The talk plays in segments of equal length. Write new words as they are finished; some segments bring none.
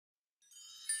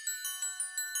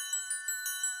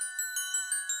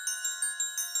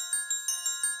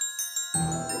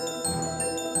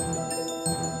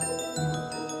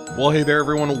Well, hey there,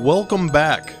 everyone. Welcome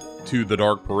back to The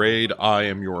Dark Parade. I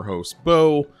am your host,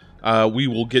 Bo. We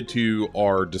will get to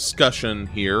our discussion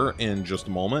here in just a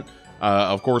moment.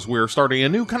 Of course, we're starting a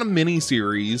new kind of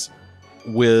mini-series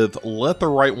with Let the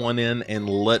Right One In and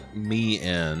Let Me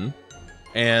In.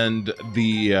 And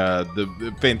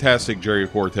the fantastic Jerry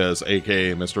Cortes,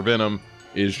 aka Mr. Venom,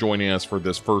 is joining us for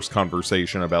this first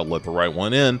conversation about Let the Right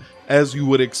One In. As you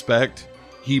would expect,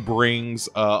 he brings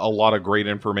a lot of great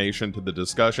information to the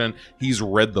discussion. He's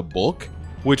read the book,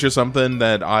 which is something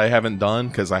that I haven't done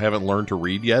because I haven't learned to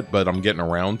read yet, but I'm getting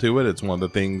around to it. It's one of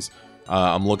the things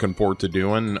I'm looking forward to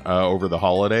doing over the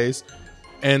holidays.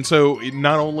 And so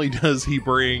not only does he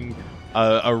bring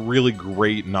a really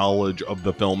great knowledge of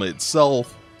the film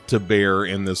itself to bear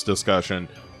in this discussion,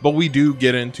 but we do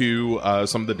get into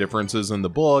some of the differences in the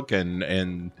book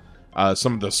and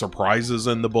some of the surprises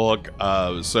in the book.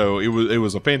 So it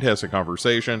was a fantastic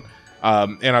conversation,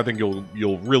 and I think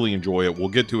you'll really enjoy it. We'll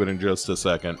get to it in just a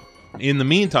second. In the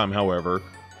meantime, however,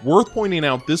 worth pointing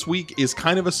out, this week is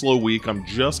kind of a slow week. I'm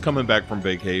just coming back from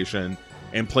vacation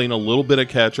and playing a little bit of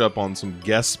catch up on some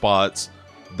guest spots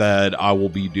that I will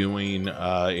be doing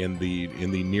in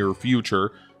the near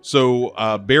future.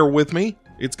 So bear with me.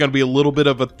 It's going to be a little bit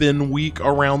of a thin week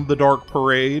around the Dark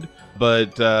Parade,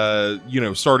 but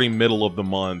starting middle of the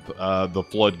month, the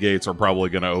floodgates are probably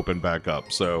going to open back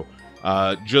up. So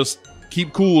just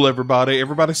keep cool, everybody.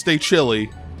 Everybody stay chilly,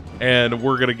 and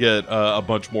we're going to get a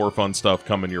bunch more fun stuff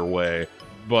coming your way.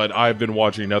 But I've been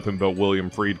watching nothing but William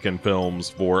Friedkin films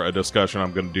for a discussion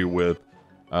I'm going to do with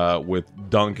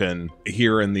Duncan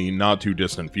here in the not too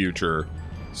distant future.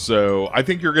 So I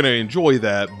think you're going to enjoy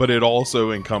that, but it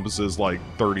also encompasses like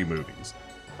 30 movies.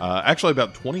 Actually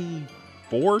about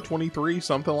 24, 23,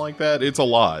 something like that. It's a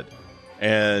lot.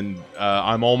 And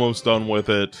I'm almost done with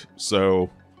it. So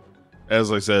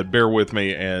as I said, bear with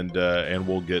me, and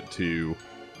we'll get to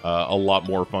a lot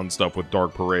more fun stuff with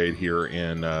Dark Parade here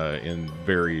in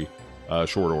very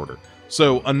short order.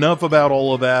 So enough about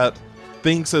all of that.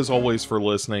 Thanks as always for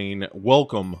listening.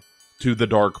 Welcome to the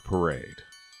Dark Parade.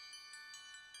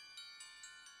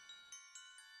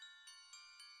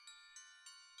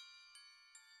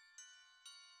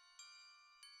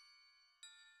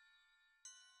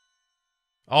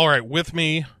 All right, with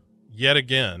me yet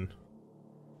again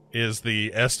is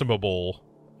the estimable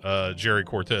Jerry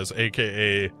Cortes,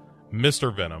 aka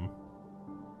Mr. Venom.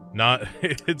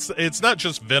 It's not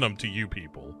just Venom to you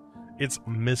people; it's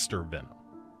Mr. Venom.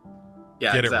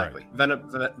 Yeah, Get exactly. It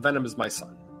right. Venom is my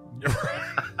son.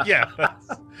 Yeah,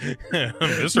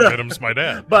 Mr. Venom's my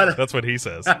dad. But that's what he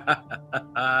says.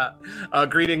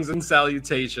 Greetings and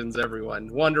salutations, everyone.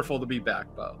 Wonderful to be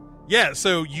back, Bo. Yeah,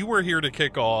 so you were here to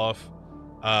kick off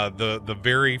the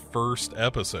very first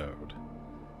episode,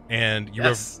 and you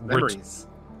have memories.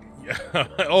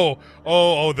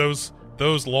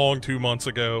 those long 2 months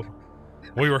ago.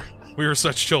 We were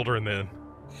such children then.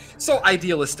 So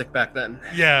idealistic back then.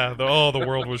 Yeah, the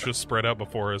world was just spread out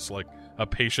before us like a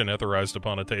patient etherized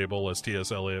upon a table, as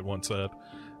T.S. Eliot once said.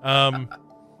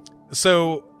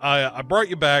 So I brought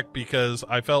you back because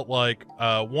I felt like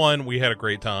one, we had a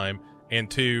great time, and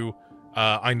two,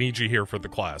 I need you here for the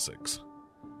classics.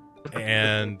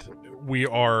 And we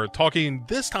are talking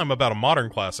this time about a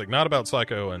modern classic, not about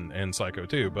Psycho and Psycho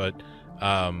 2, but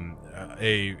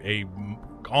a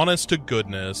honest to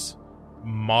goodness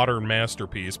modern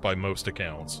masterpiece by most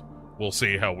accounts. We'll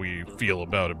see how we feel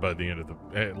about it by the end of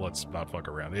the... let's not fuck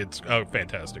around. It's a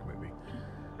fantastic movie.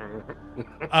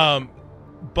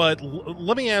 But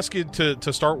let me ask you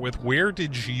to start with, where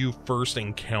did you first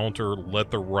encounter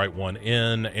Let the Right One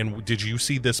In? And did you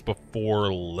see this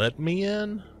before Let Me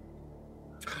In?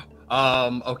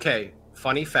 Okay.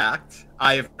 Funny fact.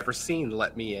 I have never seen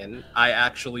Let Me In. I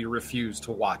actually refuse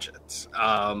to watch it.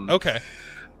 Okay.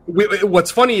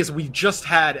 What's funny is we just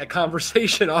had a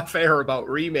conversation off air about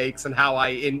remakes and how I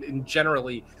in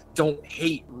generally don't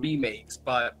hate remakes,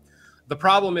 but the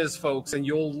problem is, folks, and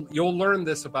you'll learn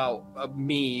this about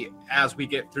me as we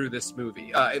get through this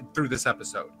movie, through this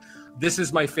episode. This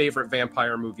is my favorite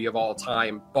vampire movie of all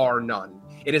time, bar none.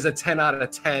 It is a 10 out of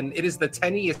 10. It is the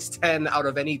 10iest 10 out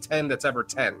of any 10 that's ever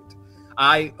 10'd.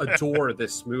 I adore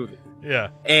this movie. Yeah.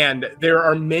 And there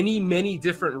are many, many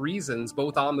different reasons,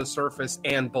 both on the surface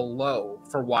and below,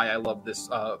 for why I love this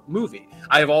movie.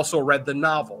 I have also read the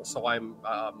novel, so I'm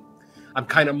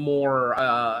kind of more...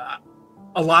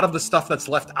 a lot of the stuff that's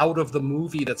left out of the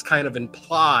movie that's kind of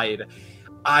implied,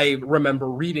 I remember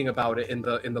reading about it in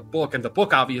the book, and the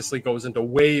book obviously goes into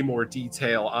way more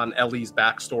detail on Ellie's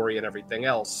backstory and everything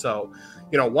else. So,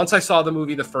 once I saw the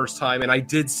movie the first time, and I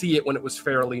did see it when it was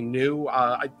fairly new,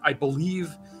 I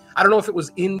believe I don't know if it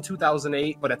was in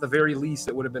 2008, but at the very least,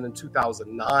 it would have been in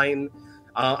 2009.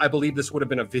 I believe this would have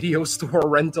been a video store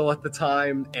rental at the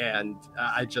time, and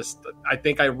I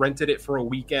think I rented it for a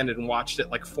weekend and watched it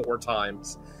like 4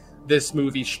 times. This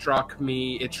movie struck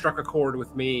a chord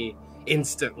with me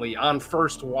instantly. On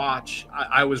first watch,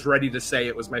 I was ready to say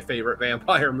it was my favorite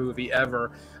vampire movie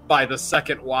ever. By the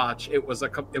second watch, it was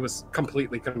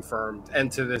completely confirmed,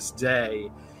 and to this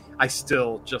day, I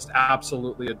still just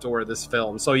absolutely adore this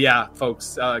film. So yeah,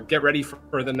 folks, get ready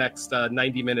for the next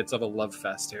 90 minutes of a love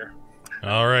fest here.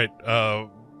 All right.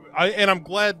 I'm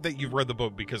glad that you've read the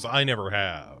book because I never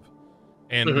have.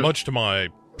 And much to my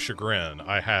chagrin,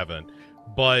 I haven't.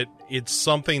 But it's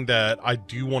something that I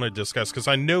do want to discuss because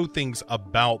I know things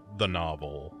about the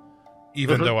novel,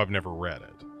 even though I've never read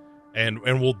it. And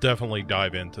we'll definitely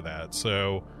dive into that.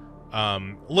 So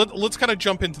let's kind of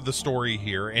jump into the story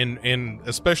here. And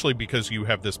especially because you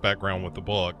have this background with the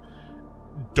book,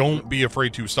 don't be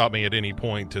afraid to stop me at any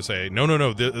point to say, no.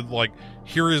 Like,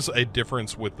 here is a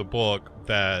difference with the book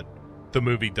that the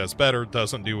movie does better,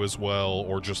 doesn't do as well,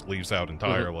 or just leaves out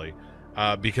entirely.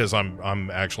 Because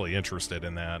I'm actually interested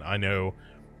in that. I know,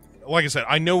 like I said,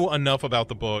 I know enough about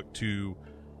the book to,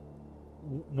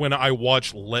 when I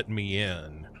watch Let Me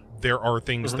In, there are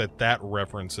things that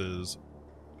references.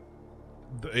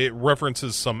 It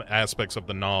references some aspects of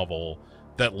the novel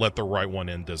that Let the Right One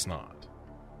In does not.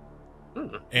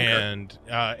 And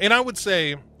I would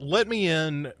say Let Me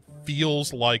In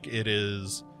feels like it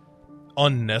is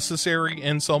unnecessary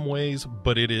in some ways,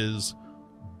 but it is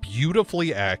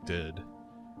beautifully acted,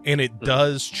 and it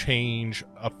does change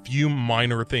a few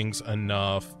minor things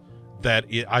enough that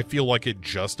I feel like it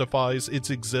justifies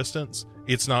its existence.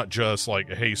 It's not just like,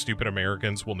 hey, stupid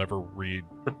Americans will never read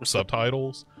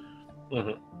subtitles.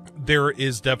 There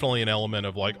is definitely an element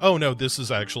of like, oh no, this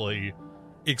is actually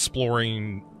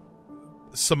exploring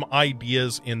some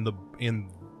ideas in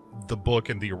the book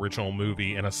and the original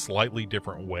movie in a slightly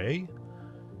different way,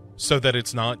 so that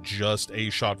it's not just a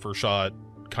shot-for-shot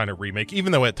kind of remake,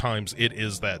 even though at times it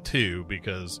is that too,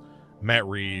 because Matt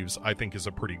Reeves, I think, is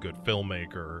a pretty good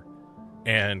filmmaker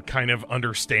and kind of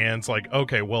understands like,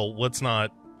 okay, well, let's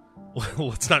not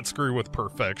screw with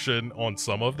perfection on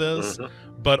some of this,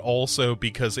 but also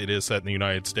because it is set in the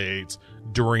United States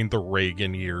during the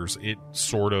Reagan years, it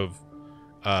sort of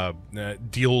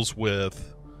deals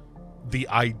with the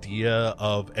idea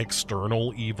of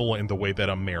external evil and the way that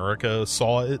America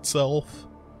saw itself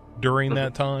during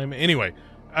that time. Anyway,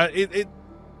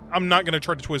 I'm not going to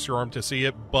try to twist your arm to see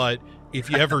it, but if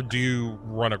you ever do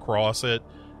run across it,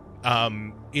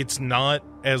 it's not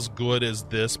as good as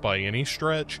this by any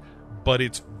stretch, but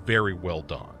it's very well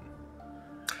done.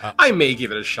 I may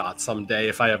give it a shot someday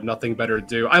if I have nothing better to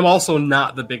do. I'm also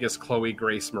not the biggest Chloe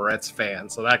Grace Moretz fan,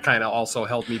 so that kind of also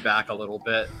held me back a little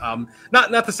bit.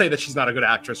 Not to say that she's not a good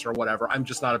actress or whatever. I'm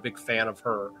just not a big fan of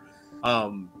her.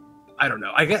 I don't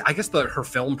know. I guess her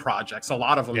film projects, a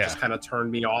lot of them just kind of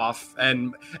turned me off.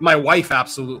 And my wife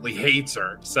absolutely hates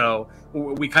her. So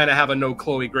we kind of have a no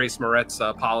Chloe Grace Moretz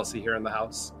policy here in the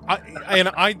house.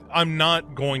 I'm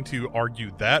not going to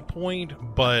argue that point,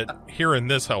 but here in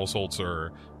this household,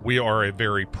 sir, we are a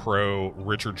very pro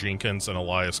Richard Jenkins and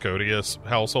Elias Koteas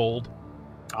household.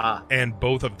 And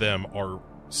both of them are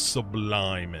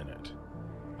sublime in it.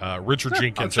 Richard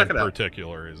Jenkins in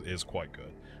particular is quite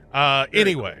good.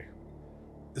 Anyway.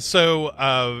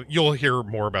 So you'll hear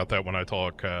more about that when I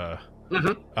talk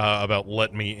about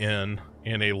Let Me In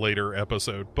a later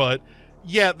episode. But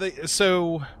yeah,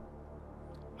 the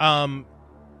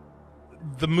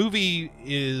movie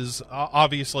is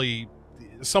obviously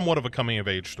somewhat of a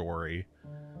coming-of-age story,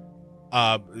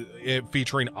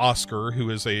 featuring Oscar, who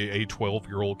is a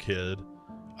 12-year-old kid,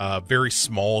 very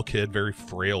small kid, very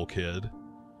frail kid,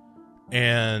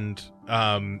 and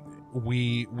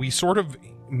we sort of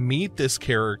meet this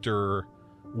character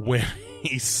when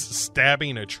he's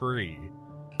stabbing a tree.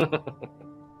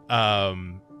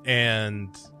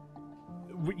 And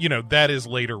you know, that is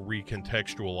later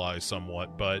recontextualized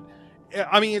somewhat, but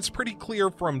I mean, it's pretty clear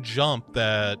from jump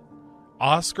that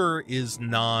Oscar is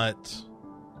not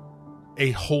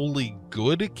a wholly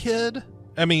good kid.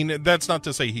 I mean, that's not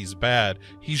to say he's bad,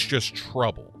 he's just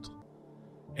troubled.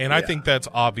 And I think that's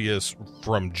obvious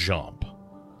from jump.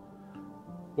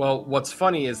 Well, what's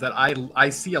funny is that I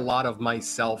see a lot of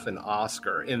myself in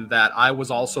Oscar, in that I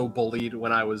was also bullied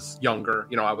when I was younger.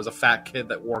 You know, I was a fat kid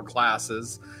that wore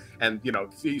glasses, and, you know,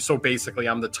 so basically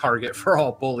I'm the target for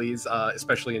all bullies,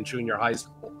 especially in junior high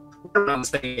school. Around the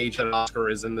same age that Oscar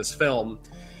is in this film.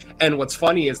 And what's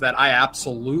funny is that I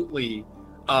absolutely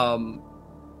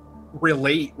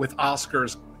relate with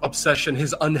Oscar's obsession,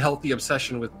 his unhealthy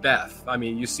obsession with death. I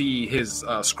mean, you see his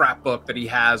scrapbook that he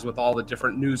has with all the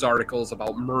different news articles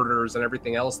about murders and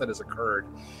everything else that has occurred.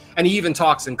 And he even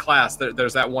talks in class.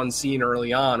 There's that one scene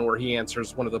early on where he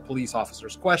answers one of the police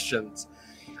officers' questions.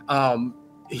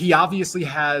 He obviously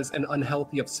has an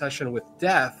unhealthy obsession with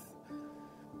death.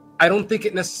 I don't think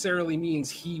it necessarily means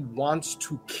he wants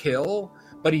to kill,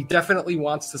 but he definitely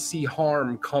wants to see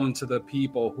harm come to the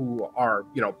people who are,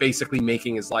 basically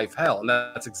making his life hell. And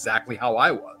that's exactly how I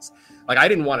was. Like, I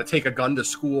didn't want to take a gun to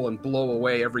school and blow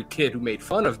away every kid who made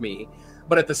fun of me.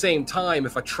 But at the same time,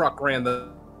 if a truck ran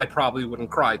I probably wouldn't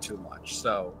cry too much.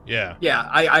 So, yeah,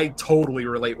 I totally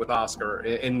relate with Oscar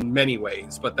in many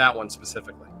ways, but that one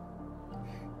specifically.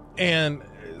 And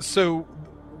so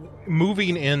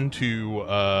moving into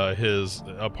his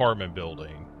apartment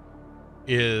building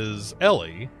is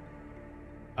Ellie,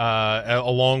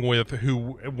 along with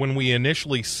who, when we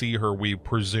initially see her, we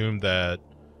presume that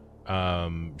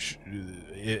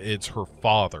it's her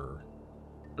father,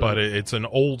 but it's an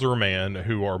older man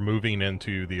who are moving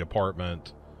into the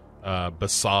apartment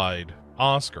beside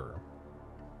Oscar.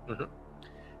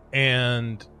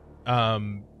 And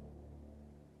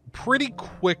pretty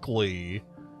quickly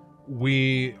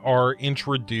we are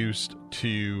introduced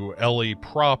to Ellie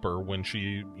proper when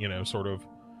she, sort of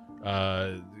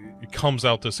comes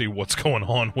out to see what's going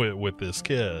on with this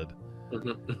kid.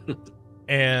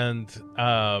 And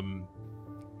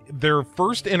their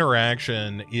first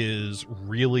interaction is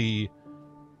really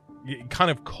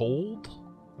kind of cold.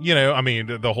 I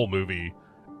mean, the whole movie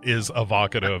is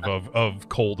evocative of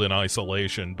cold and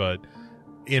isolation, but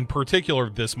in particular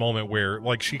this moment where,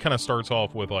 like, she kind of starts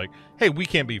off with like, hey, we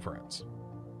can't be friends.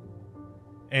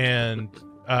 And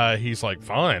he's like,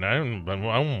 fine, I don't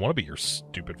want to be your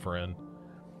stupid friend.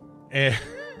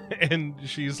 And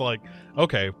she's like,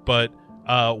 okay, but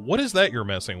what is that you're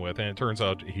messing with? And it turns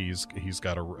out he's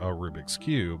got a Rubik's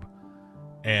Cube,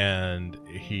 and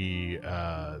he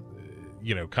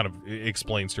kind of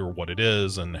explains to her what it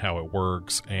is and how it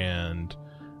works, and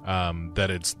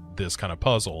that it's this kind of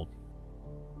puzzle.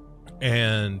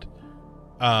 And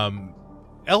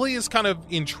Ellie is kind of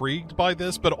intrigued by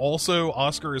this, but also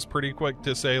Oscar is pretty quick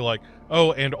to say, like,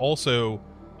 oh, and also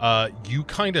you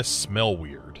kind of smell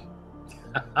weird.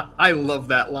 I love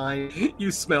that line. You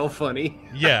smell funny.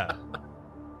 Yeah.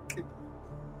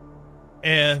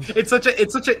 And it's such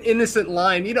an innocent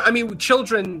line. I mean,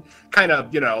 children kind of,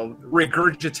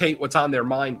 regurgitate what's on their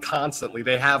mind constantly.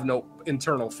 They have no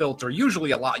internal filter,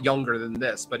 usually a lot younger than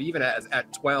this, but even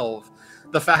at 12,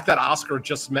 the fact that Oscar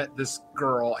just met this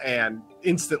girl and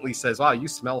instantly says, wow, you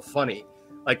smell funny.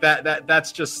 Like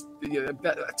that's just,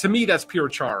 to me, that's pure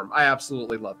charm. I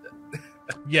absolutely loved it.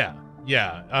 Yeah.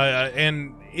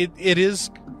 And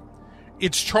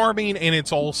it's charming, and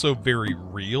it's also very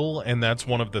real. And that's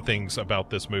one of the things about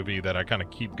this movie that I kind of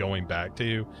keep going back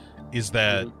to, is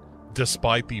that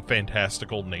despite the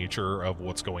fantastical nature of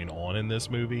what's going on in this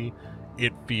movie,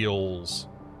 it feels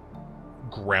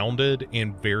grounded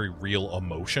in very real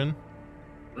emotion.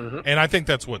 And I think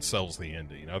that's what sells the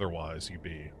ending. Otherwise you'd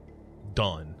be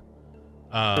done.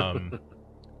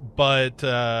 But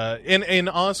and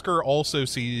Oscar also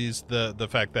sees the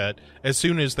fact that as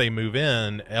soon as they move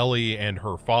in, Ellie and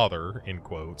her father, in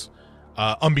quotes,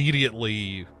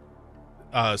 immediately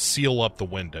seal up the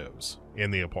windows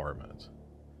in the apartment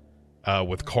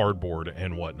with cardboard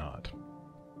and whatnot.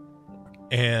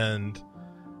 And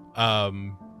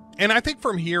I think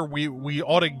from here we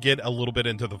ought to get a little bit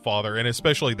into the father, and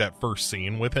especially that first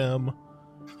scene with him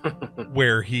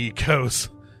where he goes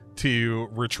to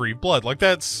retrieve blood. Like,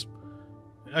 that's,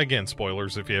 again,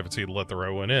 spoilers if you haven't seen Let the Right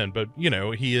One In, but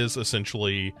he is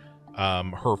essentially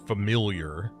her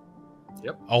familiar.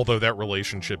 Yep. Although that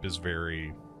relationship is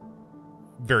very,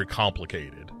 very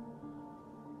complicated.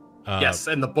 Yes,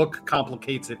 and the book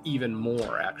complicates it even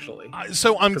more, actually.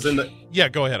 Yeah,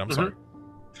 go ahead. I'm sorry.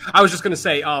 I was just going to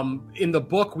say, in the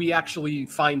book, we actually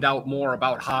find out more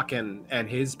about Haken and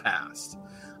his past.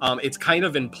 It's kind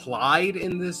of implied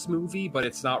in this movie, but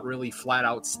it's not really flat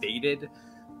out stated.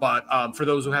 But for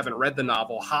those who haven't read the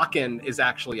novel, Haken is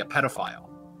actually a pedophile.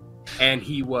 And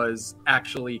he was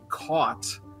actually caught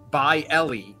by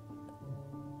Ellie,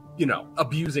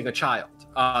 abusing a child.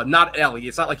 Not Ellie.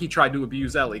 It's not like he tried to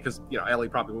abuse Ellie, because, Ellie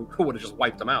probably would have just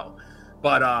wiped him out.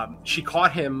 But she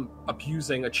caught him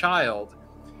abusing a child,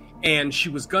 and she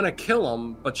was going to kill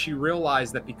him, but she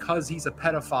realized that because he's a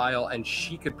pedophile and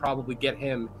she could probably get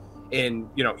him in,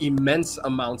 immense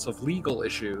amounts of legal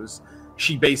issues,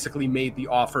 she basically made the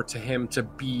offer to him to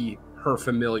be her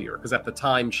familiar. Because at the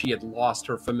time she had lost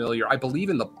her familiar. I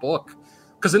believe in the book,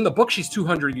 because in the book she's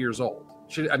 200 years old.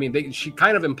 She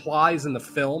kind of implies in the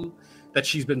film that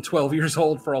she's been 12 years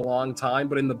old for a long time,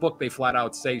 but in the book they flat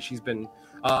out say she's been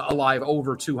alive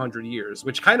over 200 years,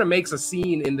 which kind of makes a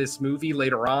scene in this movie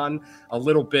later on a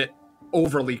little bit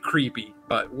overly creepy,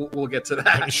 but we'll get to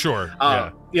that. Sure.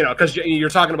 Yeah. Because you're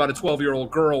talking about a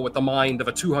 12-year-old girl with the mind of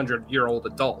a 200-year-old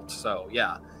adult. So,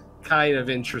 yeah, kind of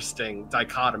interesting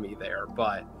dichotomy there.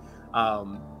 But,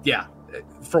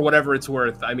 for whatever it's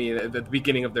worth, I mean, at the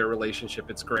beginning of their relationship,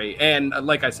 it's great. And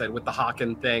like I said, with the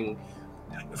Haken thing,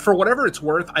 for whatever it's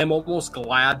worth, I'm almost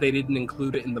glad they didn't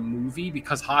include it in the movie,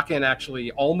 because Haken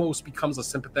actually almost becomes a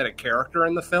sympathetic character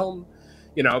in the film.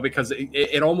 Because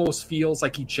it almost feels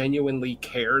like he genuinely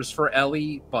cares for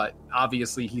Ellie, but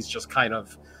obviously he's just kind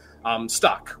of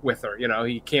stuck with her.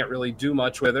 He can't really do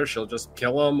much with her. She'll just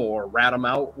kill him or rat him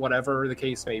out, whatever the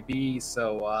case may be.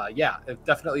 So,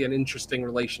 definitely an interesting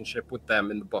relationship with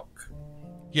them in the book.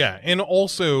 Yeah, and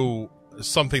also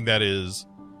something that is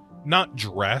not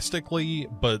drastically,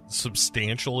 but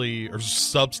substantially or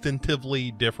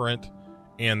substantively different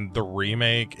in the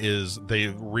remake is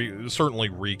they certainly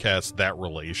recast that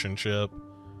relationship,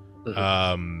 so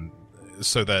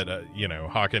that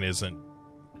Haken isn't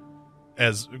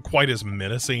quite as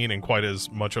menacing and quite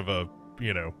as much of a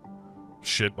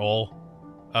shitball.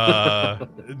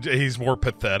 He's more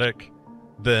pathetic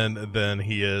than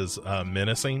he is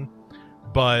menacing.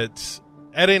 But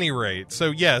at any rate,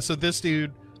 so this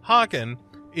dude Haken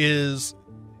is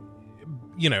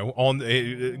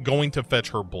going to fetch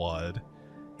her blood.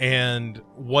 And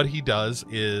what he does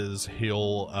is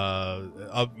he'll,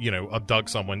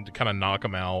 abduct someone to kind of knock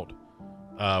him out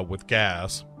with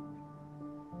gas,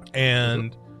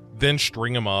 and then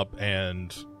string him up and,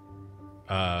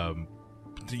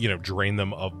 drain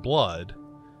them of blood.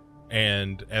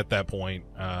 And at that point,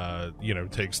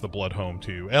 takes the blood home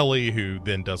to Ellie, who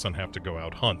then doesn't have to go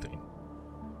out hunting.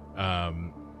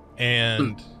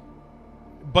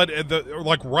 But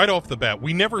right off the bat,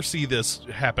 we never see this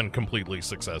happen completely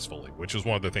successfully, which is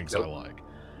one of the things I like.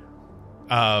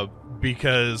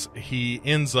 Because he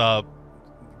ends up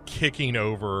kicking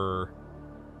over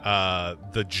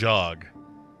the jug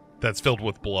that's filled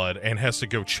with blood and has to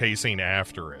go chasing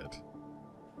after it.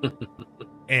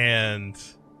 And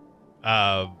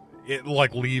it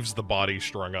leaves the body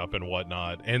strung up and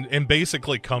whatnot, and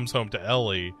basically comes home to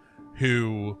Ellie,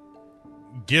 who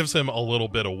gives him a little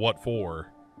bit of what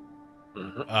for,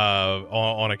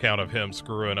 on account of him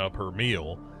screwing up her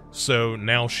meal. So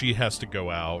now she has to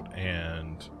go out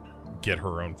and get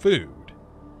her own food,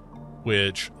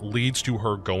 which leads to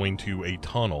her going to a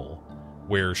tunnel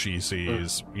where she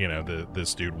sees,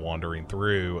 this dude wandering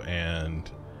through, and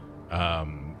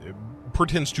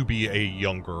pretends to be a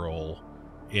young girl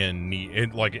in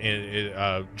need,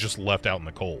 just left out in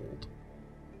the cold.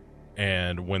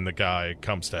 And when the guy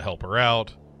comes to help her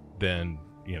out, then,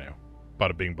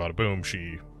 bada bing, bada boom,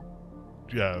 she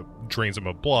drains him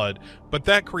of blood. But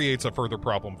that creates a further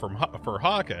problem for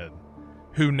Haken,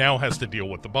 who now has to deal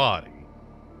with the body.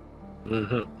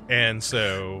 And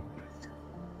so,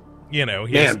 he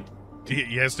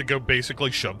has to go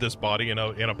basically shove this body in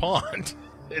a pond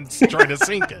and try to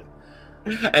sink it.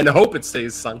 And hope it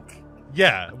stays sunk.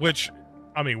 Yeah, which...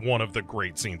 one of the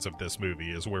great scenes of this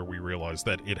movie is where we realize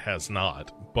that it has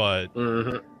not. But,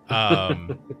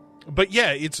 but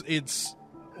yeah, it's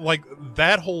like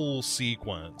that whole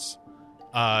sequence,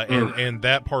 and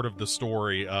that part of the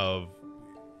story of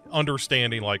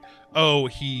understanding,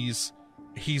 he's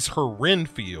her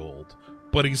Renfield,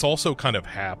 but he's also kind of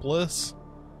hapless.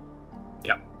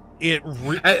 Yeah,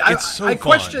 it's so fun.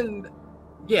 Questioned.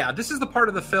 Yeah, this is the part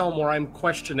of the film where I'm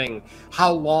questioning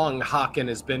how long Haken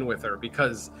has been with her,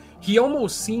 because he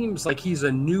almost seems like he's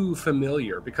a new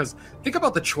familiar. Because think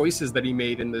about the choices that he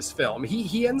made in this film.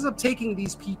 He ends up taking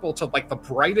these people to the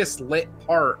brightest lit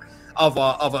part of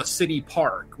a city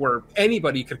park where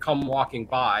anybody could come walking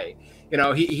by.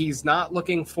 He's not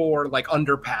looking for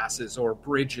underpasses or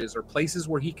bridges or places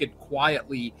where he could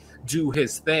quietly do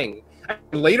his thing.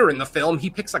 Later in the film, he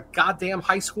picks a goddamn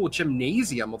high school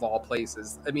gymnasium of all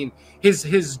places.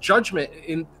 His judgment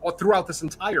throughout this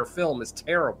entire film is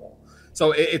terrible.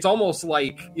 So it's almost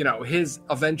like, his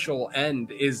eventual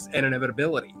end is an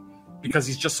inevitability because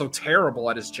he's just so terrible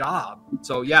at his job.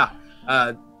 So yeah,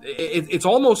 it's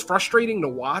almost frustrating to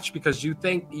watch, because you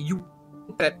think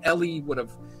that Ellie would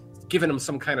have given him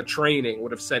some kind of training,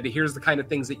 would have said, here's the kind of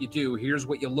things that you do, here's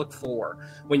what you look for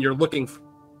when you're looking for,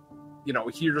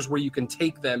 here's where you can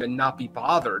take them and not be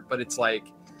bothered. But it's like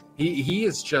he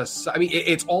is just,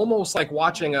 it's almost like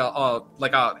watching a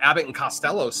Abbott and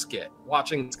Costello skit,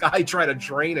 watching this guy try to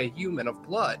drain a human of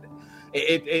blood.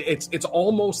 It's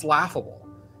almost laughable.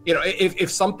 You know,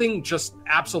 if something just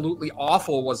absolutely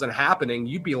awful wasn't happening,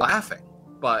 you'd be laughing.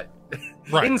 But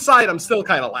Right. inside, I'm still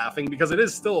kind of laughing because it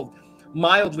is still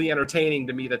mildly entertaining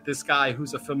to me that this guy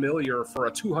who's a familiar for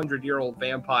a 200-year-old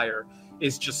vampire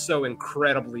is just so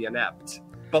incredibly inept.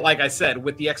 But like I said,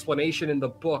 with the explanation in the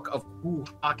book of who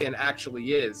Haken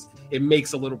actually is, it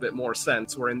makes a little bit more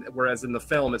sense. Whereas in the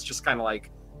film, it's just kind of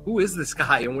like, who is this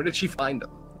guy and where did she find him?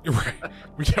 Right.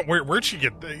 Where'd she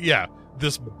get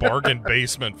this bargain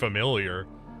basement familiar?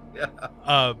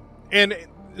 Yeah. And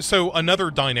so another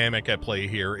dynamic at play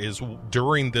here is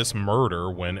during this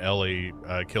murder when Ellie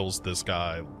kills this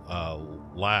guy,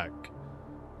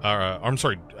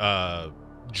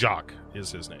 Jacques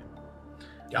is his name.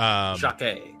 Yeah.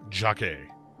 Jacques.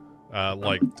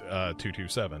 Like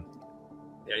 227.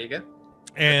 There you go.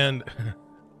 And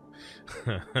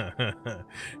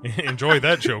enjoy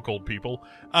that joke, old people.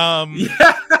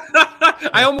 Yeah.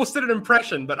 I almost did an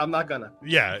impression, but I'm not gonna.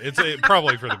 Yeah, it's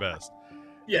probably for the best.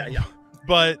 Yeah.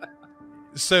 But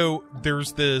so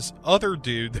there's this other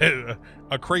dude,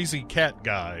 a crazy cat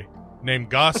guy named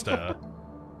Gasta,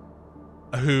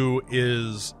 who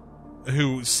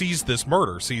sees this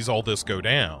murder, sees all this go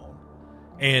down,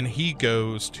 and he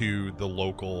goes to the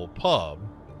local pub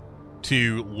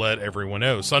to let everyone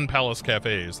know. Sun Palace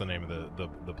Cafe is the name of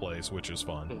the place, which is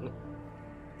fun.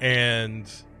 Mm-hmm. And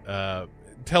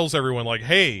tells everyone, like,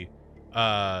 hey,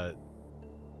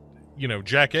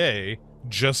 Jack A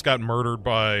just got murdered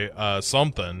by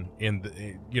something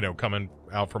coming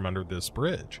out from under this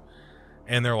bridge.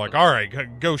 And they're like, all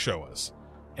right, go show us.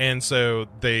 And so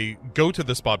they go to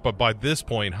the spot, but by this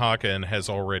point, Haken has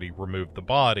already removed the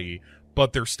body,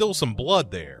 but there's still some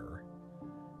blood there.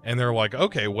 And they're like,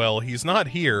 okay, well, he's not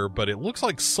here, but it looks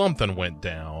like something went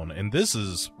down, and this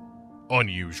is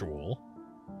unusual.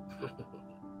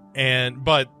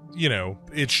 But,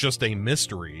 it's just a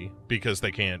mystery because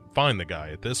they can't find the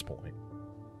guy at this point.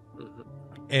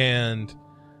 And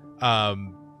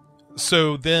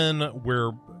so then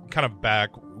we're kind of back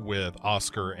with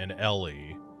Oscar and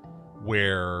Ellie,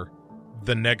 where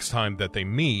the next time that they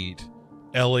meet,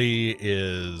 Ellie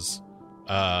is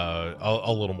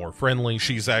a little more friendly.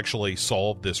 She's actually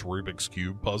solved this Rubik's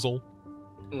Cube puzzle.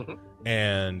 Mm-hmm.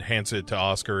 And hands it to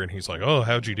Oscar, and he's like, oh,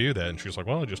 how'd you do that? And she's like,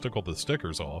 well, I just took all the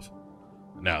stickers off.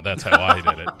 Now that's how I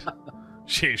did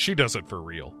it. She does it for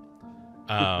real.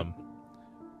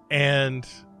 And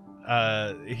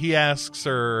he asks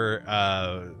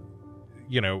her,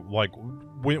 like,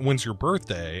 when's your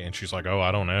birthday? And she's like, oh,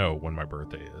 I don't know when my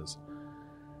birthday is.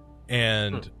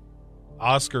 And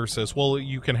Oscar says, well,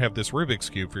 you can have this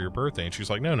Rubik's Cube for your birthday. And she's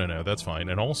like, no, that's fine.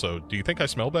 And also, do you think I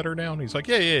smell better now? And he's like,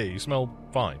 yeah, you smell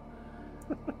fine.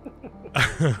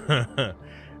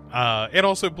 And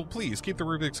also, please keep the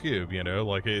Rubik's Cube,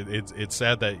 like it's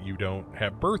sad that you don't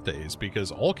have birthdays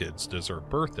because all kids deserve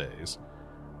birthdays.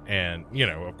 And,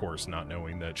 of course, not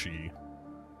knowing that she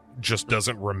just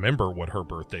doesn't remember what her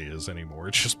birthday is anymore.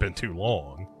 It's just been too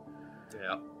long.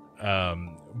 Yeah.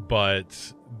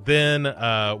 But then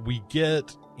we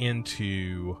get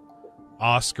into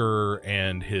Oscar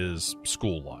and his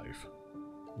school life,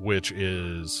 which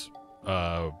is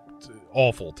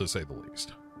awful to say the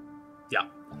least. Yeah.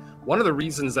 One of the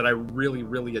reasons that I really,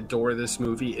 really adore this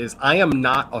movie is I am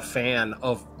not a fan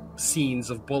of scenes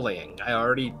of bullying. I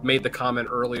already made the comment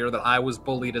earlier that I was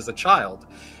bullied as a child.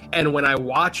 And when I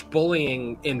watch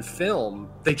bullying in film,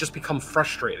 they just become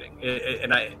frustrating.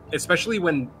 Especially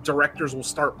when directors will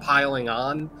start piling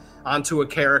onto a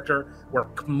character where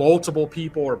multiple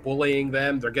people are bullying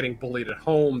them. They're getting bullied at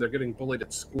home. They're getting bullied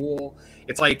at school.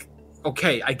 It's like,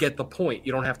 okay, I get the point.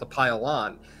 You don't have to pile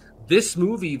on. This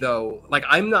movie, though, like,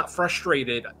 I'm not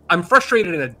frustrated. I'm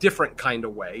frustrated in a different kind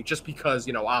of way, just because,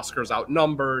 Oscar's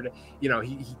outnumbered. He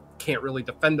can't really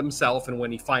defend himself, and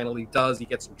when he finally does, he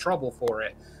gets in trouble for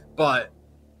it. But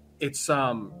it's,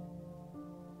 oh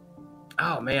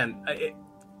man,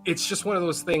 it's just one of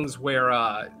those things where,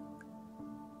 I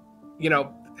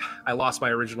lost my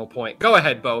original point. Go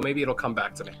ahead, Bo. Maybe it'll come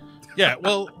back to me. Yeah,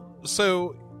 well, so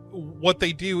what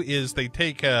they do is they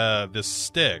take this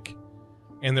stick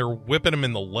and they're whipping him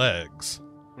in the legs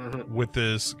with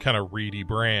this kind of reedy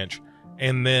branch.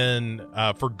 And then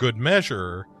for good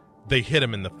measure, they hit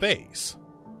him in the face,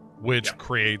 which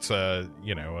creates a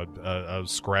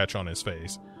scratch on his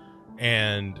face.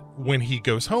 And when he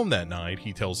goes home that night,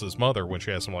 he tells his mother when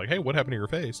she asks him, like, hey, what happened to your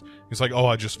face? He's like, oh,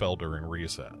 I just fell during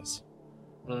recess.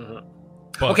 Mm-hmm.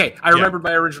 But, okay, I remembered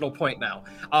my original point now.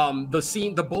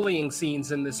 The bullying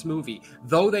scenes in this movie,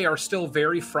 though they are still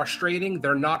very frustrating,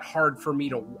 they're not hard for me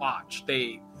to watch.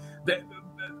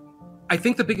 I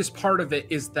think the biggest part of it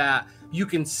is that you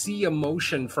can see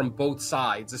emotion from both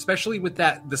sides, especially with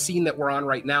the scene that we're on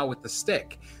right now with the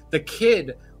stick. The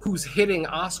kid who's hitting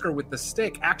Oscar with the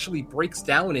stick actually breaks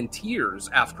down in tears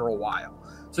after a while.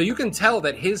 So you can tell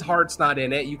that his heart's not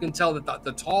in it. You can tell that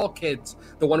the tall kid's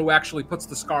the one who actually puts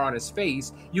the scar on his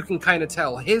face. You can kind of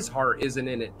tell his heart isn't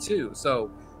in it too.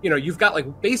 So, you've got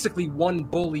like basically one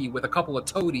bully with a couple of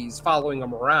toadies following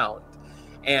him around.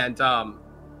 And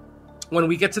when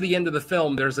we get to the end of the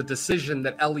film, there's a decision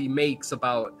that Ellie makes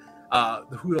about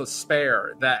who to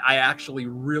spare that I actually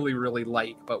really, really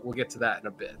like, but we'll get to that in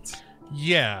a bit.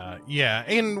 Yeah.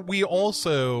 And we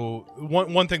also,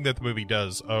 one thing that the movie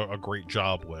does a great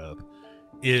job with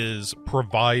is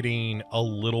providing a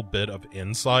little bit of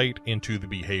insight into the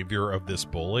behavior of this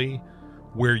bully,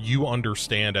 where you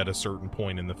understand at a certain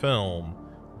point in the film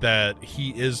that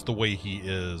he is the way he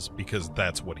is because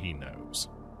that's what he knows.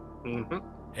 Mm-hmm.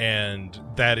 And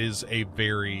that is a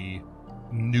very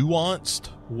nuanced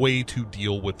way to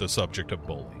deal with the subject of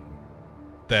bullying.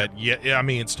 That, yeah, I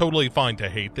mean, it's totally fine to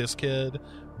hate this kid,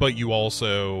 but you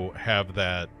also have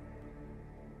that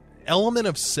element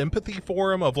of sympathy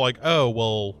for him of like, oh,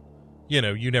 well,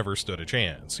 you never stood a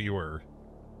chance. You were,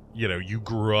 you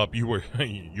grew up, you were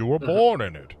born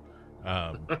in it.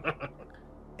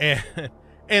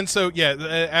 And so,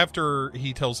 yeah, after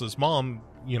he tells his mom,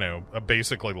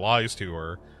 basically lies to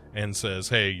her and says,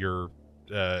 hey,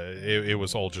 it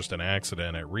was all just an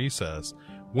accident at recess.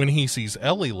 When he sees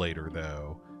Ellie later,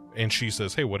 though, and she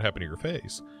says, hey, what happened to your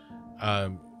face?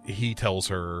 He tells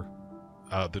her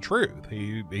the truth.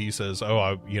 He says,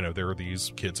 oh, there are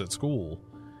these kids at school.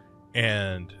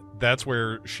 And that's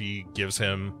where she gives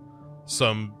him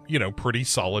some, pretty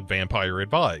solid vampire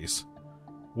advice,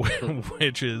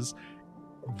 which is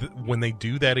when they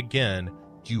do that again,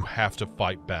 you have to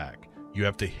fight back. You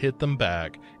have to hit them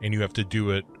back, and you have to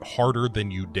do it harder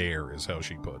than you dare, is how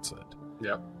she puts it.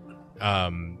 Yep.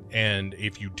 And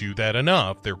if you do that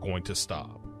enough, they're going to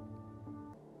stop.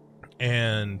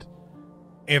 And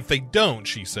if they don't,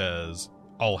 she says,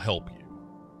 I'll help you.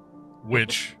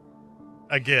 Which,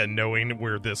 again, knowing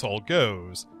where this all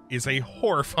goes, is a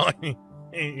horrifying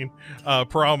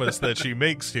promise that she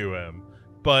makes to him.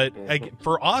 But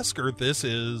for Oscar, this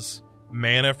is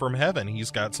manna from heaven.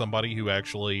 He's got somebody who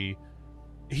actually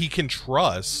he can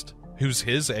trust, who's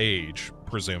his age,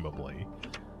 presumably,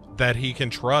 that he can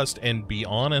trust and be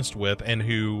honest with, and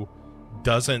who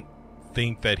doesn't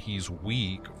think that he's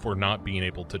weak for not being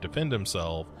able to defend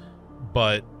himself,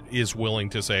 but is willing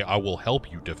to say, I will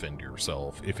help you defend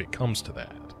yourself if it comes to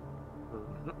that.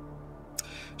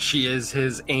 She is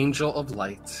his angel of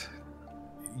light.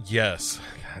 Yes,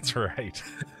 that's right.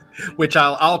 Which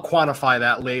I'll quantify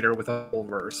that later with a whole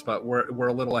verse, but we're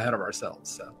a little ahead of ourselves.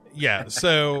 So yeah,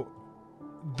 so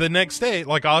the next day,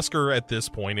 like, Oscar at this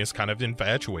point is kind of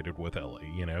infatuated with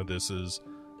Ellie. This is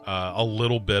a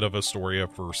little bit of a story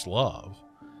of first love,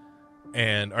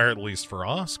 or at least for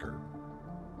Oscar.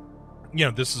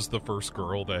 This is the first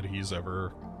girl that he's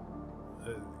ever,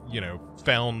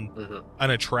 found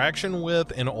an attraction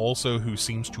with, and also who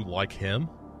seems to like him.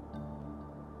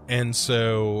 And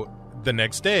so the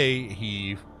next day,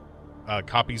 he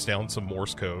copies down some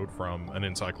Morse code from an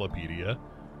encyclopedia,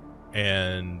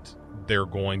 and they're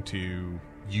going to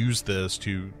use this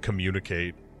to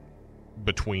communicate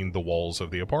between the walls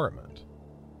of the apartment.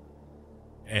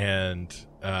 And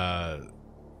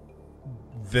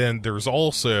then there's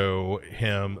also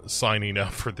him signing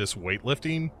up for this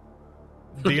weightlifting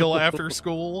deal after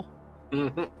school.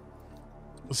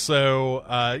 So,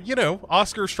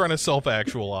 Oscar's trying to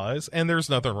self-actualize, and there's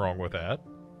nothing wrong with that.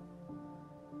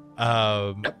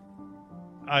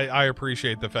 I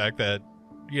appreciate the fact that,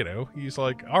 he's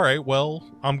like, all right, well,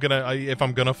 if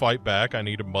I'm gonna fight back, I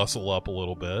need to muscle up a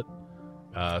little bit.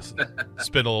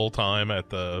 Spend a little time at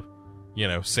the,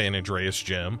 San Andreas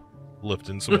gym,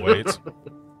 lifting some weights.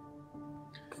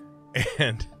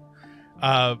 And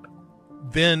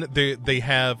then they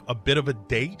have a bit of a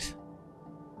date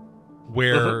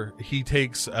where he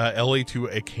takes Ellie to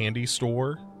a candy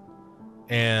store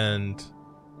and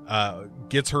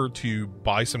gets her to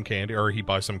buy some candy, or he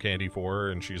buys some candy for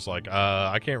her, and she's like,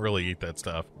 I can't really eat that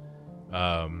stuff.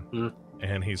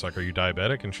 And he's like, are you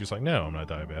diabetic? And she's like, no, I'm not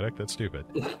diabetic. That's stupid.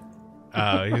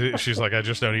 She's like, I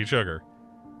just don't eat sugar.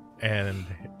 And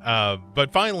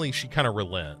but finally she kind of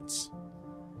relents.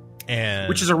 And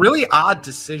which is a really odd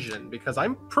decision, because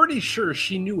I'm pretty sure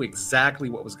she knew exactly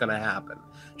what was going to happen.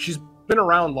 She's been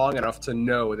around long enough to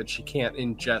know that she can't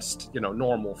ingest,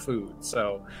 normal food.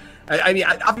 So, I mean,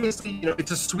 obviously,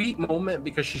 it's a sweet moment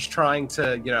because she's trying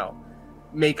to,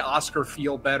 make Oscar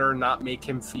feel better, not make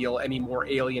him feel any more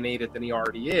alienated than he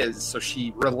already is. So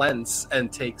she relents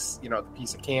and takes, the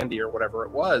piece of candy or whatever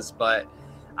it was. But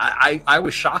I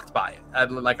was shocked by it.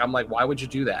 I'm like, why would you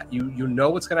do that? You know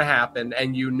what's going to happen,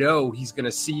 and he's going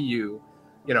to see you,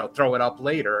 throw it up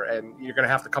later, and you're going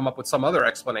to have to come up with some other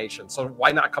explanation. So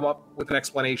why not come up with an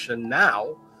explanation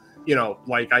now?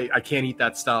 I can't eat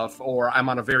that stuff, or I'm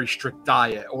on a very strict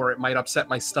diet, or it might upset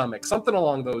my stomach, something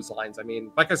along those lines. I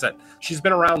mean, like I said, she's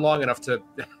been around long enough to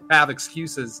have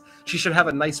excuses. She should have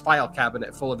a nice file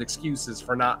cabinet full of excuses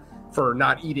for not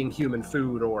eating human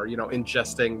food, or,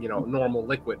 ingesting, normal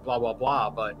liquid, blah, blah,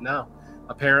 blah. But no,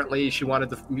 apparently she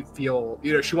wanted to feel,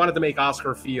 she wanted to make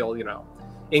Oscar feel,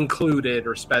 included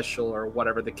or special or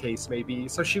whatever the case may be.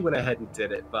 So she went ahead and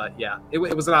did it. But yeah, it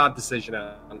was an odd decision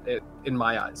in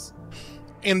my eyes.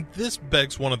 And this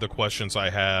begs one of the questions I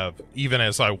have, even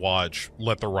as I watch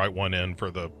Let the Right One In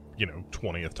for the,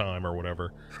 20th time or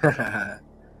whatever.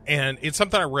 And it's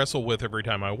something I wrestle with every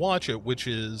time I watch it, which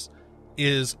is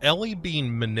Ellie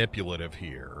being manipulative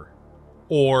here?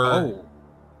 Or... Oh,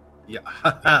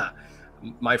 yeah.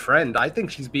 My friend, I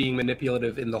think she's being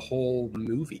manipulative in the whole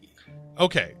movie.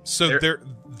 Okay, so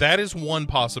that is one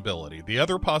possibility. The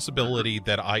other possibility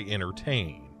that I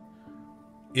entertain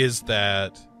is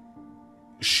that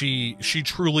she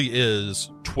truly is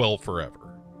 12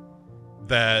 forever.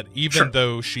 That even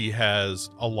though she has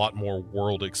a lot more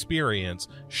world experience,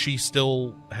 she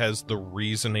still has the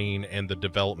reasoning and the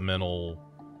developmental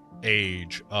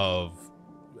age of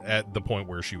at the point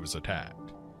where she was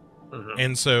attacked. Mm-hmm.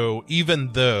 And so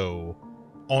even though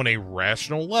on a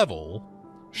rational level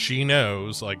she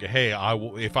knows, like, hey,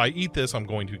 if I eat this, I'm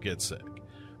going to get sick.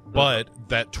 But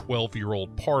that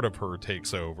 12-year-old part of her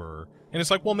takes over, and it's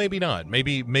like, well, maybe not.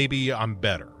 Maybe I'm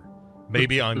better.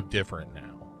 Maybe I'm different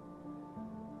now.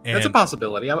 And, that's a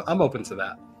possibility. I'm open to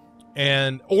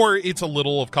that. Or it's a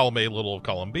little of column A, little of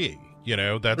column B.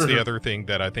 That's the other thing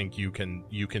that I think you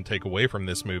can take away from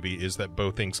this movie, is that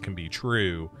both things can be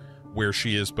true, where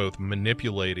she is both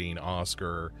manipulating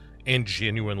Oscar and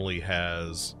genuinely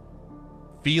has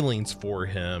feelings for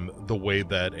him the way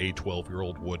that a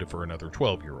 12-year-old would for another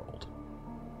 12-year-old.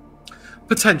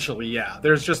 Potentially, yeah.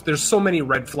 There's so many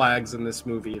red flags in this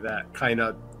movie that kind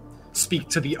of speak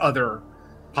to the other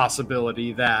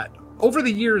possibility that over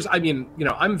the years, I mean,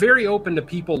 I'm very open to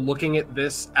people looking at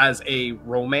this as a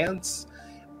romance.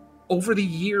 Over the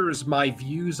years, my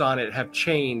views on it have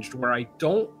changed, where I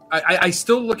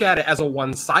still look at it as a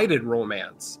one-sided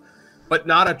romance, but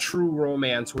not a true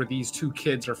romance where these two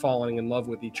kids are falling in love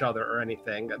with each other or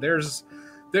anything. There's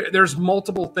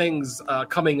multiple things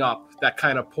coming up that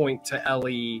kind of point to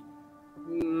Ellie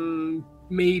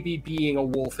maybe being a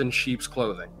wolf in sheep's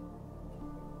clothing.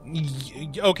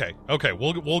 Okay,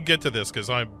 we'll get to this, because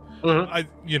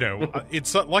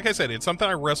it's like I said, it's something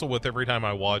I wrestle with every time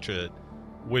I watch it,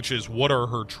 which is, what are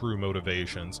her true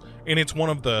motivations? And it's one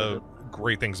of the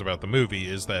great things about the movie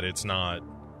is that it's not.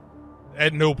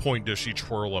 At no point does she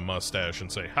twirl a mustache and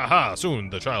say, "Ha, soon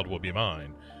the child will be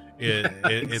mine."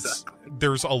 It's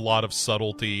there's a lot of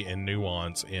subtlety and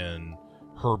nuance in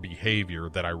her behavior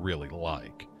that I really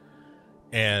like.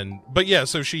 But yeah,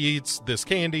 so she eats this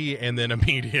candy and then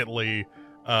immediately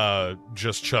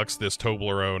just chucks this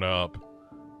Toblerone up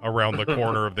around the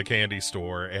corner of the candy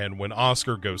store. And when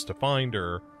Oscar goes to find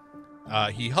her,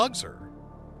 he hugs her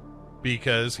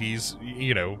because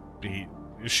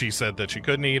she said that she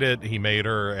couldn't eat it. He made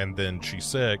her, and then she's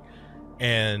sick.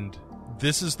 And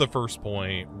this is the first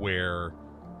point where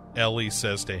Ellie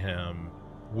says to him,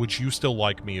 "Would you still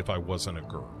like me if I wasn't a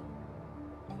girl?"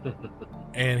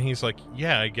 And he's like,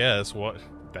 "Yeah, I guess. What?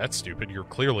 That's stupid. You're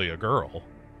clearly a girl."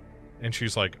 And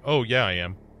she's like, "Oh, yeah, I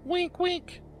am." Wink,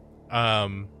 wink. But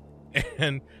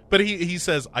he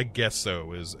says, "I guess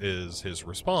so," is his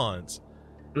response.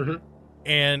 Mm-hmm.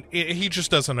 And he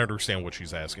just doesn't understand what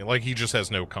she's asking. Like, he just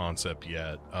has no concept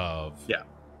yet of... Yeah.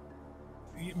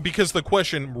 Because the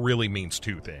question really means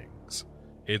two things.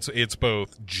 It's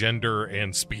both gender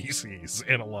and species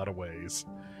in a lot of ways.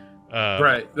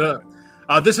 Right.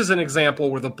 This is an example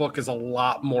where the book is a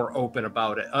lot more open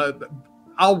about it.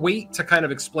 I'll wait to kind of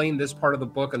explain this part of the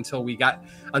book until we get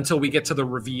to the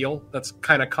reveal that's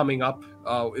kind of coming up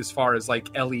as far as like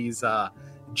Ellie's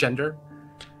gender.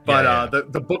 But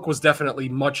the book was definitely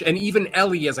much, and even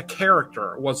Ellie as a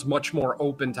character was much more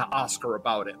open to Oscar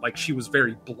about it. Like, she was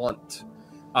very blunt,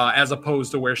 as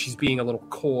opposed to where she's being a little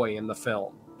coy in the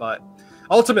film. But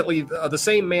ultimately, the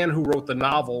same man who wrote the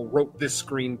novel wrote this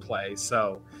screenplay.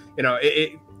 So,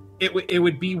 it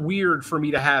would be weird for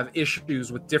me to have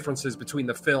issues with differences between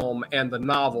the film and the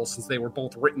novel, since they were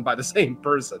both written by the same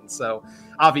person. So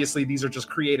obviously these are just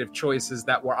creative choices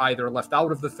that were either left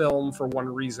out of the film for one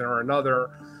reason or another,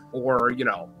 or,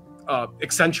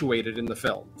 accentuated in the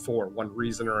film for one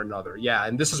reason or another. Yeah,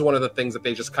 and this is one of the things that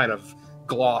they just kind of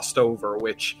glossed over,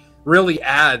 which really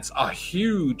adds a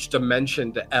huge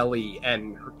dimension to Ellie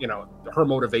and, her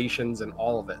motivations and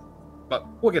all of it. But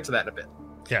we'll get to that in a bit.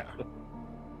 Yeah.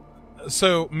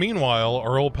 So, meanwhile,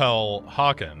 our old pal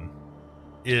Hakan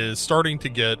is starting to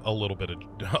get a little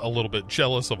bit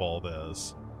jealous of all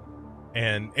this,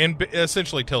 and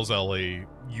essentially tells Ellie,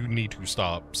 "You need to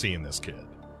stop seeing this kid."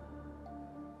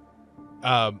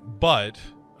 But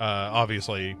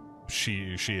obviously,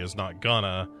 she is not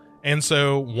gonna, and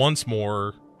so once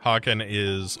more, Hakan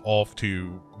is off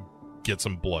to get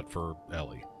some blood for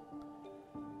Ellie,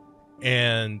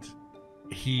 and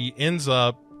he ends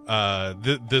up.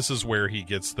 This is where he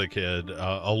gets the kid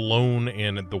alone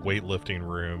in the weightlifting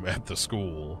room at the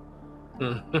school,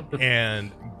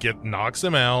 and knocks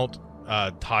him out,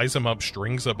 ties him up,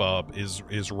 strings him up,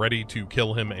 is ready to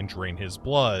kill him and drain his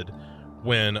blood,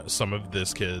 when some of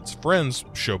this kid's friends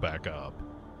show back up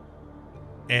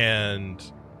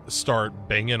and start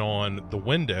banging on the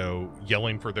window,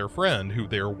 yelling for their friend who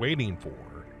they're waiting for.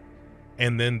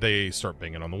 And then they start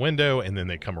banging on the window, and then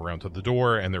they come around to the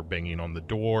door, and they're banging on the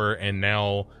door, and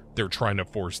now they're trying to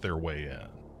force their way in.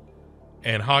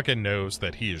 And Hakan knows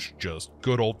that he is just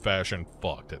good old-fashioned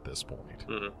fucked at this point.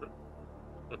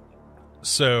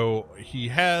 So he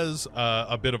has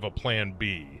a bit of a plan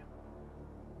B,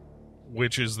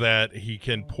 which is that he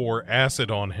can pour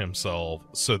acid on himself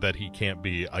so that he can't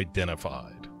be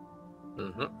identified.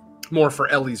 More for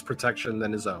Ellie's protection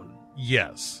than his own.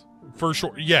 Yes. For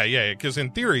sure. Yeah, because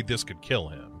in theory, this could kill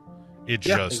him. It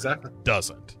just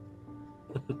doesn't.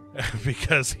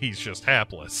 Because he's just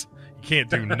hapless. He can't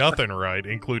do nothing right,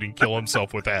 including kill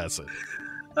himself with acid.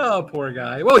 Oh, poor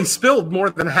guy. Well, he spilled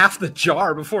more than half the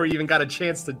jar before he even got a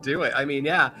chance to do it. I mean,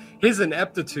 yeah, his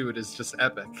ineptitude is just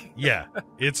epic. Yeah,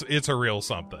 it's a real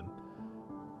something.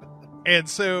 And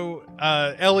so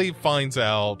Ellie finds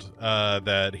out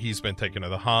that he's been taken to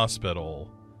the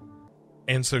hospital.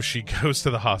 And so she goes to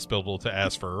the hospital to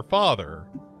ask for her father.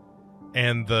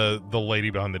 And the lady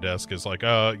behind the desk is like,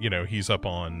 he's up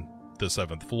on the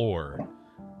 7th floor.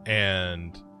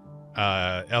 And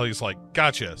Ellie's like,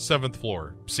 gotcha, 7th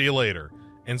floor. See you later.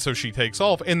 And so she takes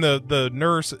off. And the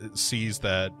nurse sees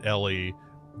that Ellie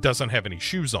doesn't have any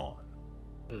shoes on.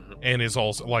 And is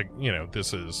also like,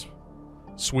 this is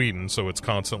Sweden, so it's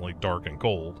constantly dark and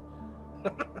cold.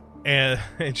 and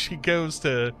she goes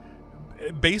to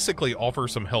basically offer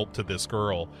some help to this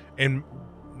girl, and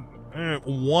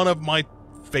one of my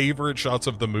favorite shots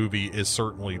of the movie is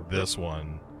certainly this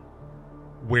one,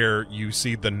 where you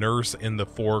see the nurse in the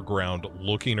foreground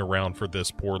looking around for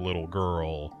this poor little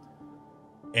girl,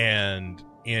 and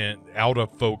out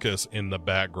of focus in the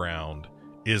background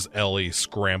is Ellie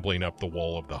scrambling up the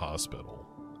wall of the hospital.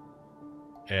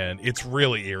 And it's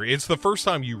really eerie. It's the first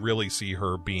time you really see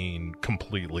her being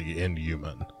completely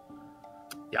inhuman.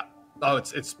 Oh,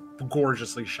 it's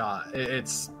gorgeously shot.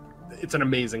 It's an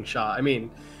amazing shot. I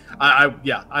mean,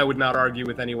 I would not argue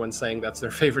with anyone saying that's their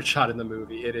favorite shot in the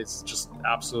movie. It is just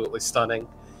absolutely stunning,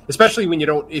 especially when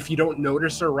if you don't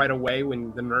notice her right away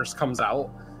when the nurse comes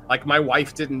out. Like, my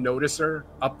wife didn't notice her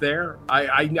up there.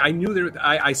 I knew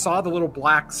I saw the little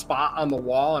black spot on the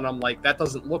wall, and I'm like, that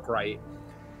doesn't look right.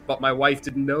 But my wife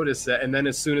didn't notice it, and then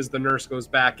as soon as the nurse goes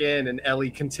back in and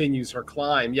Ellie continues her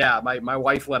climb, my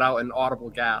wife let out an audible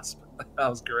gasp. That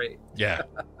was great. Yeah,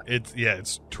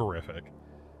 it's terrific.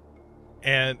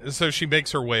 And so she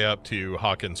makes her way up to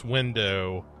Hakan's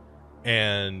window,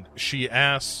 and she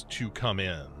asks to come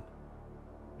in.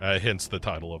 Hence the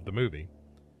title of the movie.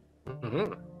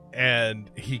 And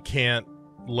he can't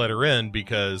let her in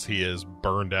because he has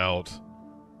burned out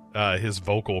his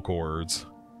vocal cords.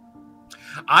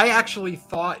 I actually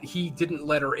thought he didn't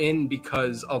let her in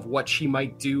because of what she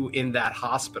might do in that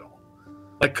hospital.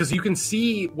 Like, because you can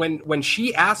see when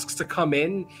she asks to come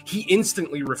in, he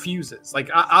instantly refuses. Like,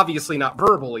 obviously not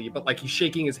verbally, but like he's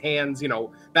shaking his hands,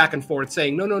 back and forth,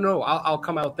 saying, no, I'll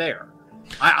come out there.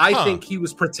 I think he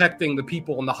was protecting the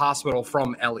people in the hospital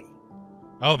from Ellie.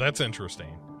 Oh, that's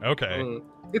interesting. Okay.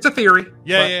 It's a theory.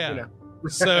 Yeah.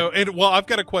 So, I've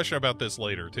got a question about this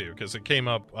later, too, because it came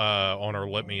up on our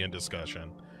Let Me In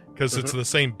discussion, because it's the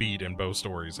same beat in both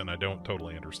stories, and I don't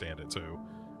totally understand it. So,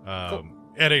 cool.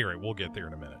 At any rate, we'll get there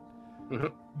in a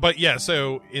minute. But yeah,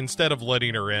 so instead of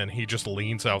letting her in, he just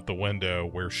leans out the window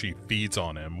where she feeds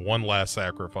on him. One last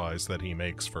sacrifice that he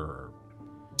makes for her.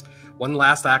 One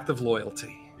last act of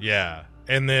loyalty. Yeah.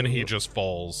 And then he just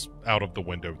falls out of the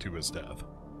window to his death.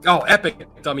 Oh, epic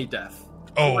dummy death.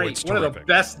 Oh, Great. it's one terrific. of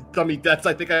the best dummy deaths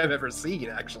I think I've ever seen,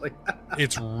 actually.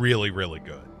 It's really, really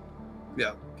good.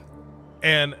 Yeah.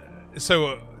 And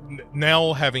so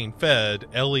now, having fed,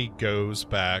 Ellie goes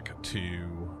back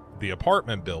to the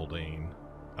apartment building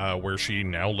where she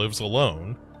now lives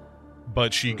alone,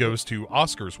 but she goes to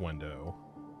Oscar's window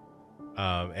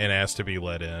and asks to be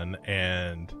let in,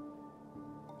 and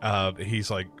he's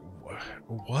like,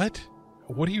 what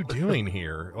are you doing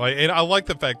here? Like, and I like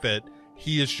the fact that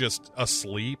he is just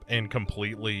asleep and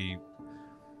completely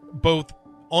both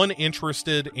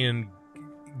uninterested in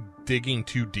digging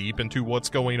too deep into what's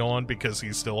going on because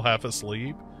he's still half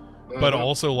asleep, but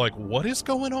also like, what is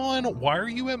going on? Why are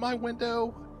you at my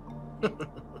window?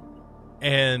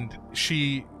 And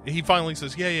he finally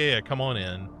says, yeah, come on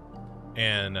in.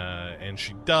 And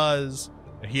she does.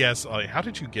 He asks, like, how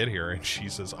did you get here? And she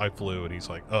says, I flew. And he's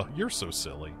like, oh, you're so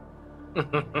silly.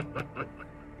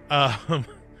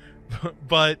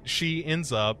 But she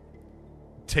ends up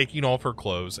taking off her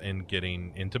clothes and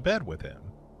getting into bed with him.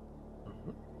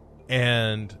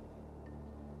 And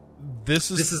this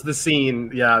is the scene,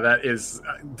 that is,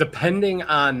 depending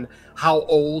on how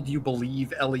old you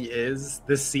believe Ellie is,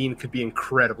 this scene could be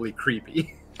incredibly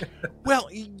creepy. Well,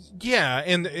 yeah,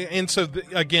 and so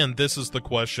again, this is the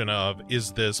question of,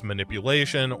 is this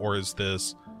manipulation or is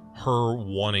this her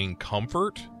wanting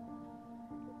comfort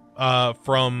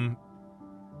from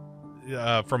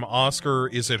Oscar?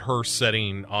 Is it her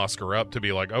setting Oscar up to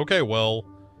be like, okay, well,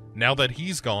 now that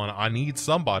he's gone, I need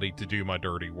somebody to do my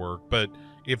dirty work? But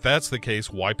if that's the case,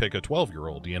 why pick a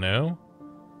 12-year-old, you know?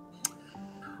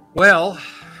 Well,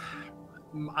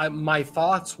 my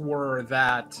thoughts were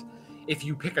that if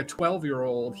you pick a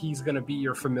 12-year-old, he's going to be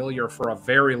your familiar for a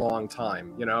very long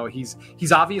time. You know, he's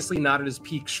obviously not at his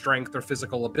peak strength or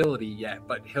physical ability yet,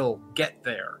 but he'll get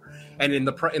there. And in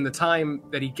the time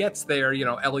that he gets there, you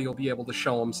know, Ellie will be able to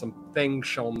show him some things,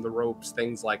 show him the ropes,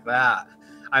 things like that.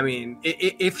 I mean,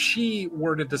 if she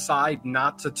were to decide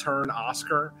not to turn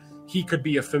Oscar, he could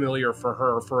be a familiar for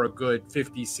her for a good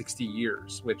 50, 60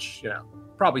 years, which, you know,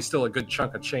 probably still a good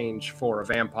chunk of change for a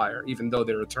vampire, even though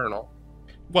they're eternal.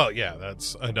 Well, yeah,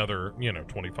 that's another,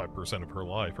 25% of her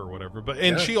life or whatever.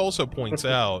 But she also points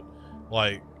out,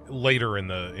 like, later in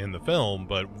the film,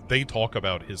 but they talk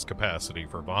about his capacity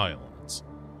for violence.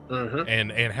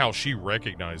 And how she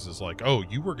recognizes, like, oh,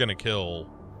 you were going to kill,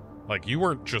 like, you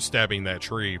weren't just stabbing that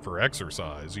tree for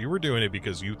exercise. You were doing it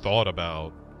because you thought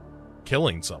about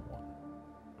killing someone.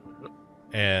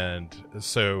 And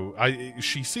so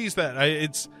she sees that.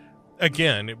 It's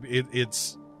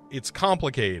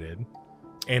complicated.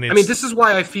 And I mean, this is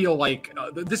why I feel like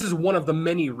this is one of the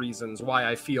many reasons why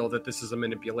I feel that this is a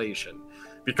manipulation,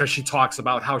 because she talks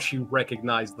about how she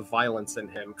recognized the violence in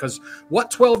him. Because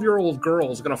what 12-year-old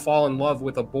girl is going to fall in love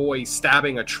with a boy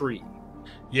stabbing a tree?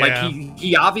 Yeah. Like,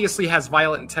 he obviously has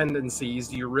violent tendencies.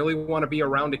 Do you really want to be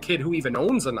around a kid who even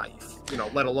owns a knife,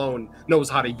 let alone knows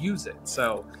how to use it?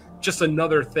 So just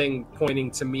another thing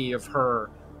pointing to me of her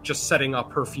just setting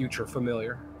up her future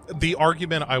familiar. The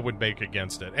argument I would make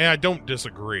against it, and I don't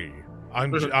disagree,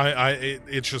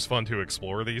 it's just fun to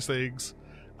explore these things.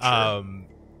 Sure.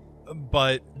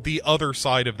 But the other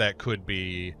side of that could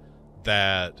be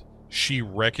that she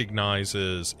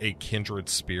recognizes a kindred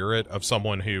spirit of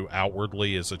someone who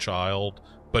outwardly is a child,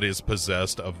 but is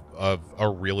possessed of a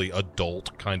really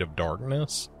adult kind of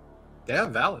darkness. Yeah,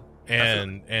 valid.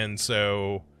 And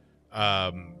so,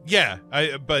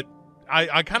 but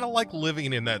I kind of like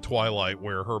living in that twilight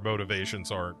where her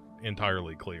motivations aren't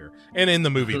entirely clear, and in the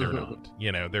movie they're not.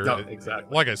 No,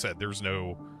 exactly. Like I said, there's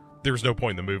no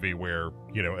point in the movie where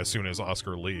as soon as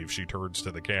Oscar leaves, she turns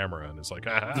to the camera and is like,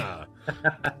 "Ah,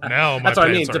 now my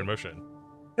pants are in motion."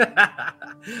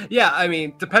 Yeah, I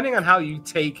mean, depending on how you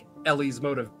take Ellie's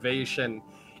motivation,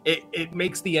 it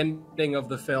makes the ending of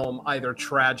the film either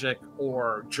tragic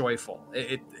or joyful.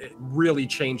 It really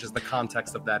changes the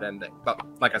context of that ending. But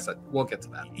like I said, we'll get to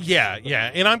that. Yeah.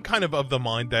 And I'm kind of the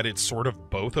mind that it's sort of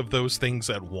both of those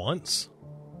things at once.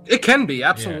 It can be,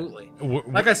 absolutely. Yeah.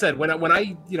 Like I said, when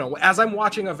I as I'm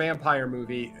watching a vampire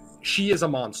movie, she is a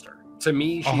monster. To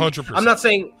me, 100%.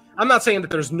 I'm not saying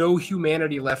that there's no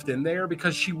humanity left in there,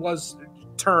 because she was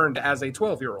turned as a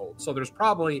 12-year-old. So there's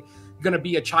probably going to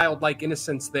be a childlike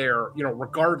innocence there,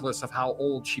 regardless of how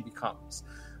old she becomes.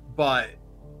 But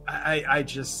I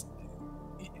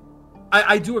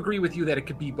do agree with you that it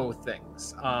could be both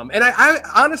things. And I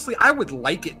honestly, I would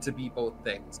like it to be both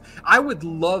things. I would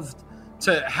love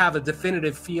to have a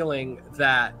definitive feeling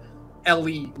that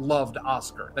Ellie loved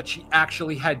Oscar, that she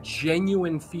actually had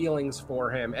genuine feelings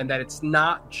for him, and that it's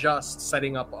not just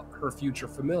setting up her future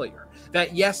familiar.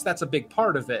 That, yes, that's a big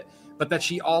part of it, but that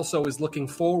she also is looking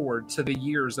forward to the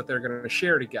years that they're going to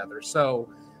share together.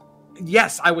 So,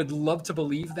 yes, I would love to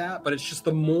believe that, but it's just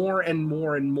the more and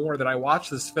more and more that I watch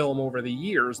this film over the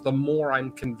years, the more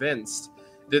I'm convinced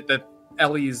that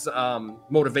Ellie's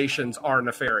motivations are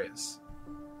nefarious.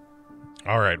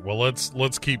 All right, well,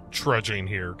 let's keep trudging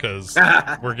here, because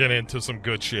we're getting into some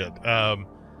good shit.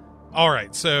 All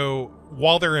right, so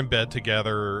while they're in bed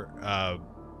together,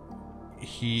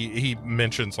 he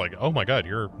mentions, like, oh my god,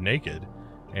 you're naked.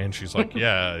 And she's like,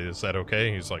 yeah, is that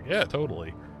okay? He's like, yeah,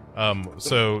 totally.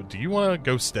 So do you want to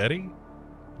go steady?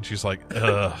 And she's like,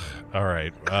 ugh, all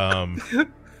right.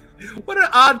 What an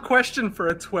odd question for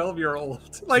a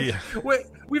 12-year-old. Like, yeah.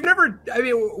 We've never, I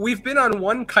mean, we've been on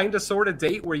one kind of sort of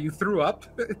date where you threw up.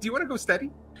 Do you want to go steady?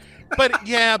 But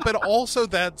yeah, but also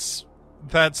that's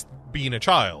being a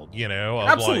child, you know? Of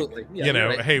absolutely. Like, yeah, you know,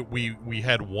 right. hey, we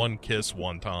had one kiss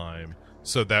one time,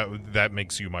 so that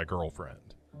makes you my girlfriend.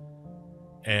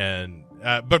 And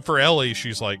but for Ellie,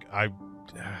 she's like, I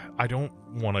don't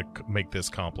want to make this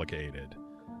complicated.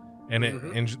 And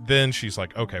and then she's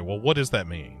like, okay, well, what does that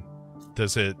mean?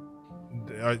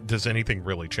 Does anything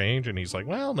really change? And he's like,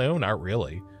 well, no, not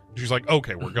really. She's like,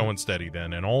 okay, we're going steady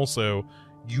then. And also,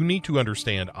 you need to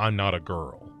understand I'm not a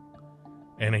girl.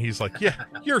 And he's like, yeah,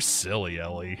 you're silly,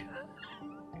 Ellie.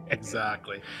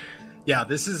 Exactly. Yeah,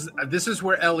 this is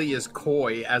where Ellie is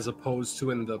coy, as opposed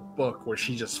to in the book where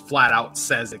she just flat out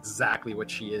says exactly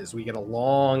what she is. We get a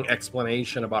long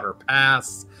explanation about her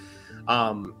past.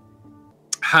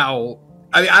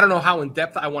 I don't know how in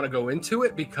depth I want to go into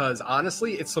it, because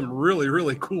honestly, it's some really,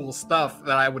 really cool stuff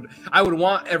that I would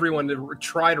want everyone to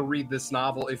try to read this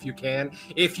novel if you can.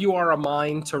 If you are a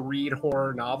mind to read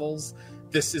horror novels,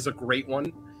 this is a great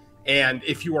one. And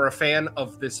if you are a fan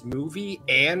of this movie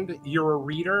and you're a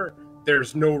reader,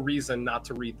 there's no reason not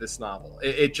to read this novel.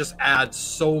 It just adds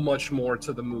so much more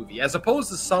to the movie, as opposed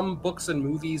to some books and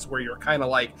movies where you're kind of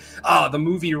like, the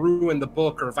movie ruined the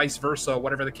book, or vice versa,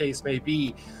 whatever the case may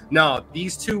be. No,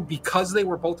 these two, because they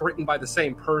were both written by the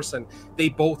same person, they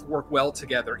both work well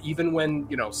together. Even when,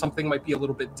 you know, something might be a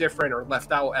little bit different or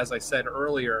left out, as I said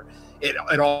earlier,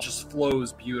 it all just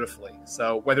flows beautifully.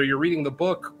 So whether you're reading the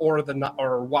book or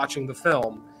watching the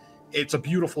film, it's a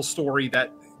beautiful story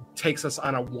that takes us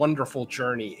on a wonderful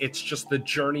journey. It's just the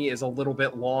journey is a little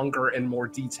bit longer and more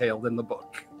detailed in the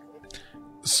book.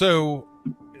 So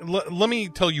let me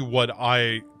tell you what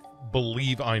I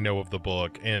believe I know of the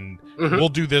book, and we'll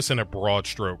do this in a broad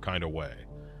stroke kind of way.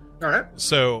 All right.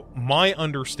 So my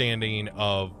understanding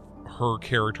of her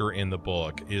character in the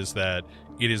book is that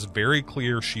it is very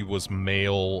clear she was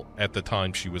male at the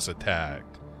time she was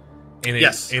attacked.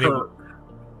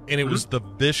 And it was the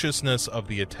viciousness of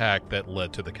the attack that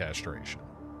led to the castration.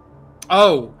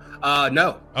 Oh,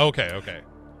 no. Okay.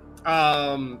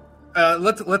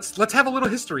 Let's have a little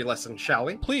history lesson, shall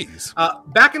we? Please.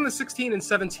 Back in the 16 and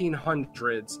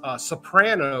 1700s,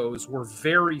 sopranos were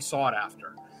very sought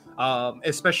after,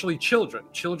 especially children.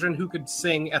 Children who could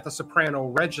sing at the soprano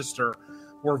register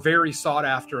were very sought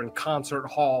after in concert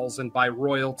halls and by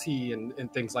royalty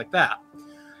and things like that.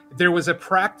 There was a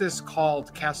practice called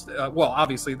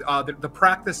the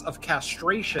practice of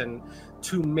castration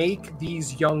to make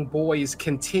these young boys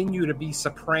continue to be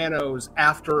sopranos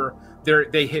after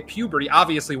they hit puberty.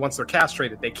 Obviously, once they're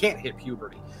castrated, they can't hit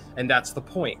puberty, and that's the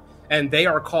point. And they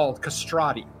are called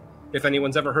castrati. If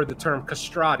anyone's ever heard the term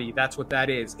castrati, that's what that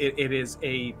is. It is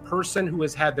a person who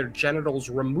has had their genitals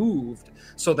removed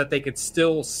so that they could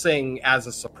still sing as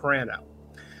a soprano.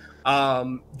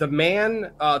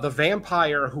 The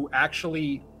vampire who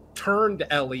actually turned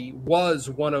Ellie was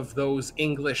one of those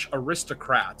English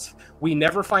aristocrats. We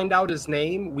never find out his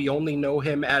name. We only know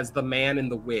him as the man in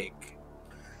the wig.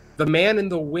 The man in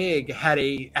the wig had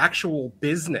a actual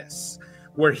business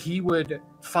where he would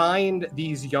find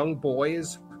these young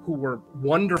boys who were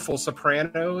wonderful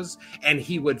sopranos, and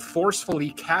he would forcefully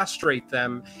castrate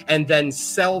them and then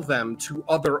sell them to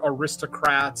other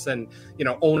aristocrats and, you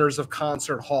know, owners of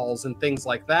concert halls and things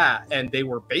like that. And they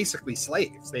were basically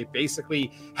slaves. They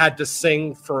basically had to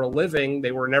sing for a living.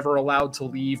 They were never allowed to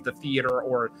leave the theater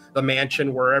or the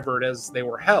mansion, wherever it is they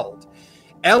were held.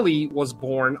 Ellie was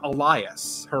born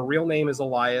Elias. Her real name is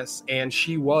Elias, and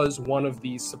she was one of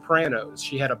these sopranos.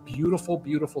 She had a beautiful,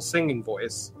 beautiful singing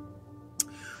voice.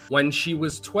 When she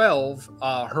was 12,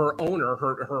 her owner,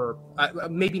 her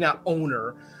maybe not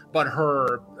owner, but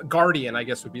her guardian, I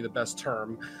guess would be the best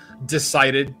term,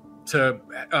 decided to,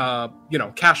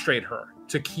 castrate her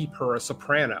to keep her a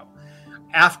soprano.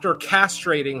 after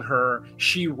castrating her,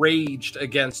 she raged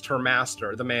against her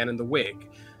master, the man in the wig,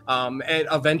 and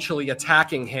eventually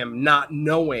attacking him, not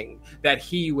knowing that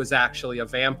he was actually a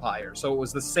vampire. So it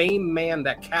was the same man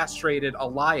that castrated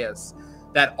Elias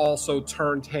that also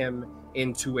turned him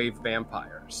into a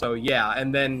vampire. So yeah,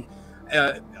 and then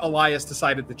Elias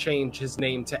decided to change his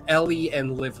name to Ellie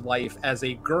and live life as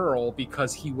a girl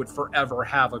because he would forever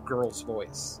have a girl's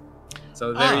voice.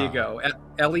 So there you go.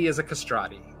 Ellie is a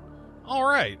castrati. All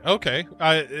right. Okay.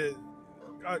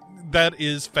 That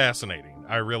is fascinating.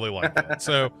 I really like that.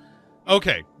 So,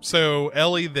 okay. So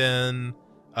Ellie then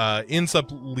ends up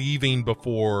leaving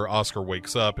before Oscar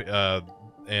wakes up.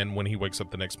 And when he wakes up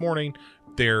the next morning,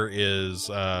 there is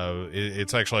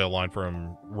it's actually a line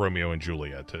from Romeo and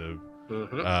Juliet to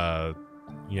I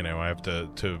have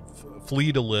to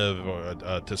flee to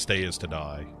live, to stay is to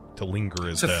die, to linger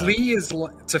is death.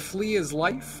 To flee is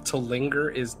life, to linger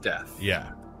is death.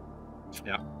 Yeah.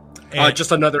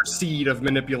 Just another seed of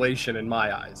manipulation in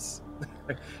my eyes.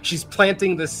 She's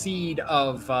planting the seed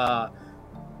of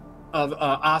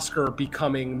Oscar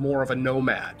becoming more of a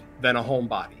nomad than a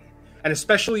homebody. And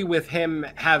especially with him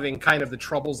having kind of the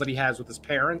troubles that he has with his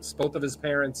parents. Both of his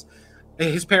parents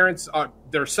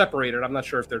they're separated. I'm not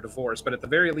sure if they're divorced, but at the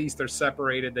very least they're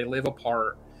separated. They live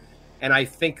apart. And I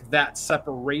think that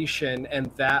separation and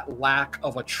that lack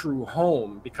of a true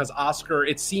home, because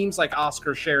it seems like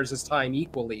Oscar shares his time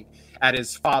equally at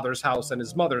his father's house and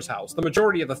his mother's house. The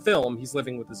majority of the film, he's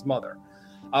living with his mother.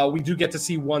 We do get to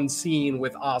see one scene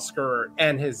with Oscar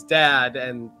and his dad,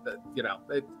 and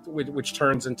which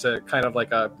turns into kind of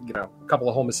like a couple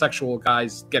of homosexual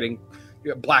guys getting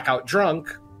blackout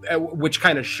drunk, which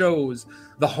kind of shows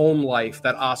the home life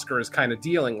that Oscar is kind of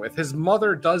dealing with. His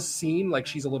mother does seem like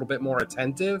she's a little bit more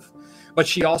attentive, but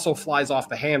she also flies off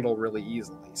the handle really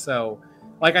easily. So,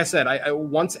 like I said,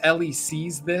 once Ellie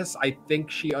sees this, I think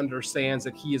she understands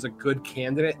that he is a good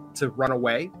candidate to run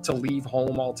away, to leave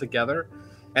home altogether.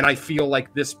 And I feel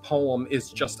like this poem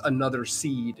is just another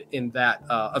seed in that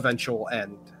eventual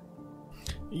end.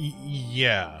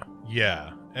 Yeah.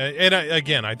 And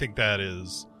again, I think that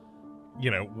is,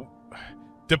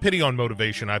 depending on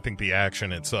motivation, I think the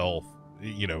action itself,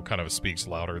 kind of speaks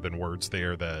louder than words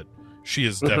there, that she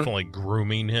is definitely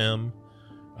grooming him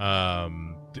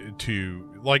to,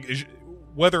 like,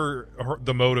 whether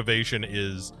the motivation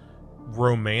is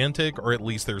romantic, or at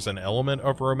least there's an element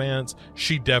of romance,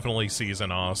 she definitely sees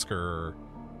in Oscar,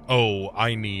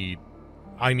 I need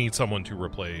someone to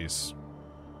replace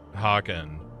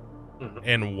Haken,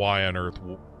 and why on earth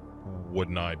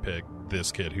wouldn't I pick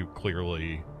this kid who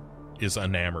clearly is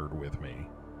enamored with me,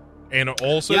 and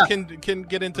also can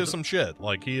get into some shit,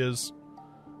 like he is,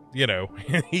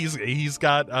 he's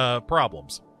got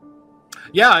problems.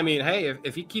 Yeah, I mean, hey,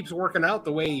 if he keeps working out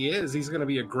the way he is, he's going to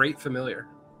be a great familiar.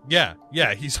 Yeah,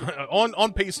 he's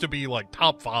on pace to be like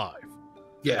top 5.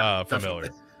 Yeah,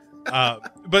 familiar.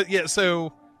 But yeah,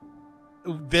 so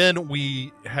then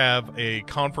we have a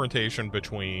confrontation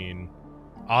between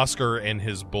Oscar and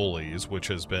his bullies, which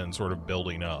has been sort of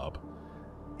building up.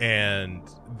 And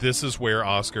this is where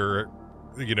Oscar,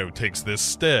 takes this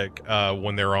stick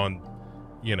when they're on,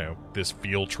 this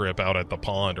field trip out at the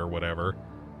pond or whatever.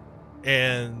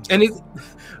 And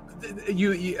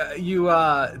you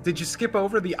did you skip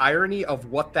over the irony of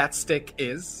what that stick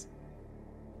is?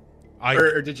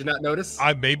 Or did you not notice?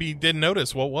 I maybe didn't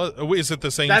notice. Is it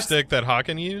the same stick that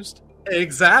Haken used?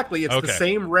 Exactly. It's the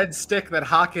same red stick that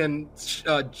Haken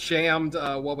jammed,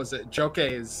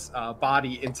 Jokei's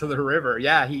body into the river.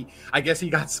 Yeah, I guess he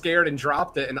got scared and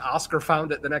dropped it, and Oscar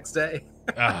found it the next day.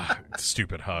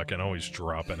 Stupid Haken, always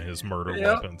dropping his murder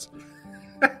weapons.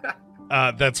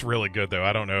 That's really good, though.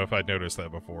 I don't know if I'd noticed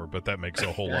that before, but that makes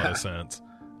a whole lot of sense.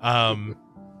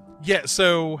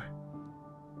 So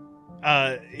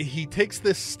he takes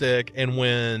this stick, and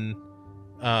when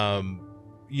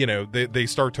they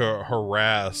start to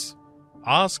harass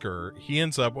Oscar, he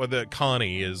ends up with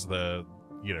Connie is the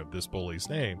this bully's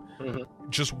name,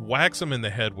 just whacks him in the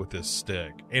head with this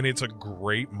stick, and it's a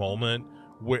great moment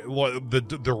with the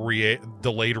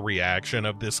delayed reaction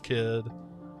of this kid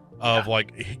of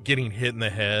like getting hit in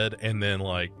the head and then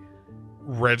like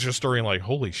registering like,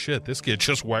 holy shit, this kid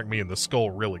just whacked me in the skull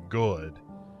really good.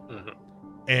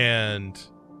 And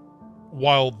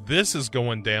while this is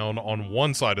going down on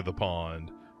one side of the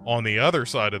pond, on the other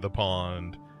side of the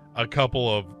pond, a couple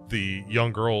of the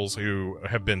young girls who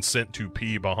have been sent to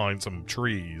pee behind some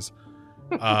trees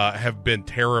have been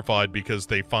terrified because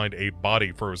they find a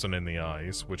body frozen in the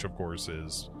ice, which of course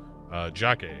is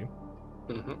Jake.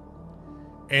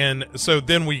 And so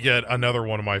then we get another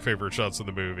one of my favorite shots of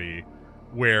the movie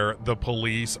where the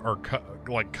police are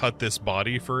cut this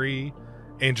body free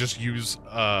and just use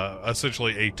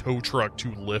essentially a tow truck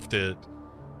to lift it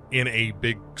in a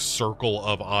big circle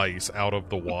of ice out of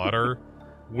the water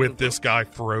with this guy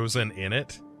frozen in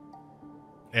it.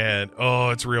 And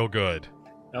it's real good.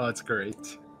 Oh, it's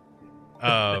great.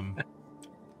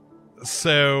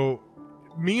 So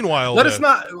meanwhile, let us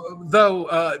not,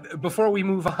 though, before we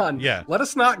move on, let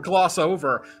us not gloss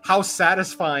over how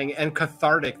satisfying and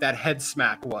cathartic that head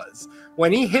smack was.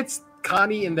 When he hits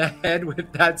Connie in the head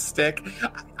with that stick,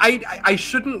 I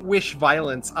shouldn't wish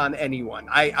violence on anyone.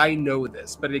 I know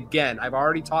this, but again, I've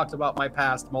already talked about my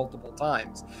past multiple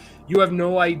times. You have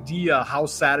no idea how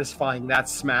satisfying that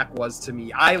smack was to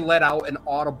me. I let out an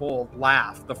audible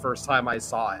laugh the first time I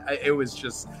saw it. It was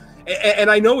just,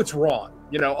 and I know it's wrong.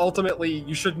 You know, ultimately,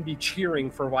 you shouldn't be cheering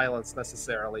for violence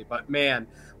necessarily. But man,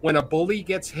 when a bully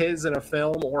gets his in a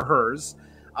film or hers,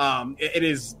 it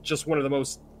is just one of the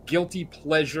most guilty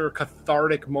pleasure,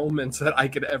 cathartic moments that I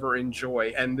could ever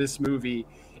enjoy. And this movie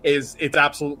it's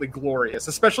absolutely glorious,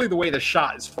 especially the way the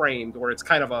shot is framed, where it's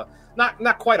kind of a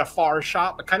not quite a far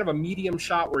shot, but kind of a medium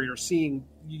shot where you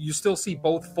still see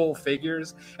both full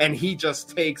figures, and he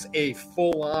just takes a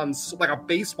full on, like a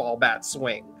baseball bat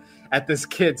swing at this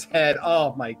kid's head.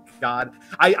 Oh my God.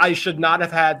 I should not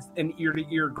have had an ear to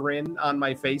ear grin on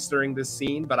my face during this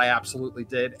scene, but I absolutely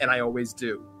did. And I always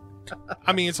do.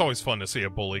 I mean, it's always fun to see a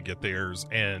bully get theirs,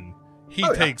 and he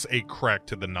takes a crack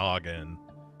to the noggin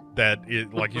that,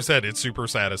 like you said, it's super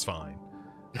satisfying.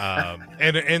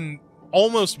 And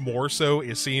almost more so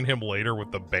is seeing him later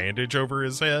with the bandage over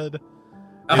his head.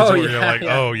 You're like,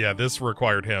 oh yeah, this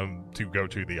required him to go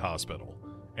to the hospital.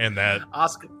 And that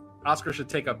Oscar should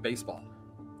take up baseball.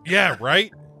 Yeah,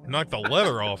 right? Knock the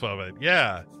leather off of it.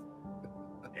 Yeah.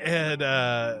 And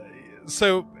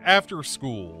so after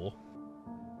school,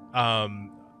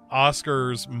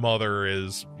 Oscar's mother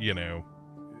is,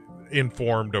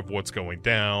 informed of what's going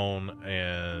down,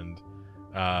 and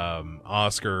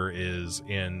Oscar is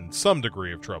in some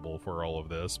degree of trouble for all of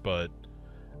this, but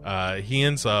he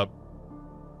ends up,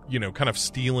 kind of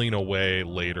stealing away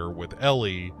later with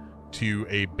Ellie to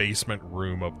a basement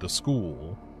room of the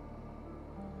school.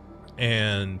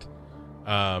 And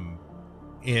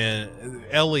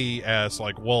Ellie asks,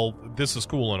 like, well, this is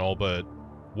cool and all, but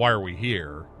why are we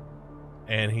here?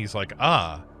 And he's like,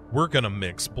 we're gonna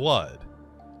mix blood.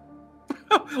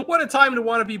 What a time to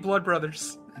want to be blood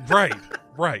brothers. Right.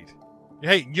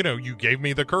 Hey, you gave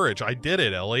me the courage. I did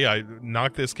it, Ellie. I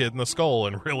knocked this kid in the skull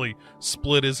and really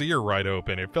split his ear right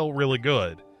open. It felt really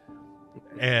good.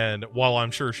 And while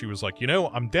I'm sure she was like,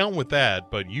 I'm down with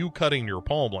that, but you cutting your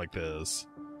palm like this,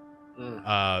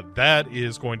 that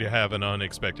is going to have an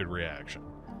unexpected reaction.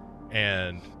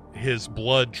 And his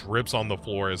blood drips on the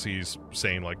floor as he's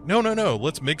saying, like, no,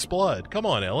 let's mix blood. Come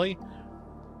on, Ellie.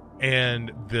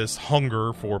 And this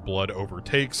hunger for blood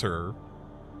overtakes her.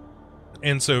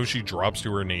 And so she drops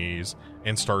to her knees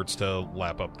and starts to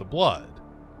lap up the blood.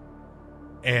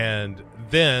 And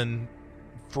then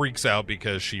freaks out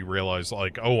because she realized,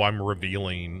 like, I'm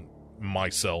revealing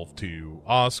myself to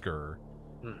Oscar.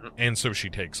 Mm-hmm. And so she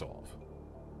takes off.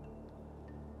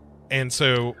 And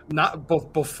so not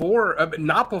before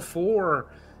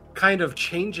kind of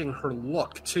changing her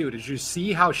look too. Did you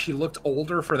see how she looked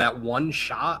older for that one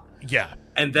shot? Yeah.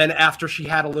 And then after she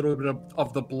had a little bit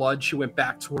of the blood, she went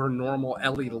back to her normal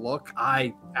Ellie look.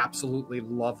 I absolutely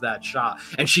love that shot.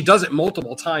 And she does it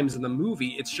multiple times in the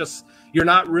movie. It's just, you're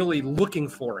not really looking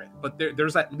for it. But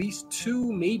there's at least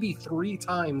 2, maybe 3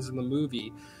 times in the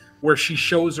movie where she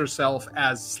shows herself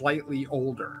as slightly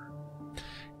older.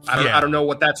 I don't know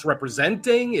what that's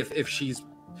representing, if she's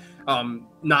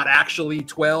not actually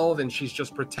 12 and she's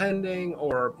just pretending,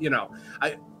 or,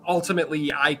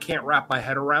 ultimately I can't wrap my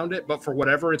head around it, but for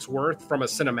whatever it's worth, from a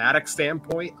cinematic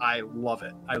standpoint, I love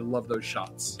it. I love those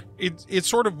shots. It's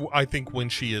sort of, I think, when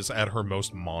she is at her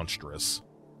most monstrous.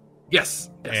 Yes.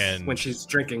 And when she's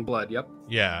drinking blood. Yep.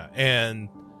 Yeah. And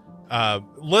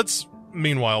let's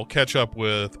meanwhile catch up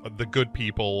with the good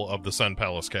people of the Sun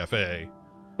Palace Cafe.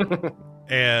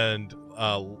 And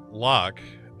Locke,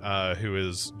 who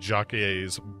is Jacques'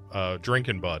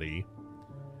 drinking buddy,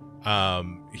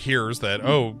 hears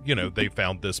that, they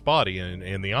found this body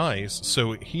in the ice.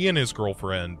 So he and his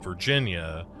girlfriend,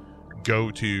 Virginia,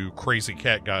 go to Crazy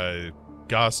Cat Guy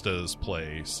Gasta's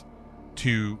place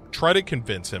to try to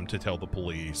convince him to tell the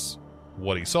police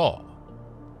what he saw.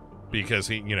 Because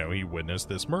he witnessed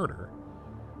this murder.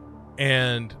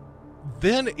 And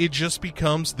then it just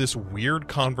becomes this weird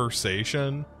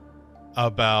conversation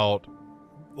about,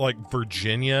 like,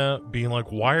 Virginia being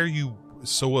like, why are you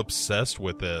so obsessed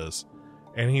with this?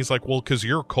 And he's like, well, because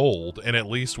you're cold, and at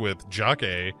least with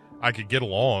Jake, I could get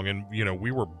along, and, you know,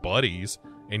 we were buddies,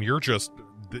 and you're just,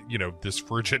 you know, this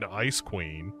frigid ice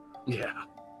queen. Yeah.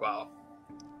 Wow.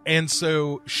 And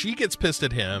so she gets pissed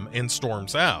at him and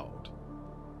storms out.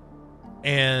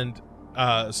 And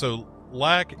so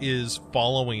Lack is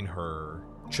following her,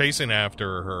 chasing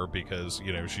after her because,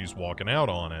 you know, she's walking out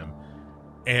on him.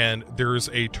 And there's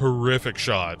a terrific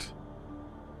shot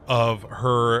of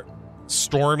her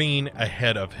storming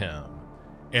ahead of him,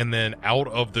 and then out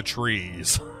of the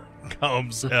trees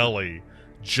comes Ellie,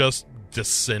 just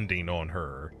descending on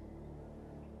her.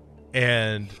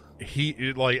 And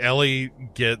Ellie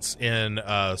gets in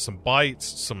some bites,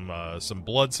 some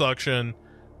blood suction,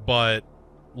 but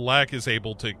Lack is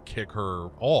able to kick her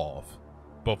off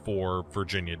before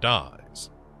Virginia dies.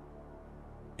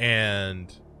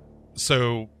 And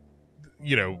so,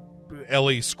 you know,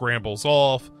 Ellie scrambles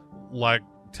off. Lack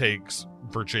takes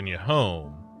Virginia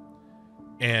home,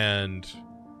 and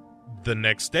the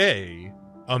next day,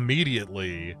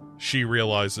 immediately, she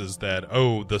realizes that,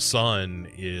 oh, the sun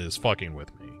is fucking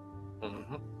with me.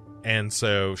 Mm-hmm. And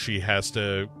so she has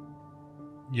to,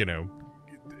 you know,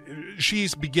 she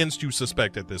begins to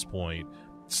suspect at this point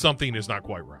something is not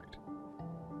quite right.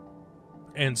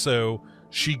 And so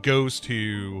she goes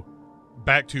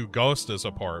back to Ghosta's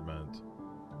apartment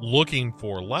looking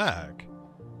for Lack,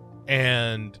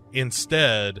 and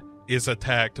instead is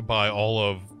attacked by all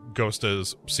of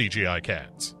Ghosta's CGI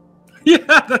cats. Yeah,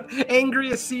 the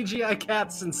angriest CGI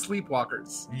cats and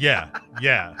sleepwalkers. Yeah.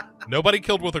 Nobody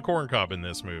killed with a corn cob in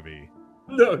this movie.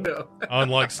 No.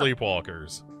 Unlike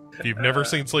Sleepwalkers. If you've never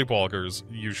seen Sleepwalkers,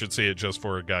 you should see it just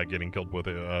for a guy getting killed with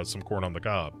some corn on the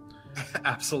cob.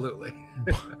 Absolutely.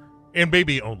 And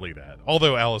maybe only that.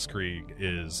 Although Alice Krieg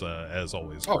is, as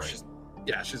always, great.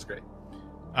 She's great.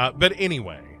 But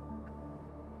anyway,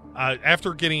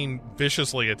 after getting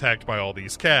viciously attacked by all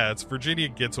these cats, Virginia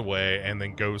gets away and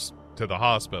then goes to the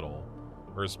hospital,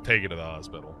 or is taken to the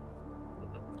hospital.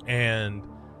 And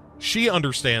she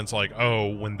understands, like, oh,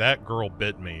 when that girl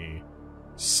bit me,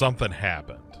 something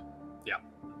happened. Yeah.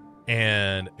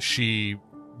 And she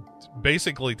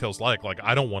basically tells like,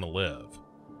 I don't want to live.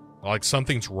 Like,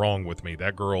 something's wrong with me.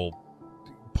 That girl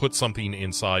put something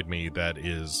inside me that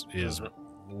is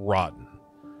rotten.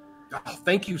 Oh,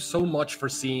 thank you so much for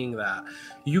seeing that.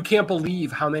 You can't believe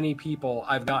how many people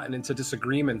I've gotten into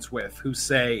disagreements with who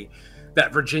say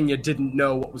that Virginia didn't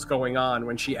know what was going on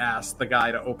when she asked the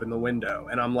guy to open the window.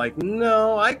 And I'm like,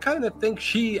 no, I kind of think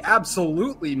she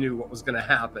absolutely knew what was going to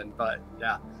happen. But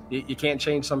yeah, you can't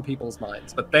change some people's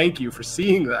minds. But thank you for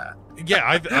seeing that.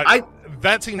 Yeah,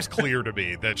 that seems clear to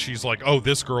me, that she's like, oh,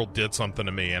 this girl did something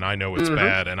to me and I know it's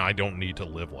bad and I don't need to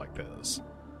live like this.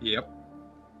 Yep.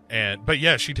 But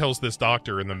yeah, she tells this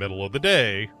doctor in the middle of the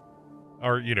day,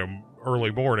 or, you know,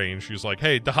 early morning, she's like,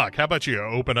 hey, doc, how about you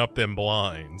open up them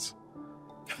blinds?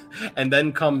 And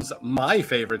then comes my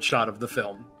favorite shot of the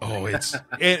film. Oh, it's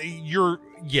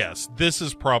yes, this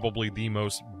is probably the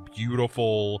most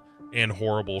beautiful and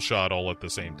horrible shot all at the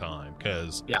same time,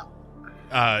 because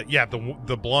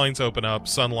the blinds open up,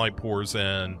 sunlight pours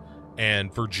in,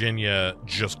 and Virginia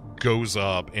just goes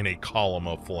up in a column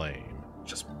of flame.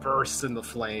 Just bursts in the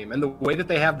flame. And the way that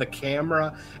they have the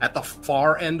camera at the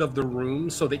far end of the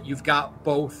room, so that you've got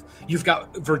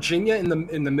Virginia in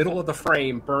the middle of the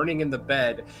frame burning in the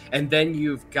bed, and then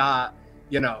you've got,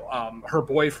 you know, her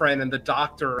boyfriend and the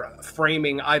doctor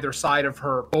framing either side of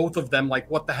her, both of them like,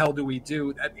 what the hell do we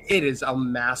do? It is a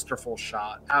masterful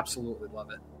shot. Absolutely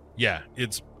love it. Yeah,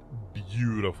 it's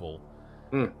beautiful.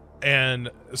 And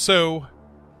so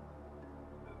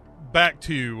back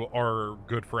to our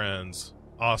good friends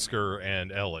Oscar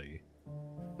and Ellie.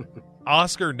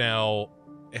 Oscar now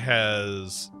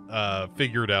has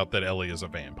figured out that Ellie is a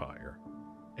vampire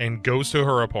and goes to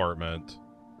her apartment,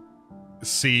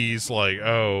 sees like,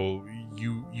 oh,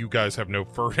 you guys have no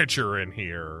furniture in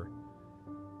here,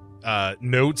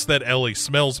 notes that Ellie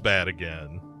smells bad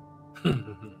again,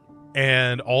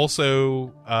 and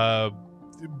also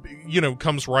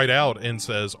comes right out and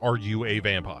says, are you a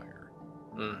vampire?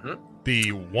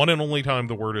 The one and only time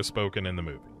the word is spoken in the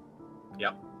movie.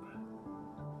 Yep.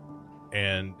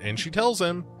 And she tells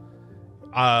him,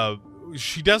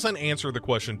 she doesn't answer the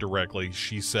question directly.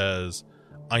 She says,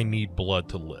 I need blood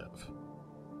to live.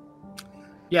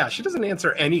 Yeah, she doesn't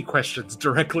answer any questions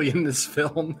directly in this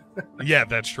film. Yeah,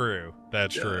 that's true.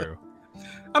 That's true.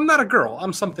 I'm not a girl.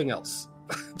 I'm something else.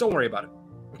 Don't worry about it.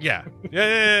 Yeah.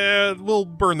 We'll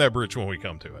burn that bridge when we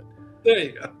come to it. There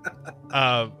you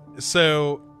go.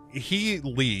 So he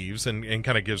leaves and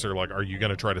kind of gives her like, are you going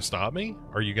to try to stop me?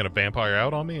 Are you going to vampire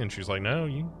out on me? And she's like, no,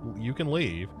 you can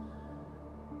leave.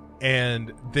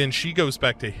 And then she goes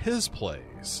back to his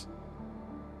place,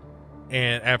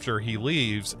 and after he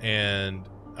leaves, and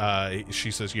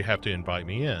she says, "You have to invite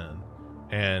me in."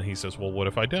 And he says, "Well, what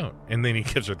if I don't?" And then he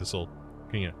gives her this little,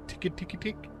 tick, tick, tick,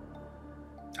 tick.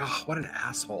 Oh, what an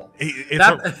asshole!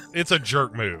 It's a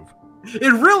jerk move.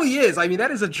 It really is. I mean,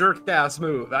 that is a jerk-ass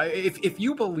move. If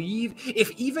you believe,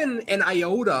 if even an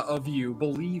iota of you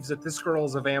believes that this girl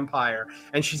is a vampire,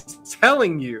 and she's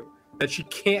telling you that she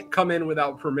can't come in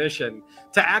without permission,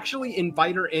 to actually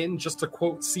invite her in just to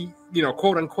quote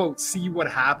unquote see what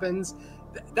happens,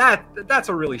 that's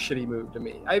a really shitty move to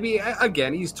me. I mean,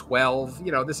 again, he's 12.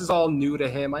 This is all new to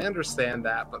him. I understand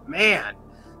that, but man,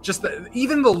 just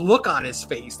even the look on his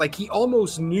face, like he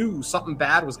almost knew something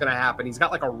bad was going to happen. He's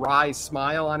got like a wry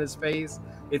smile on his face.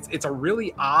 It's a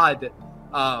really odd,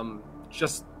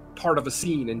 just part of a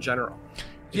scene in general.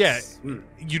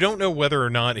 You don't know whether or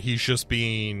not he's just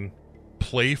being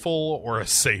playful or a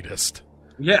sadist.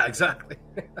 Yeah, exactly.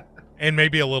 And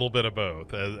maybe a little bit of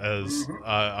both, as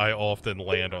I often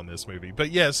land on this movie. But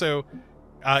yeah, so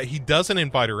he doesn't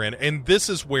invite her in, and this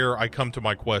is where I come to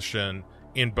my question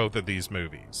in both of these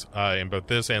movies. In both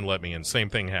this and Let Me In, same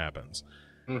thing happens.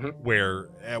 Where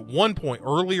at one point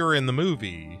earlier in the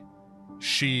movie,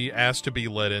 she asked to be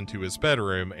let into his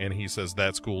bedroom, and he says,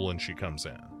 "That's cool," and she comes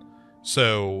in.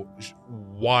 So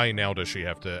why now does she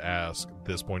have to ask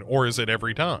this point, or is it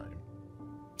every time?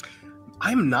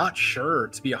 I'm not sure,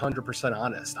 to be 100%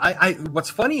 honest. I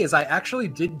what's funny is I actually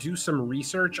did do some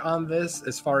research on this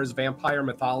as far as vampire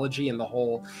mythology and the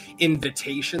whole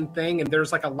invitation thing, and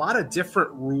there's like a lot of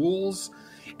different rules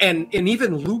and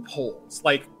even loopholes.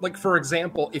 Like for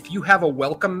example, if you have a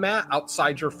welcome mat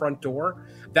outside your front door,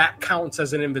 that counts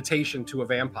as an invitation to a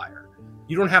vampire.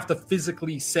 You don't have to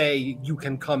physically say you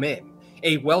can come in.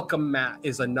 A welcome mat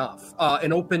is enough.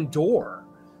 An open door,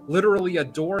 literally a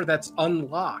door that's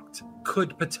unlocked,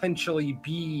 could potentially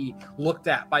be looked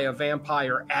at by a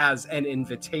vampire as an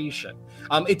invitation.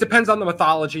 It depends on the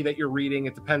mythology that you're reading.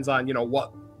 It depends on,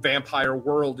 what vampire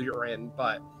world you're in.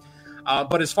 But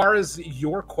as far as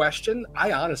your question,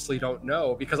 I honestly don't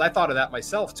know, because I thought of that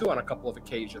myself too on a couple of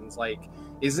occasions. Like,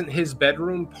 isn't his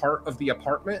bedroom part of the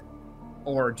apartment?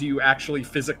 Or do you actually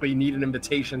physically need an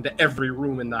invitation to every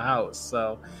room in the house?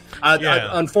 So,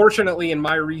 unfortunately, in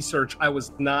my research, I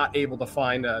was not able to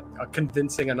find a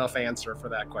convincing enough answer for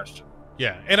that question.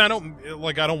 Yeah, and I don't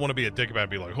want to be a dick about it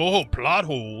and be like, "Oh, plot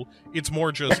hole." It's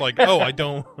more just like, "Oh, I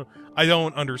don't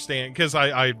understand," because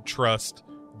I trust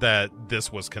that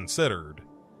this was considered,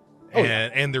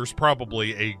 and there's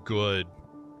probably a good,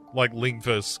 like,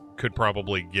 Linkfus could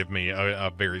probably give me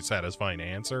a very satisfying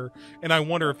answer. And I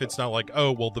wonder if it's not like,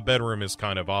 oh, well, the bedroom is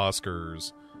kind of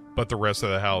Oscar's, but the rest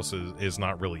of the house is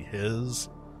not really his.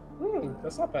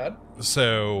 That's not bad.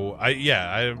 So,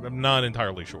 I'm not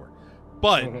entirely sure.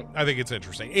 But I think it's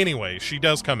interesting. Anyway, she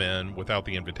does come in without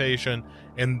the invitation,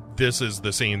 and this is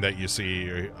the scene that you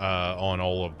see on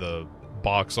all of the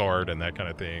box art and that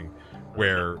kind of thing,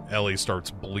 where Ellie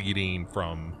starts bleeding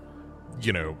from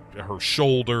her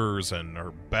shoulders and her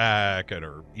back and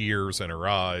her ears and her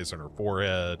eyes and her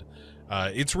forehead.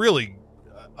 It's really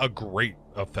a great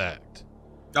effect.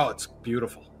 Oh, it's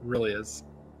beautiful. It really is.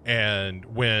 And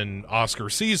when Oscar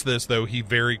sees this, though, he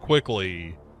very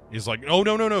quickly is like, "Oh,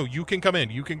 no, you can come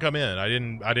in. You can come in. I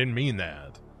didn't mean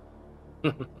that."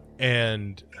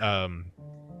 And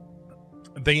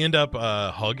they end up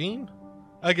hugging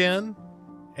again,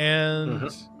 and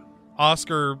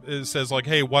Oscar says, like,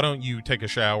 "Hey, why don't you take a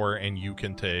shower and you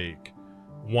can take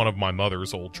one of my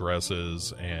mother's old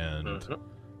dresses?"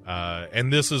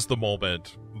 And this is the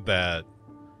moment that,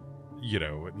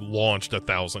 launched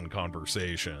 1,000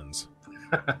 conversations.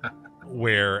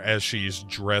 Where, as she's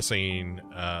dressing,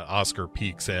 Oscar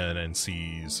peeks in and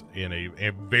sees, in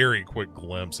a very quick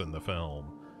glimpse in the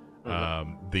film,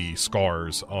 the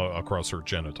scars across her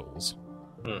genitals.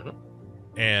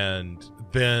 And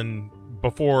then,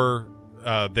 before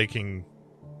they can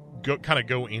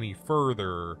go any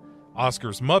further,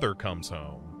 Oscar's mother comes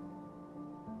home,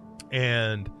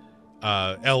 and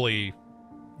Ellie,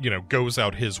 goes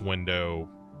out his window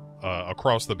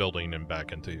across the building and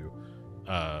back into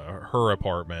her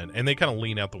apartment, and they kind of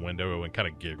lean out the window and kind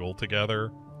of giggle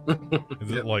together.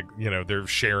 Like, they're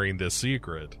sharing this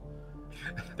secret.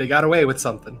 They got away with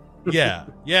something.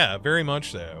 yeah, very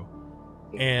much so.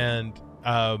 And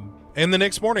the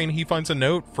next morning, he finds a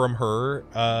note from her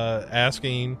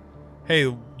asking, "Hey,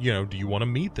 do you want to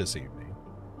meet this evening?"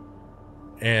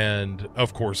 And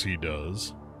of course he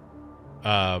does.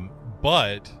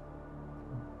 But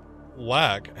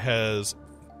Lack has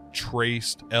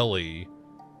traced Ellie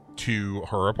to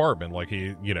her apartment. Like,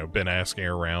 he, been asking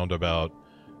around about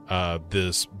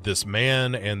this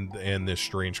man and this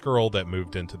strange girl that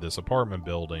moved into this apartment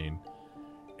building,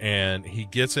 and he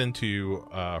gets into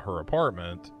her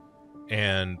apartment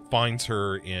and finds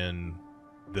her in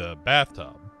the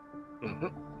bathtub. Mm-hmm.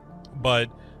 But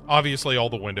obviously all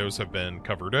the windows have been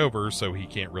covered over, so he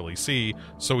can't really see,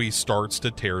 so he starts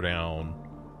to tear down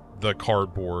the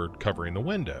cardboard covering the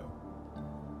window.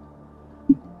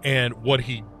 And what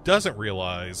he doesn't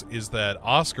realize is that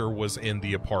Oscar was in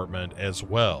the apartment as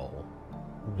well,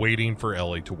 waiting for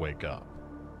Ellie to wake up.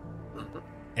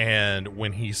 And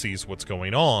when he sees what's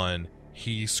going on,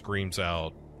 he screams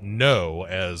out no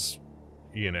as,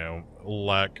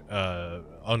 Lack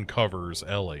uncovers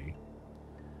Ellie.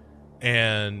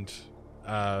 And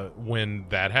when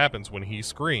that happens, when he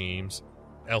screams,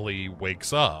 Ellie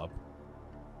wakes up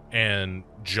and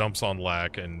jumps on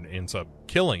Lack and ends up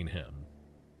killing him.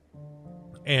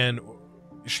 And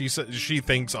she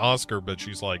thinks Oscar, but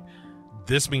she's like,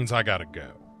 this means I gotta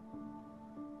go.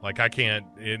 Like, I can't,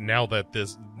 now that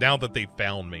they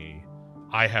found me,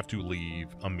 I have to leave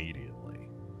immediately.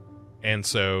 And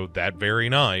so that very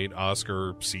night,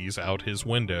 Oscar sees out his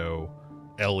window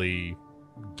Ellie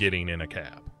getting in a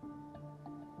cab.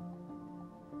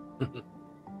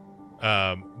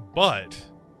 But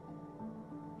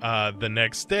the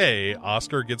next day,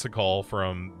 Oscar gets a call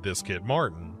from this kid,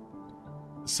 Martin,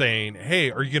 saying,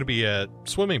 hey, are you going to be at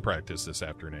swimming practice this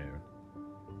afternoon?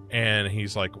 And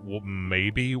he's like, well,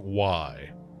 maybe.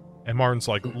 Why? And Martin's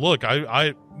like, look,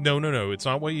 no, it's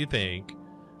not what you think.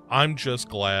 I'm just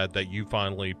glad that you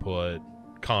finally put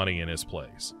Connie in his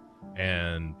place.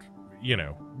 And,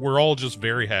 we're all just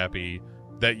very happy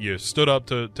that you stood up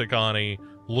to Connie.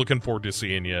 Looking forward to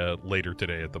seeing you later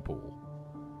today at the pool.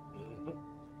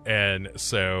 And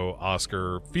so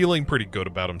Oscar, feeling pretty good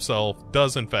about himself,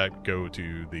 does in fact go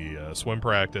to the swim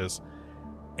practice.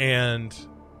 And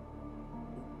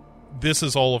this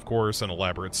is all, of course, an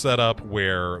elaborate setup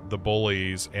where the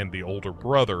bullies and the older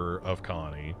brother of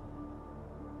Connie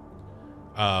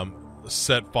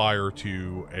set fire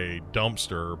to a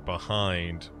dumpster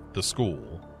behind the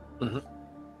school. Mm-hmm.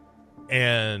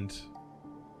 And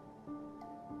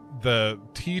the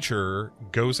teacher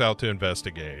goes out to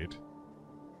investigate.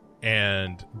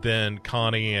 And then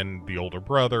Connie and the older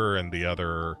brother and the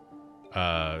other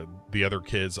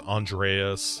kids,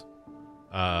 Andreas,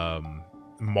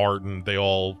 Martin, they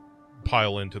all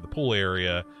pile into the pool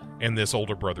area, and this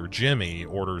older brother, Jimmy,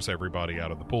 orders everybody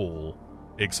out of the pool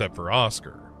except for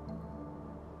Oscar.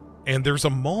 And there's a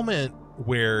moment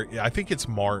where I think it's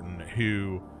Martin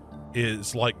who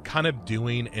is like kind of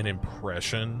doing an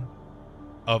impression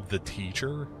of the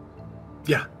teacher.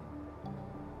 Yeah.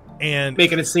 And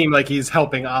making it seem like he's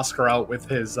helping Oscar out with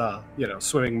his,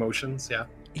 swimming motions. Yeah.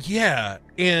 Yeah.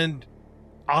 And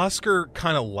Oscar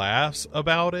kind of laughs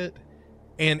about it.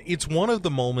 And it's one of the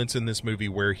moments in this movie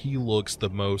where he looks the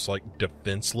most like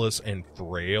defenseless and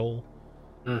frail,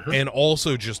 and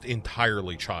also just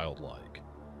entirely childlike.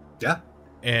 Yeah.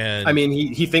 And I mean,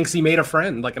 he thinks he made a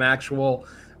friend, like an actual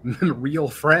real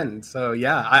friend. So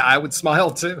yeah, I would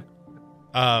smile too.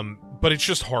 But it's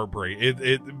just heartbreak.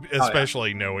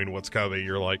 Especially knowing what's coming.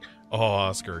 You're like, oh,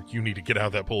 Oscar, you need to get out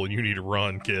of that pool and you need to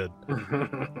run, kid.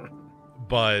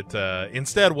 But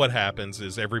instead what happens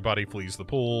is everybody flees the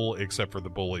pool except for the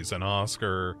bullies and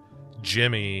Oscar.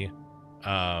 Jimmy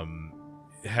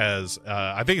has,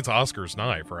 I think it's Oscar's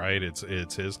knife, right?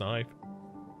 It's his knife?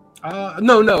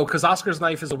 No, because Oscar's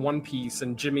knife is a one piece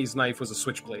and Jimmy's knife was a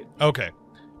switchblade. Okay.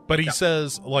 But he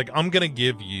says, like, I'm going to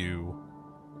give you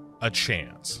a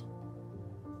chance.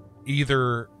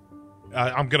 Either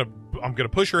I'm gonna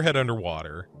push your head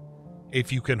underwater.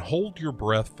 If you can hold your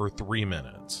breath for 3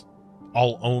 minutes,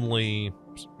 I'll only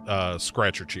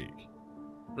scratch your cheek.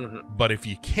 But if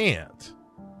you can't,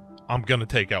 I'm gonna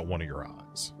take out one of your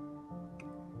eyes.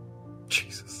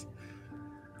 Jesus.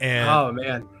 And oh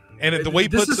man. And the way he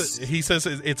puts it, he says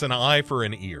it's an eye for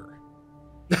an ear.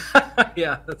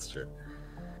 Yeah, that's true.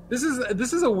 This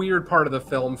is a weird part of the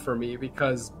film for me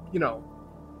because,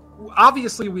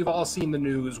 obviously we've all seen the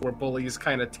news where bullies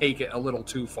kind of take it a little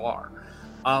too far.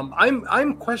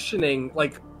 I'm questioning,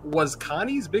 like, was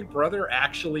Connie's big brother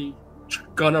actually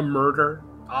gonna murder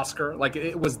Oscar? Like,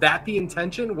 was that the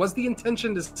intention? Was the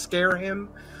intention to scare him,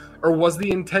 or was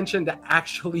the intention to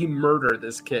actually murder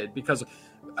this kid? Because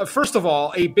first of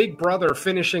all, a big brother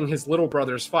finishing his little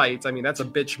brother's fights, I mean, that's a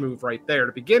bitch move right there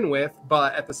to begin with.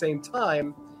 But at the same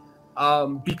time,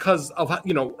 because of,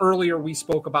 earlier we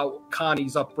spoke about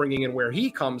Connie's upbringing and where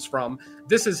he comes from.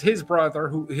 This is his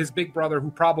big brother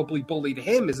who probably bullied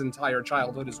him his entire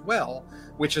childhood as well,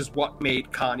 which is what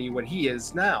made Connie what he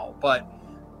is now. But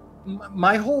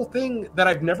my whole thing that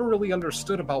I've never really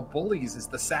understood about bullies is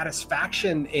the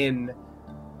satisfaction in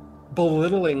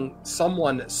belittling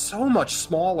someone so much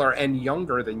smaller and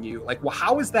younger than you. Like, well,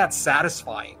 how is that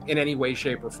satisfying in any way,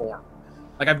 shape, or form?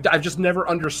 Like, I've just never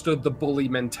understood the bully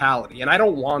mentality, and I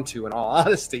don't want to, in all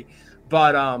honesty.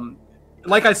 But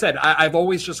like I said, I've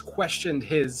always just questioned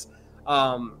his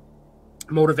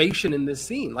motivation in this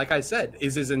scene. Like I said,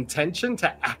 is his intention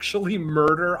to actually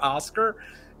murder Oscar?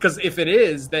 Because if it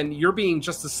is, then you're being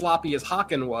just as sloppy as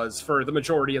Haken was for the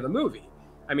majority of the movie.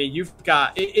 I mean, you've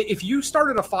got, if you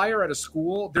started a fire at a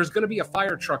school, there's going to be a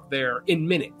fire truck there in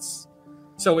minutes.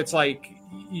 So it's like,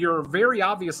 you're very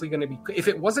obviously going to be, if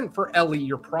it wasn't for Ellie,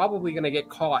 you're probably going to get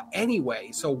caught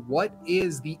anyway. So what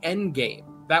is the end game?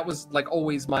 That was like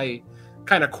always my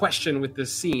kind of question with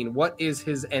this scene. What is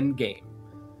his end game?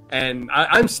 And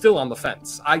I'm still on the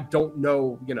fence. I don't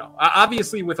know,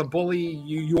 obviously with a bully,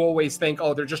 you always think,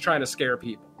 oh, they're just trying to scare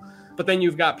people. But then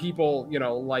you've got people,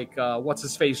 like what's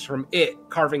his face from It,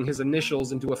 carving his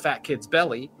initials into a fat kid's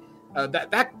belly.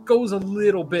 That goes a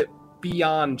little bit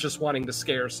beyond just wanting to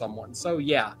scare someone. So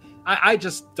yeah, I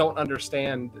just don't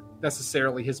understand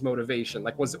necessarily his motivation.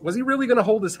 Like, was he really going to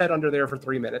hold his head under there for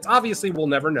 3 minutes? Obviously, we'll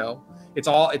never know. It's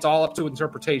all up to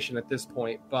interpretation at this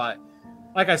point. But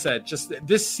like I said, just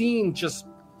this scene,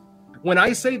 when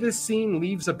I say this scene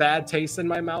leaves a bad taste in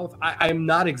my mouth, I'm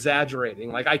not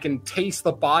exaggerating. Like, I can taste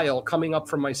the bile coming up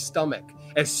from my stomach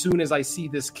as soon as I see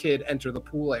this kid enter the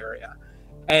pool area.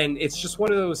 And it's just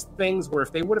one of those things where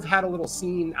if they would have had a little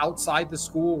scene outside the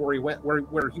school where he went,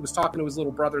 where he was talking to his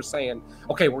little brother saying,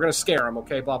 okay, we're going to scare him.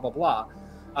 Okay, blah, blah, blah.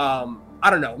 I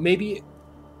don't know. Maybe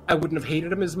I wouldn't have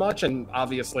hated him as much and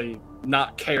obviously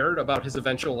not cared about his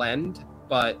eventual end.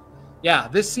 But yeah,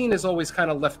 this scene has always kind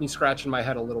of left me scratching my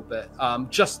head a little bit.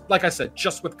 Just like I said,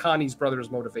 just with Connie's brother's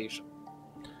motivation.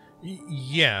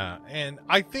 Yeah, and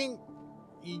I think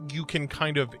you can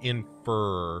kind of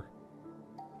infer,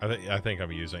 I think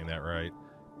I'm using that right,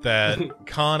 that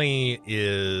Connie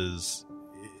is,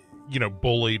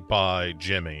 bullied by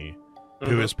Jimmy,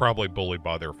 who is probably bullied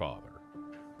by their father.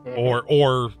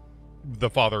 Or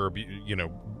the father,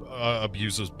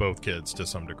 abuses both kids to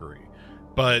some degree.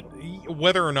 But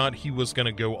whether or not he was going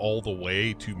to go all the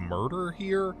way to murder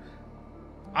here,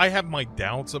 I have my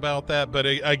doubts about that. But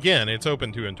again, it's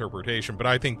open to interpretation. But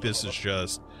I think this is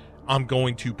just, I'm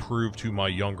going to prove to my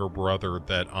younger brother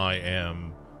that I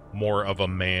am more of a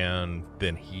man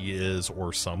than he is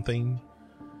or something.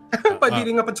 By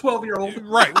beating up a 12-year-old.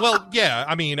 Right. Well, yeah.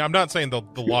 I mean, I'm not saying the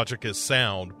logic is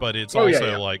sound, but it's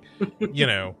like,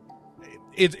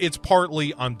 It's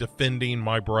partly I'm defending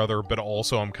my brother, but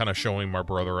also I'm kind of showing my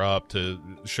brother up to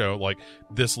show, like,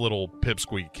 this little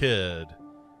pipsqueak kid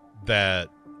that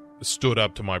stood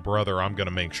up to my brother, I'm going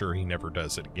to make sure he never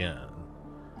does it again.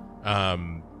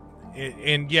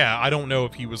 And yeah, I don't know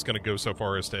if he was going to go so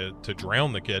far as to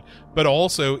drown the kid, but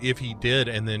also if he did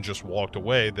and then just walked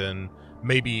away, then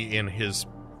maybe in his,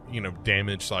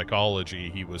 damaged psychology,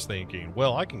 he was thinking,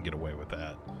 well, I can get away with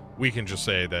that. We can just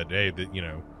say that, hey,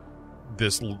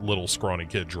 this little scrawny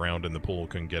kid drowned in the pool,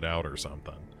 couldn't get out or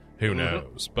something. Who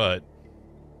knows? But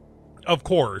of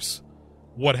course,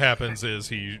 what happens is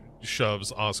he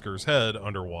shoves Oscar's head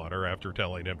underwater after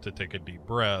telling him to take a deep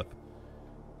breath,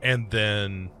 and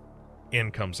then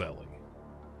in comes Ellie.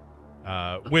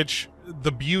 Which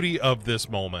the beauty of this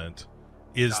moment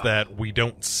is that we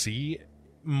don't see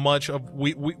much of,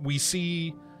 we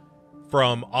see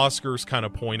from Oscar's kind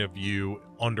of point of view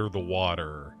under the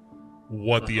water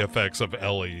what the effects of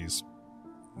Ellie's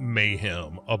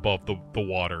mayhem above the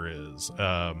water is.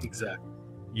 Exactly.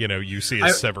 You see a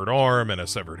severed arm and a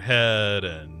severed head,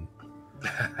 and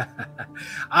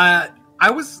I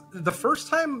was, the first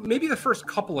time, maybe the first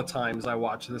couple of times I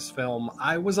watched this film,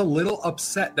 I was a little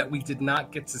upset that we did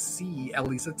not get to see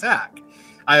Ellie's attack.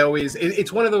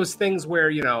 It's one of those things where,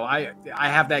 I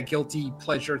have that guilty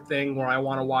pleasure thing where I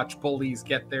want to watch bullies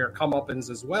get their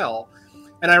comeuppance as well.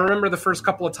 And I remember the first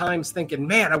couple of times thinking,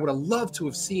 man, I would have loved to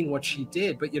have seen what she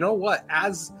did. But you know what?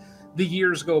 As the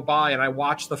years go by and I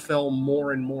watch the film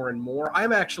more and more and more,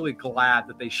 I'm actually glad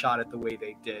that they shot it the way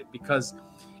they did, because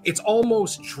it's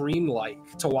almost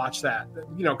dreamlike to watch that,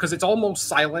 because it's almost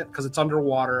silent because it's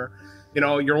underwater.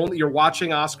 You're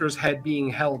watching Oscar's head being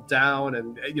held down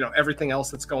and, everything else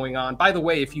that's going on. By the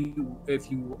way, if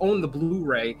you own the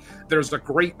Blu-ray, there's a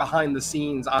great behind the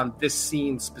scenes on this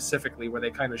scene specifically where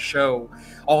they kind of show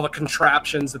all the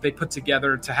contraptions that they put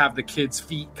together to have the kid's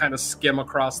feet kind of skim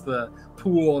across the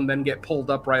pool and then get pulled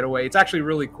up right away. It's actually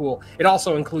really cool. It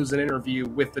also includes an interview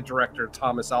with the director,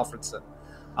 Thomas Alfredson.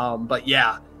 But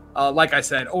yeah, like I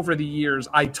said, over the years,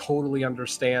 I totally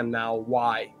understand now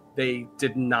why they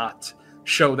did not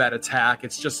show that attack.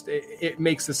 It's just, it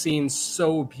makes the scene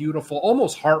so beautiful,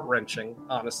 almost heart-wrenching,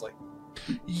 honestly.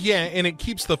 Yeah, and it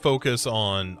keeps the focus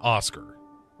on Oscar.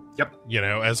 Yep. You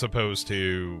know, as opposed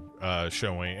to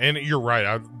showing, and you're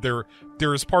right,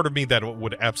 there is part of me that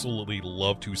would absolutely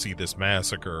love to see this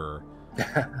massacre,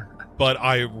 but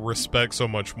I respect so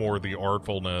much more the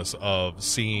artfulness of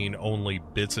seeing only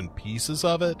bits and pieces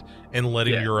of it and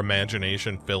letting your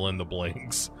imagination fill in the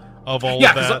blanks of all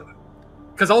of that.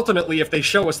 Because ultimately, if they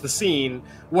show us the scene,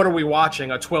 what are we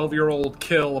watching? A 12-year-old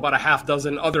kill about a half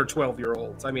dozen other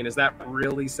 12-year-olds. I mean, is that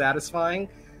really satisfying?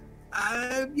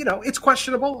 You know, it's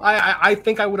questionable. I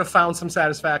think I would have found some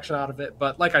satisfaction out of it,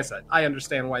 but like I said, I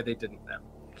understand why they didn't now.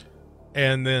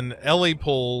 And then Ellie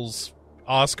pulls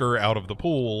Oscar out of the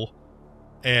pool,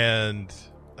 and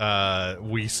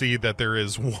we see that there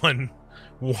is one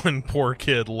poor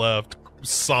kid left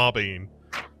sobbing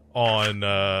on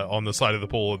the side of the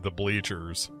pool at the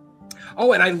bleachers.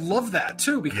 Oh, and I love that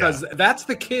too, because that's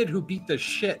the kid who beat the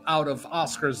shit out of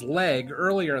Oscar's leg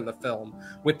earlier in the film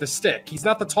with the stick. He's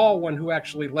not the tall one who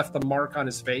actually left the mark on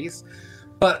his face,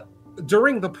 but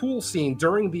during the pool scene,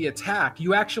 during the attack,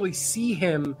 you actually see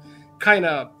him kind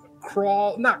of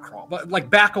not crawl, but like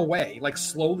back away, like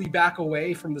slowly back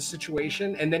away from the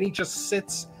situation. And then he just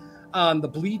sits on the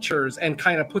bleachers and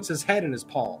kind of puts his head in his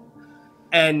palm.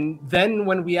 And then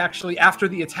when we actually, after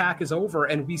the attack is over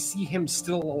and we see him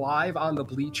still alive on the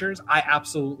bleachers, I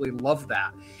absolutely love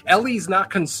that. Ellie's not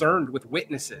concerned with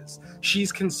witnesses.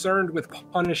 She's concerned with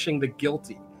punishing the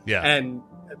guilty. Yeah. And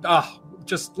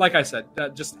just like I said,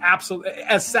 just absolutely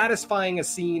as satisfying a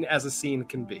scene as a scene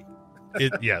can be.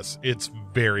 Yes, it's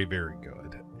very, very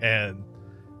good. And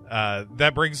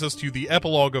that brings us to the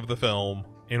epilogue of the film,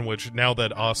 in which now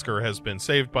that Oscar has been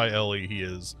saved by Ellie, he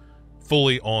is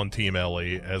fully on Team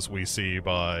Ellie, as we see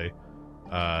by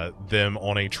them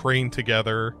on a train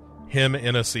together, him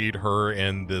in a seat, her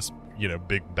in this,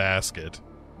 big basket.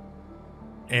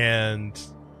 And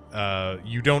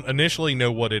you don't initially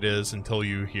know what it is until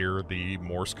you hear the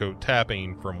Morse code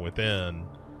tapping from within,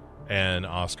 and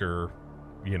Oscar,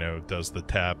 does the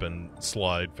tap and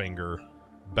slide finger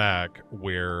back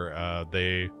where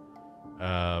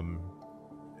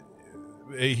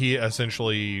he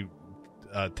essentially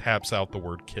taps out the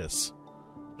word kiss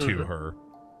to her.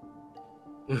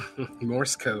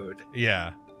 Morse code.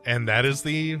 Yeah. And that is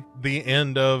the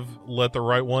end of Let the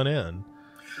Right One In.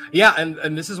 Yeah,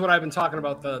 and this is what I've been talking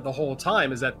about the whole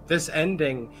time, is that this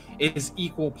ending is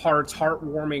equal parts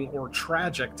heartwarming or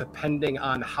tragic, depending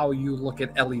on how you look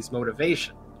at Ellie's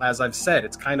motivation. As I've said,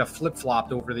 it's kind of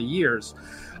flip-flopped over the years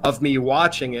of me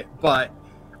watching it, but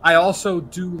I also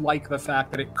do like the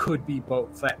fact that it could be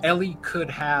both. That Ellie could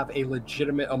have a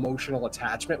legitimate emotional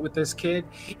attachment with this kid,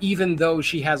 even though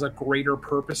she has a greater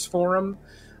purpose for him.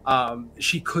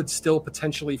 She could still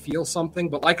potentially feel something.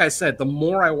 But like I said, the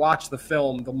more I watch the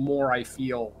film, the more I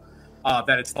feel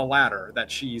that it's the latter, that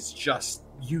she's just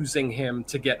using him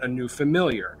to get a new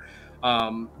familiar.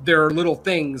 There are little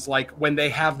things like when they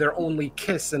have their only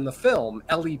kiss in the film,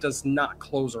 Ellie does not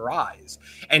close her eyes,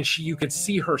 and you could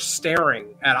see her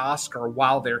staring at Oscar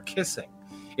while they're kissing.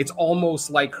 It's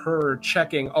almost like her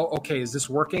checking, oh, okay, is this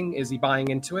working? Is he buying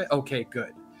into it? Okay,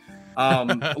 good.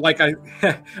 Like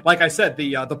I said,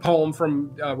 the poem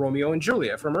from Romeo and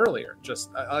Juliet from earlier, just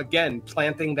again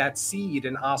planting that seed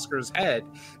in Oscar's head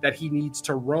that he needs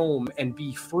to roam and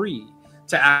be free,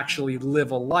 to actually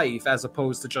live a life, as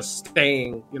opposed to just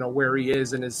staying, where he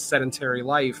is in his sedentary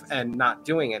life and not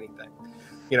doing anything,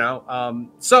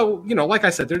 So, like I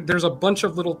said, there's a bunch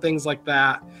of little things like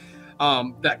that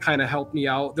that kind of helped me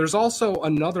out. There's also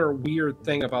another weird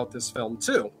thing about this film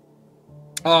too.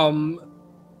 On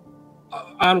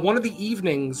one of the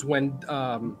evenings when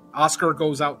Oscar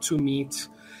goes out to meet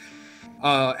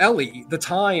Ellie, the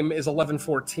time is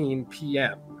 11:14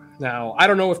 p.m. Now, I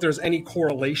don't know if there's any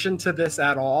correlation to this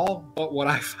at all, but what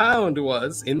I found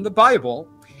was in the Bible,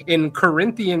 in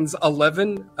Corinthians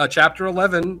 11, chapter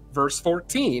 11, verse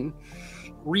 14,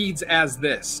 reads as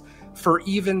this: "For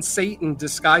even Satan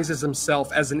disguises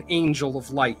himself as an angel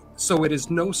of light. So it is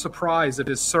no surprise that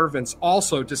his servants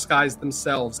also disguise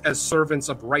themselves as servants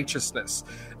of righteousness.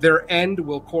 Their end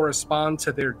will correspond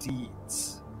to their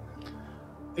deeds."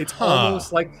 It's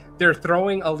almost like they're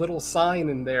throwing a little sign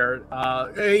in there.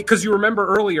 Because you remember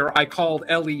earlier, I called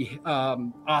Ellie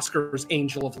Oscar's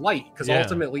angel of light. Because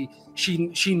ultimately,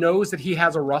 she knows that he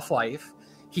has a rough life.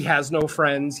 He has no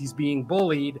friends. He's being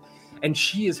bullied. And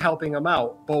she is helping him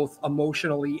out, both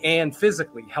emotionally and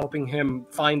physically, helping him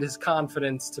find his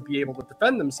confidence to be able to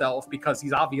defend himself, because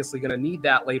he's obviously going to need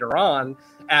that later on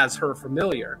as her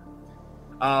familiar.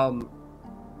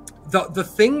 The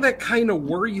thing that kind of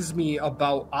worries me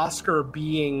about Oscar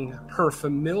being her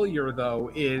familiar,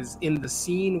 though, is in the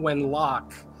scene when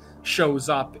Locke shows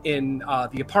up in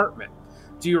the apartment.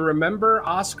 Do you remember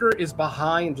Oscar is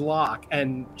behind Locke,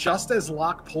 and just as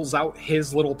Locke pulls out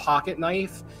his little pocket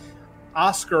knife,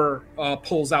 Oscar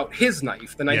pulls out his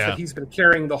knife, the knife that he's been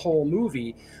carrying the whole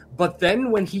movie. But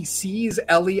then when he sees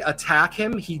Ellie attack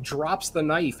him, he drops the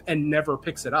knife and never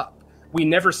picks it up. We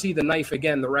never see the knife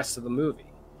again the rest of the movie.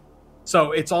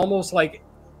 So it's almost like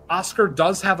Oscar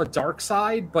does have a dark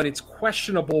side, but it's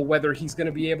questionable whether he's going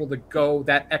to be able to go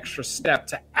that extra step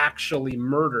to actually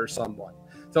murder someone.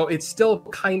 So it's still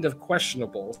kind of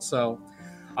questionable. So,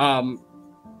 like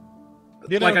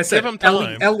I said,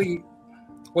 Ellie,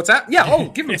 what's that? Yeah. Oh,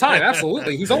 give him time.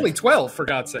 Absolutely. He's only 12, for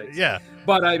God's sake. Yeah.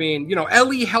 But I mean,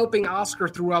 Ellie helping Oscar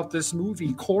throughout this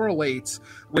movie correlates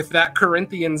with that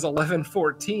Corinthians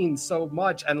 11:14 so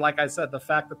much. And like I said, the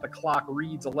fact that the clock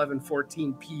reads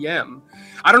 11:14 p.m.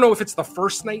 I don't know if it's the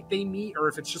first night they meet or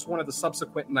if it's just one of the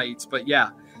subsequent nights, but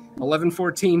yeah,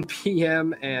 11:14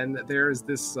 p.m. and there's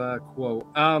this quote.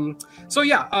 I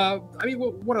mean,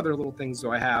 what other little things do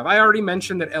I have? I already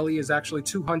mentioned that Ellie is actually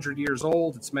 200 years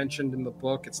old. It's mentioned in the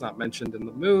book. It's not mentioned in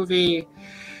the movie.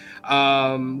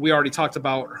 We already talked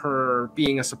about her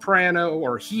being a soprano,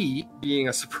 or he being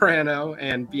a soprano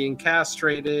and being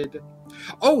castrated.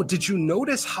 Oh, did you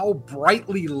notice how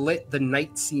brightly lit the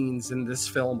night scenes in this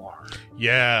film are?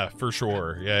 Yeah, for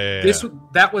sure. Yeah.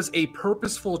 That was a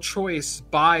purposeful choice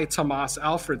by Tomas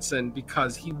Alfredson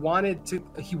because he wanted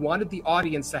the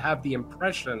audience to have the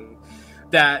impression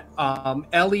that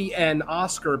Ellie and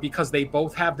Oscar, because they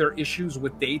both have their issues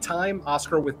with daytime,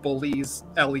 Oscar with bullies,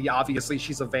 Ellie, obviously,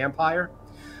 she's a vampire,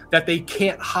 that they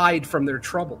can't hide from their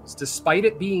troubles. Despite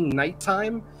it being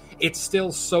nighttime, it's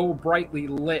still so brightly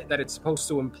lit that it's supposed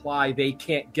to imply they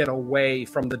can't get away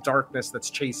from the darkness that's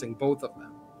chasing both of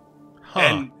them. Huh.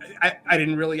 And I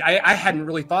hadn't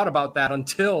really thought about that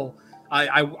until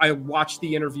I watched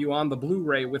the interview on the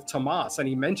Blu-ray with Tomas, and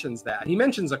he mentions that. He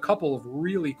mentions a couple of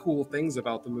really cool things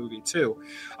about the movie, too.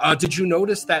 Did you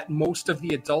notice that most of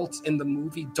the adults in the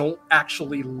movie don't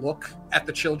actually look at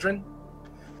the children?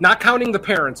 Not counting the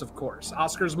parents, of course.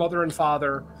 Oscar's mother and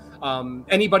father,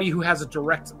 anybody who has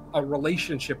a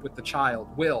relationship with the child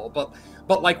will.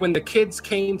 But like when the kids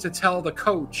came to tell the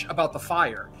coach about the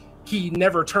fire, he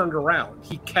never turned around.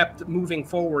 He kept moving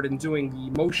forward and doing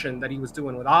the motion that he was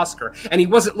doing with Oscar. And he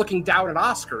wasn't looking down at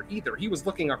Oscar either. He was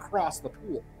looking across the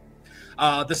pool.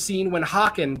 The scene when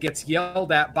Håkan gets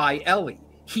yelled at by Ellie,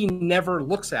 he never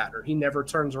looks at her. He never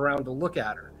turns around to look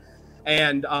at her.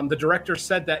 And the director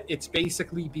said that it's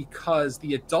basically because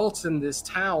the adults in this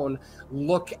town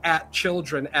look at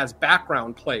children as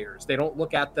background players. They don't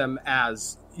look at them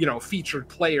as, featured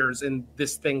players in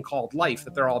this thing called life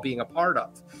that they're all being a part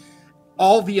of.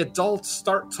 All the adults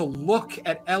start to look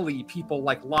at Ellie, people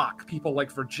like Locke, people like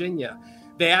Virginia.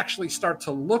 They actually start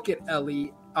to look at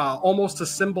Ellie almost to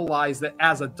symbolize that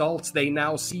as adults, they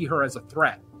now see her as a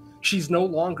threat. She's no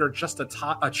longer just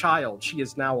a child. She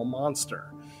is now a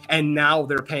monster. And now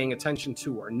they're paying attention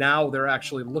to her. Now they're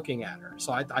actually looking at her.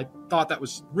 So I thought that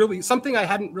was really something I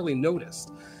hadn't really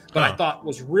noticed, but I thought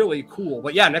was really cool.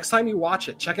 But yeah, next time you watch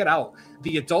it, check it out.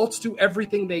 The adults do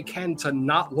everything they can to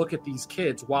not look at these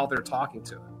kids while they're talking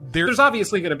to them. There's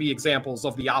obviously going to be examples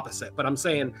of the opposite, but I'm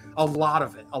saying a lot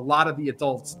of the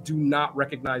adults do not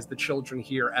recognize the children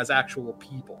here as actual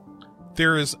people.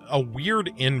 There is a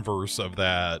weird inverse of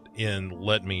that in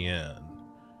Let Me In.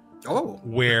 Oh.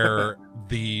 where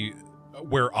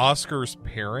Oscar's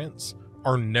parents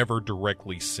are never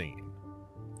directly seen.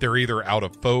 They're either out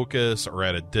of focus or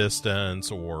at a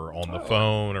distance or on the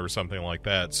phone or something like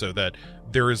that, so that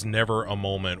there is never a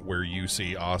moment where you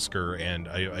see Oscar and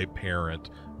a parent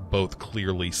both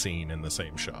clearly seen in the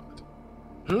same shot.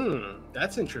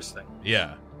 That's interesting.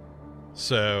 Yeah.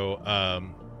 So, I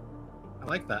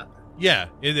like that. Yeah,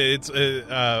 it's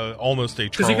almost a...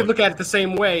 Because you could look at it the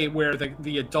same way where where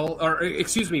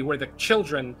the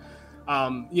children,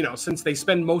 since they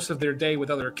spend most of their day with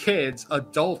other kids,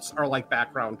 adults are like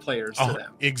background players to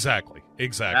them. Exactly.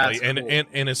 That's cool.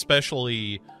 And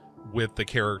especially with the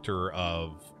character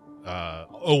of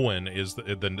Owen is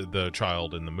the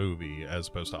child in the movie as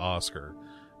opposed to Oscar.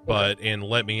 But in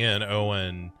Let Me In,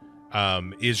 Owen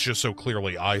is just so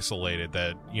clearly isolated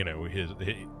that,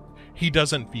 he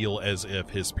doesn't feel as if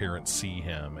his parents see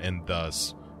him, and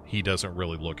thus he doesn't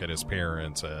really look at his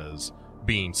parents as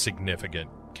being significant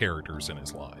characters in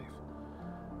his life.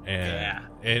 And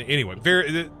anyway,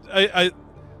 I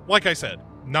like I said,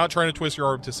 not trying to twist your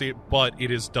arm to see it, but it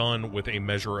is done with a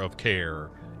measure of care,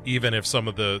 even if some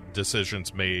of the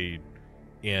decisions made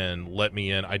in Let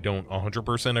Me In I don't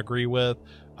 100% agree with.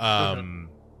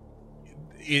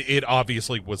 It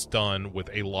obviously was done with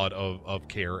a lot of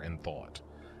care and thought.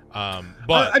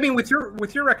 But I mean, with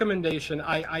your recommendation,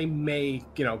 I may,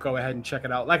 go ahead and check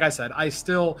it out. Like I said,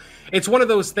 it's one of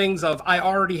those things of, I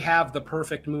already have the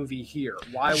perfect movie here.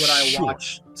 Why would I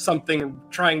watch something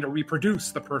trying to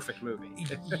reproduce the perfect movie?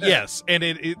 Yes, and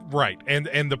it right, and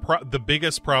the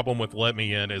biggest problem with Let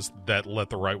Me In is that Let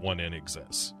the Right One In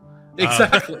exists.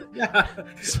 Exactly. Yeah.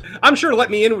 I'm sure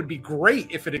Let Me In would be great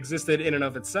if it existed in and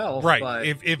of itself. Right. But,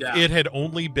 if it had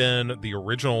only been the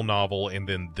original novel and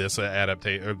then this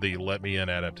adaptation, or the Let Me In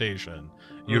adaptation,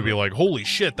 you'd be like, holy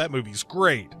shit, that movie's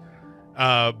great.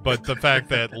 But the fact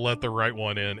that Let the Right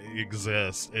One In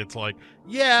exists, it's like,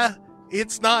 yeah,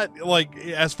 it's not like,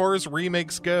 as far as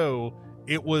remakes go,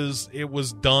 it was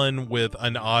done with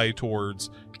an eye towards,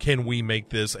 can we make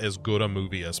this as good a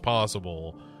movie as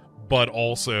possible? But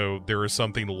also, there is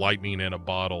something lightning in a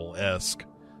bottle-esque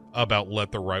about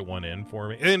Let the Right One In for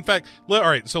me. In fact, all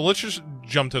right, so let's just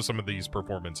jump to some of these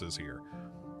performances here.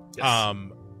 Yes.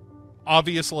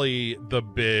 Obviously, the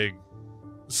big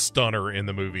stunner in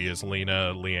the movie is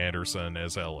Lena Lee Anderson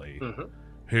as Ellie,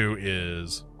 who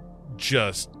is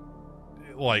just,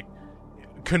 like,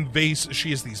 she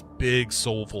has these big,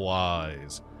 soulful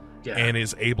eyes. Yeah. And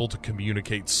is able to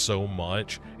communicate so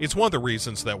much. It's one of the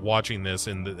reasons that watching this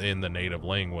in the native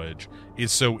language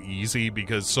is so easy,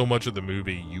 because so much of the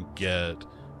movie you get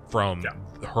from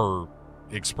her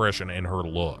expression and her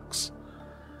looks.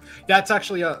 That's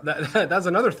actually that's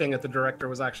another thing that the director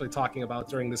was actually talking about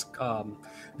during this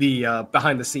the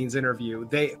behind the scenes interview.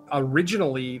 They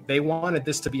originally wanted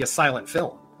this to be a silent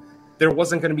film. There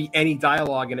wasn't going to be any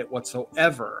dialogue in it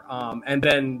whatsoever. And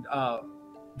then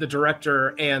the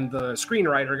director and the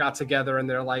screenwriter got together and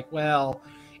they're like, well,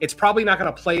 it's probably not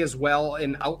going to play as well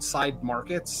in outside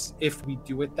markets if we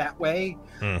do it that way.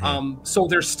 So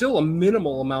there's still a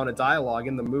minimal amount of dialogue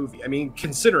in the movie. I mean,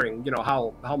 considering,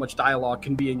 how much dialogue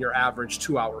can be in your average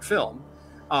 2-hour film.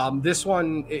 This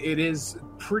one, it is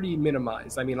pretty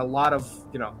minimized. I mean, a lot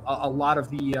of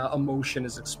the emotion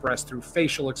is expressed through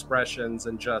facial expressions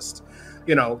and just,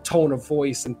 tone of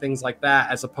voice and things like that,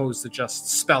 as opposed to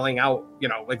just spelling out,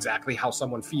 exactly how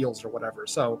someone feels or whatever.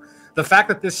 So the fact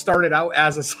that this started out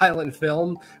as a silent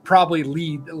film probably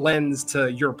lends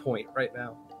to your point right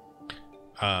now.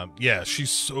 Yeah, she's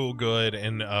so good.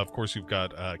 And of course, you've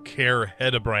got Care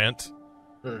Hedebrandt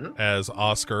as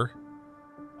Oscar.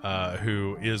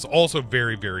 Who is also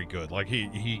very, very good. Like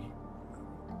he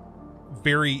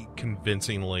very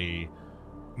convincingly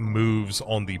moves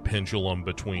on the pendulum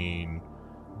between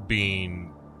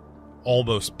being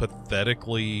almost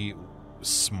pathetically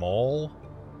small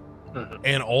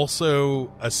and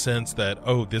also a sense that,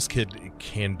 oh, this kid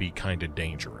can be kind of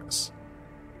dangerous.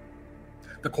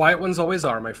 The quiet ones always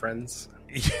are, my friends.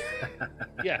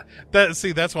 Yeah.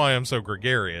 That's why I'm so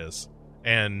gregarious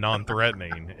and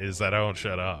non-threatening, is that I don't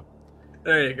shut up.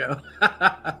 There you go.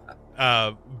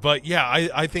 But yeah,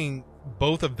 I think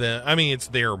both of them, I mean, it's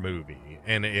their movie,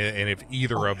 and if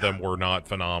either of them were not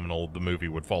phenomenal, the movie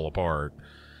would fall apart.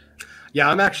 Yeah,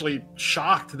 I'm actually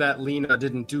shocked that Lena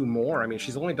didn't do more. I mean,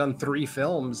 she's only done 3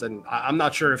 films, and I'm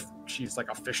not sure if she's like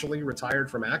officially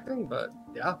retired from acting, but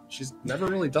yeah, she's never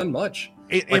really done much.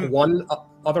 One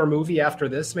other movie after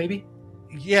this, maybe?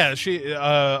 Yeah, she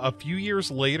a few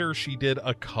years later she did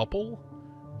a couple,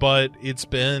 but it's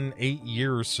been 8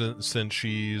 years since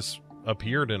she's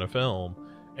appeared in a film.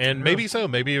 And maybe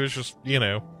it was just,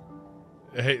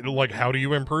 hey, like, how do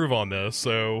you improve on this?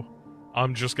 So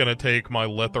I'm just gonna take my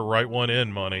Let the Right One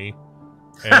In money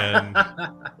and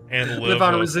live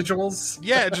on residuals.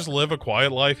 Yeah, just live a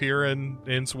quiet life here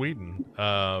in Sweden.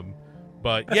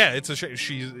 But yeah, it's a shame.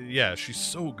 She's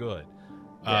so good.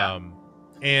 Yeah.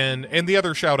 And the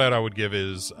other shout out I would give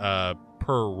is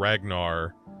Per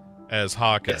Ragnar as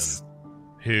Håkon,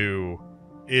 who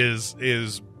is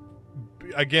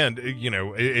again,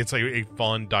 it's a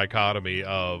fun dichotomy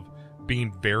of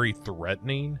being very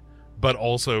threatening but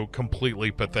also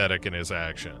completely pathetic in his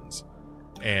actions.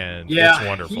 And it's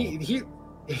wonderful.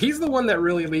 He's the one that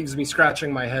really leaves me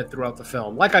scratching my head throughout the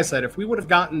film. Like I said, if we would have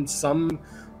gotten some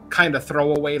kind of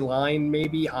throwaway line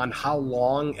maybe on how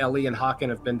long Ellie and Håkon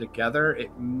have been together, it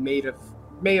may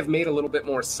have made a little bit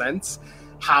more sense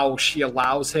how she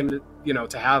allows him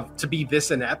to be this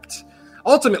inept.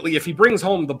 Ultimately, if he brings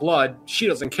home the blood, she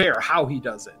doesn't care how he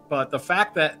does it. But the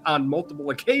fact that on multiple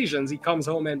occasions he comes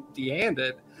home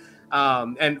empty-handed,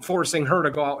 and forcing her to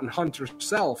go out and hunt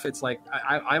herself, it's like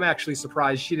I'm actually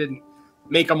surprised she didn't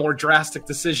make a more drastic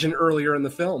decision earlier in the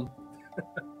film.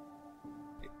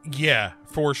 Yeah,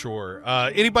 for sure.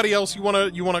 Anybody else you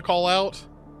wanna call out?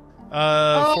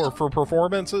 for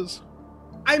performances?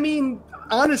 I mean,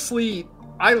 honestly,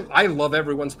 I love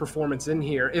everyone's performance in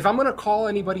here. If I'm gonna call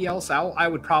anybody else out, I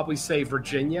would probably say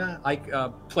Virginia,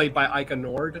 played by Ika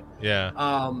Nord.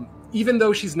 Yeah. Even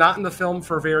though she's not in the film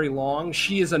for very long,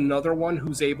 she is another one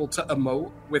who's able to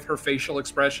emote with her facial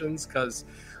expressions. Because,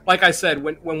 like I said,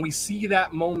 when we see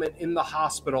that moment in the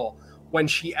hospital, when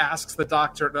she asks the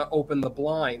doctor to open the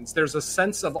blinds, there's a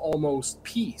sense of almost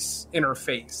peace in her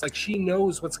face. Like, she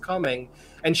knows what's coming,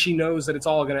 and she knows that it's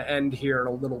all going to end here in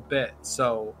a little bit.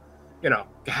 So,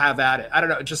 have at it. I don't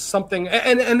know, just something.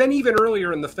 And then even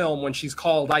earlier in the film, when she's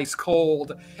called ice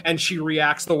cold, and she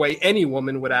reacts the way any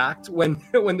woman would act when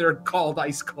they're called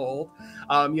ice cold,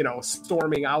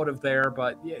 storming out of there.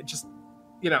 But yeah, just,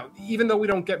 even though we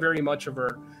don't get very much of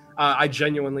her, I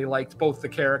genuinely liked both the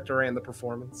character and the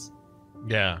performance.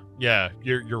 Yeah,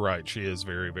 you're right. She is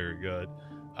very, very good.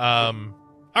 All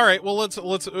right, well, let's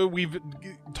we've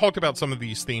talked about some of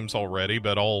these themes already,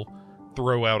 but I'll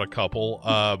throw out a couple.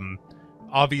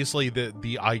 Obviously,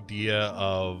 the idea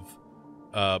of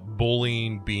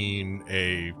bullying being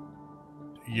a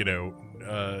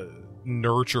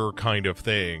nurture kind of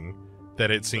thing,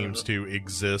 that it seems to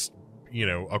exist,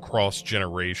 across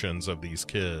generations of these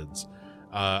kids.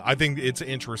 I think it's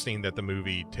interesting that the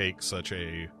movie takes such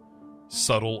a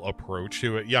subtle approach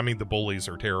to it. Yeah, I mean, the bullies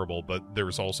are terrible, but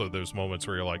there's also those moments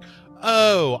where you're like,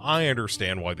 oh, I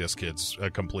understand why this kid's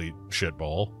a complete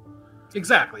shitball.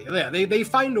 Exactly. Yeah, they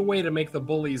find a way to make the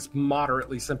bullies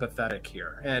moderately sympathetic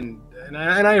here, and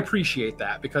I appreciate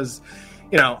that, because,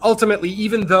 ultimately,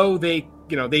 even though they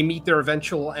meet their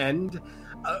eventual end,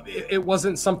 it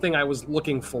wasn't something I was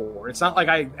looking for. It's not like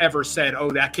I ever said, oh,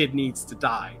 that kid needs to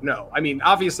die. No. I mean,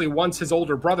 obviously, once his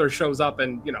older brother shows up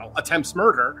and, attempts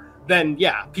murder, then,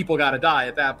 yeah, people got to die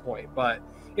at that point. But,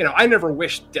 I never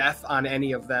wished death on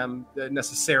any of them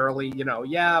necessarily.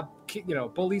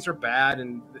 Bullies are bad,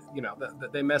 and,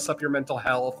 they mess up your mental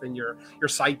health and your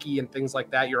psyche and things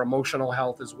like that, your emotional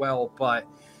health as well. But,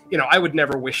 I would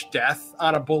never wish death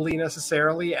on a bully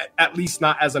necessarily, at least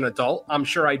not as an adult. I'm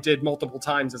sure I did multiple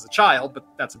times as a child, but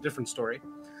that's a different story.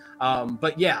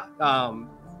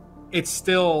 It's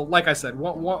still, like I said,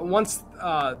 once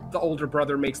the older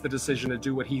brother makes the decision to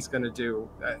do what he's going to do,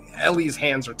 Ellie's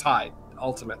hands are tied,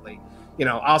 ultimately.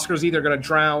 Oscar's either going to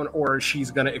drown or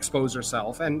she's going to expose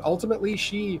herself. And ultimately,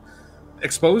 she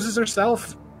exposes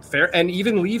herself and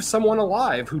even leaves someone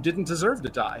alive who didn't deserve to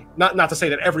die. Not to say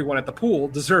that everyone at the pool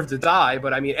deserved to die,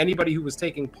 but I mean, anybody who was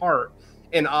taking part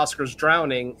in Oscar's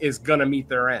drowning is going to meet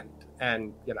their end.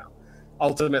 And,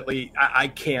 ultimately, I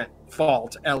can't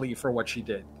fault Ellie for what she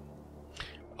did.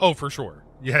 Oh, for sure.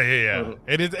 Yeah.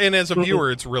 Mm-hmm. And as a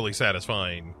viewer, it's really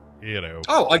satisfying,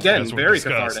 Oh, again, very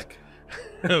cathartic.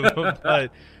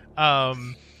 But,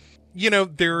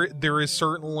 there is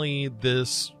certainly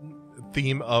this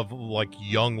theme of like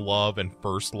young love and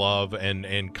first love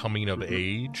and coming of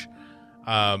age.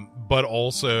 But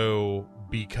also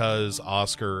because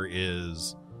Oscar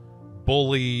is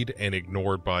bullied and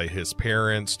ignored by his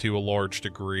parents to a large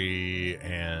degree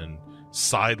and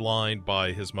sidelined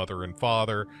by his mother and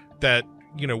father, that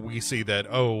we see that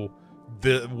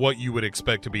what you would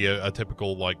expect to be a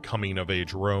typical like coming of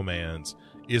age romance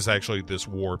is actually this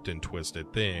warped and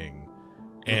twisted thing.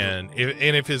 And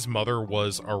if his mother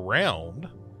was around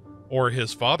or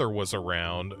his father was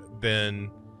around,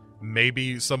 then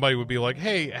maybe somebody would be like,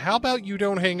 hey, how about you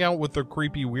don't hang out with the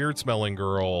creepy weird smelling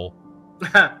girl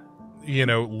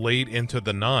late into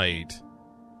the night.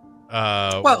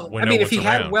 If he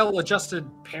had well-adjusted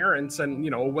parents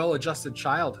and, a well-adjusted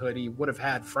childhood, he would have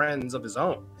had friends of his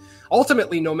own.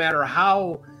 Ultimately, no matter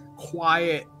how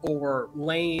quiet or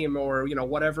lame or,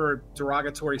 whatever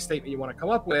derogatory statement you want to come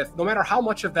up with, no matter how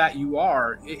much of that you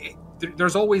are,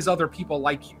 there's always other people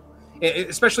like you,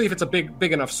 especially if it's a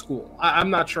big enough school.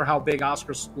 I'm not sure how big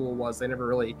Oscar's school was. They never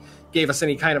really gave us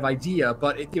any kind of idea,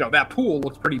 but, that pool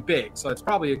looked pretty big, so it's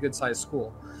probably a good-sized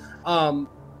school.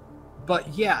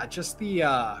 But yeah, just the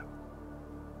I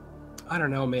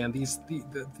don't know, man. These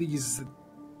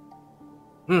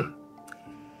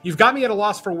You've got me at a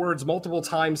loss for words multiple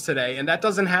times today, and that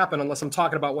doesn't happen unless I'm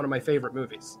talking about one of my favorite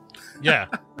movies. Yeah,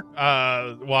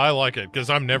 well, I like it because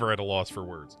I'm never at a loss for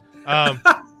words.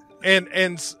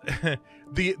 And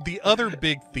the other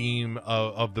big theme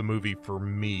of the movie for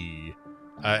me,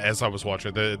 as I was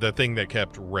watching, the thing that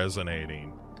kept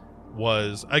resonating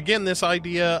was again this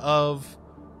idea of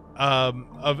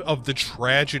the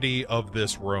tragedy of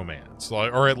this romance,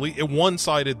 or at least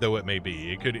one-sided though it may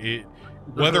be.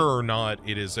 Whether or not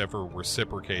it is ever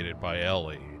reciprocated by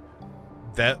Ellie,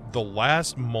 that the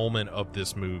last moment of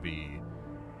this movie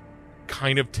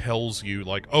kind of tells you,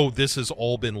 like, oh, this has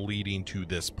all been leading to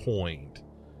this point.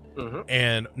 Mm-hmm.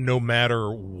 And no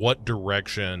matter what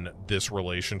direction this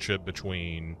relationship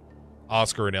between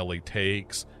Oscar and Ellie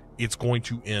takes, it's going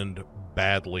to end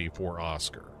badly for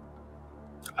Oscar.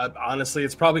 Honestly,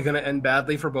 it's probably going to end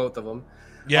badly for both of them.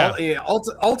 Yeah.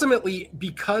 Ultimately,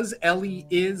 because Ellie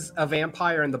is a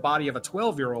vampire in the body of a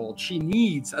 12-year-old, she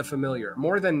needs a familiar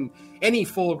more than any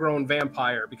full-grown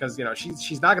vampire, because, you know,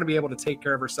 she's not going to be able to take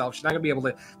care of herself. She's not going to be able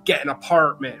to get an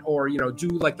apartment or, you know, do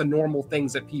like the normal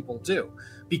things that people do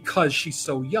because she's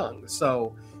so young.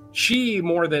 So she,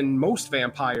 more than most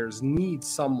vampires, needs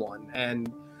someone.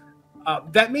 And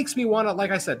that makes me want to,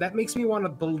 like I said, that makes me want to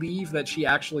believe that she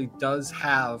actually does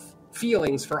have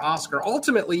feelings for Oscar.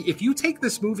 Ultimately, if you take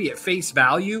this movie at face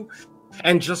value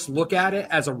and just look at it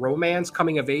as a romance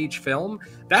coming of age film,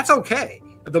 that's okay.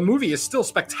 The movie is still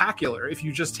spectacular if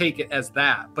you just take it as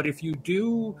that. But if you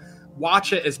do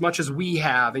watch it as much as we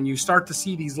have, and you start to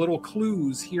see these little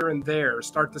clues here and there,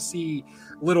 start to see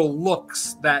little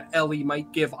looks that Ellie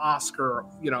might give Oscar,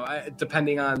 you know,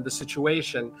 depending on the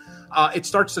situation, it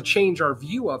starts to change our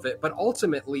view of it. But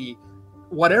ultimately,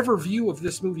 whatever view of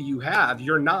this movie you have,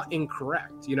 you're not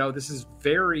incorrect. You know, this is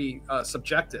very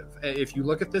subjective. If you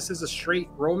look at this as a straight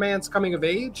romance coming of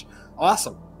age,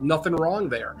 awesome. Nothing wrong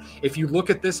there. If you look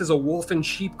at this as a wolf in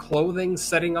sheep clothing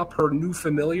setting up her new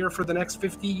familiar for the next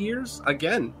 50 years,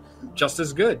 again, just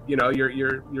as good. You know,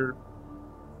 you're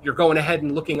going ahead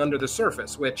and looking under the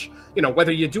surface, which, you know,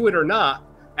 whether you do it or not,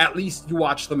 at least you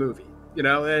watch the movie. You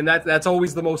know, and that's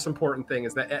always the most important thing,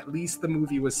 is that at least the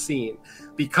movie was seen.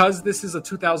 Because this is a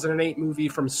 2008 movie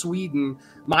from Sweden,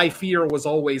 my fear was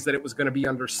always that it was going to be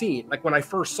underseen. Like when I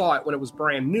first saw it, when it was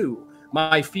brand new,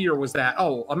 my fear was that,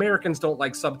 oh, Americans don't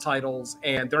like subtitles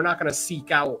and they're not going to seek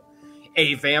out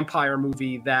a vampire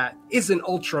movie that isn't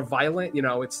ultra violent. You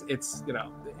know, it's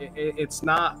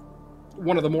not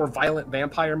one of the more violent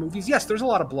vampire movies. Yes, there's a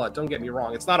lot of blood. Don't get me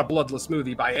wrong. It's not a bloodless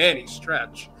movie by any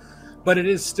stretch. But it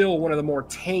is still one of the more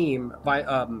tame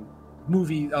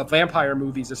vampire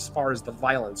movies as far as the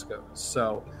violence goes.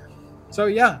 So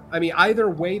yeah, I mean, either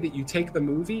way that you take the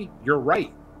movie, you're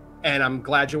right. And I'm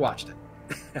glad you watched it.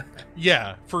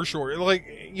 Yeah, for sure. Like,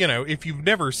 you know, if you've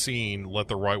never seen Let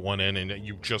the Right One In and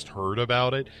you've just heard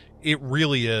about it, it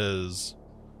really is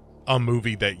a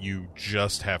movie that you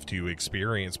just have to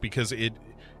experience, because it,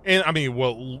 and I mean,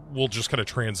 well, we'll just kind of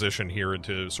transition here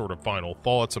into sort of final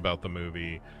thoughts about the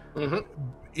movie. Mm-hmm.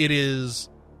 It is,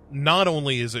 not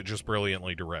only is it just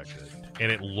brilliantly directed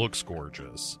and it looks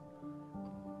gorgeous,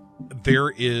 there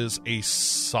is a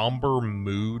somber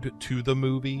mood to the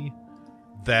movie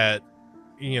that,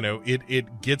 you know,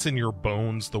 it gets in your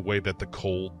bones the way that The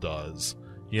Cold does,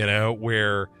 you know,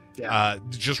 where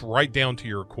just right down to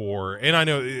your core. And I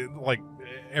know, like,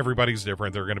 everybody's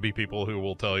different. There are going to be people who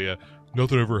will tell you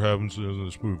nothing ever happens in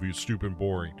this movie, it's stupid and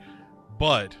boring,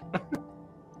 but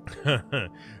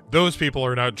those people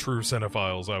are not true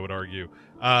cinephiles, I would argue.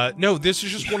 No, this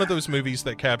is just one of those movies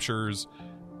that captures,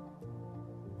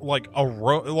 like,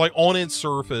 like, on its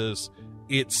surface,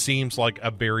 it seems like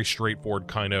a very straightforward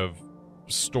kind of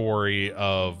story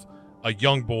of a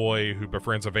young boy who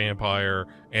befriends a vampire,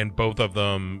 and both of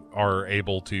them are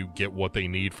able to get what they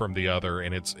need from the other,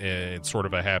 and it's sort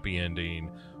of a happy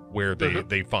ending where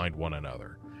they find one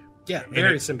another. Yeah,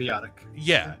 very symbiotic.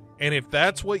 Yeah, and if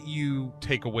that's what you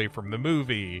take away from the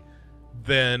movie,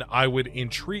 then I would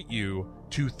entreat you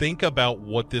to think about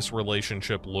what this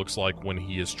relationship looks like when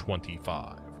he is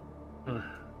 25.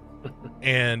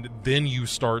 And then you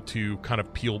start to kind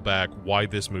of peel back why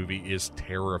this movie is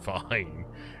terrifying.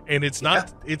 And it's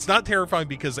not terrifying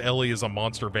because Ellie is a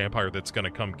monster vampire that's going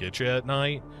to come get you at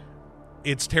night.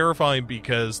 It's terrifying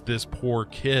because this poor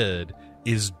kid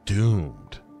is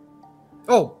doomed.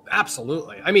 Oh,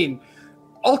 absolutely. I mean,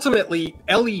 ultimately,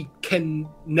 Ellie can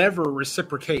never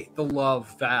reciprocate the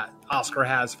love that Oscar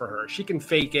has for her. She can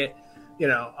fake it, you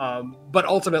know, but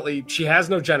ultimately she has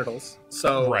no genitals.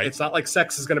 So It's not like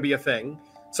sex is going to be a thing.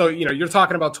 So, you know, you're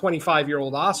talking about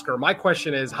 25-year-old Oscar. My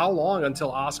question is, how long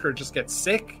until Oscar just gets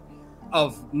sick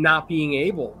of not being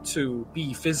able to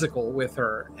be physical with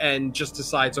her and just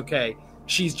decides, okay,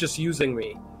 she's just using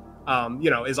me? You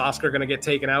know, is Oscar going to get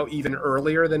taken out even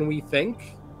earlier than we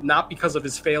think? Not because of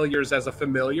his failures as a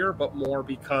familiar, but more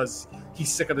because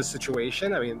he's sick of the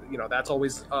situation. I mean, you know, that's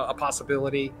always a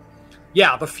possibility.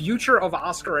 Yeah, the future of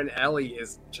Oscar and Ellie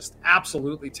is just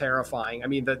absolutely terrifying. I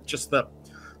mean, the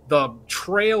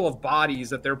trail of bodies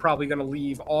that they're probably going to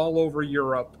leave all over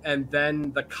Europe, and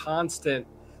then the constant,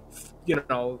 you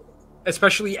know,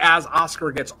 especially as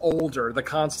Oscar gets older, the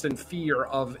constant fear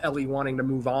of Ellie wanting to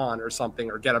move on or something,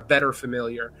 or get a better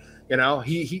familiar. You know,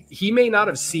 he may not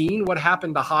have seen what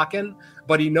happened to Haken,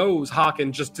 but he knows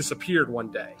Haken just disappeared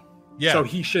one day. Yeah. So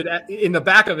he should, in the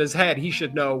back of his head, he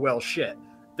should know, well, shit,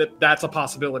 that's a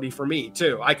possibility for me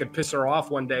too. I could piss her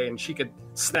off one day and she could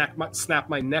snap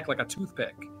my neck like a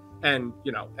toothpick, and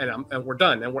you know, and we're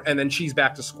done, and then she's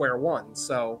back to square one.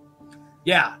 So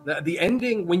yeah, the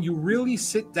ending, when you really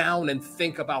sit down and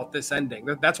think about this ending,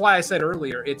 that's why I said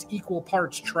earlier, it's equal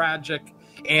parts tragic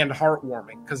and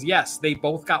heartwarming. Because yes, they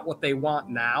both got what they want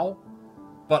now,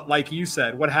 but like you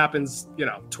said, what happens,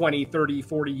 20, 30,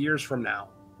 40 years from now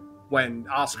when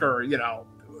Oscar,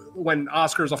 when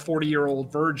Oscar's a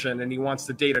 40-year-old virgin and he wants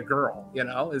to date a girl,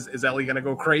 is Ellie going to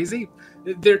go crazy?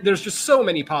 There's just so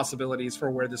many possibilities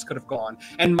for where this could have gone.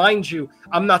 And mind you,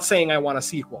 I'm not saying I want a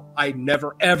sequel. I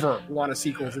never, ever want a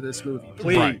sequel to this movie.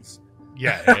 Please. Right.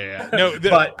 Yeah. No,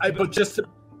 but just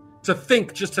to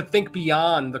think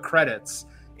beyond the credits,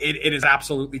 it is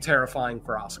absolutely terrifying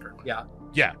for Oscar. Yeah.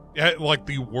 Yeah. Like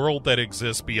the world that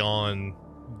exists beyond,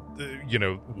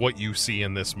 what you see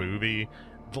in this movie,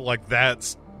 like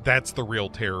that's the real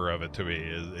terror of it to me,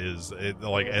 is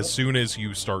like, as soon as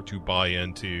you start to buy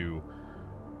into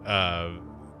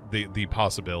the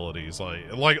possibilities,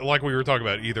 like we were talking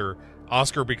about, either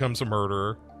Oscar becomes a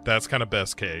murderer, that's kind of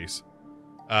best case,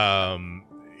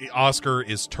 Oscar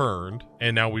is turned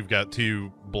and now we've got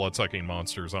two blood-sucking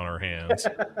monsters on our hands.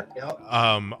 Yep.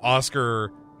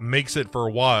 Oscar makes it for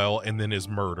a while and then is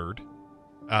murdered,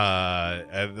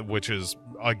 which is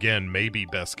again maybe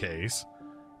best case.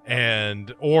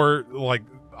 Or like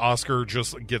Oscar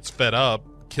just gets fed up,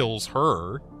 kills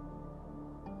her.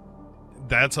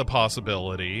 That's a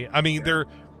possibility. I mean,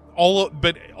 all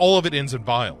of it ends in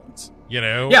violence.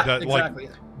 Yeah, exactly.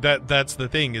 That's the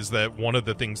thing, is that one of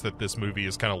the things that this movie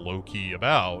is kind of low key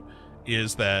about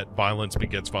is that violence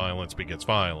begets violence begets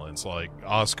violence. Like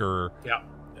Oscar,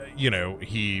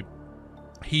 he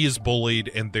is bullied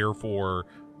and therefore,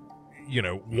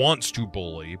 wants to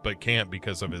bully, but can't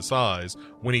because of his size.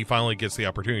 When he finally gets the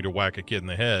opportunity to whack a kid in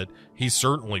the head, he's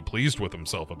certainly pleased with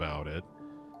himself about it.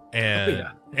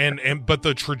 But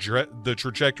the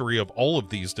trajectory of all of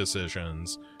these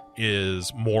decisions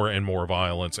is more and more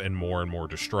violence and more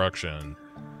destruction.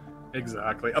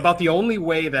 Exactly. About the only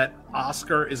way that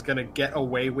Oscar is going to get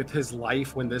away with his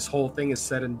life when this whole thing is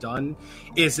said and done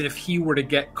is if he were to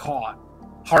get caught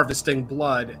harvesting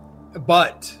blood,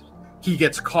 but he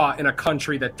gets caught in a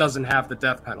country that doesn't have the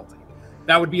death penalty.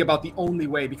 That would be about the only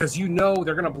way, because they're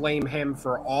going to blame him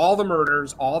for all the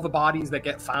murders, all the bodies that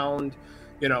get found,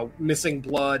 missing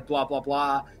blood, blah, blah,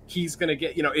 blah. He's going to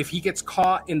get, if he gets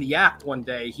caught in the act one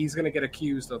day, he's going to get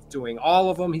accused of doing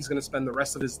all of them. He's going to spend the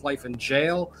rest of his life in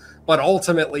jail. But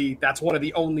ultimately, that's one of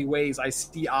the only ways I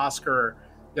see Oscar,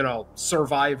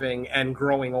 surviving and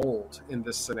growing old in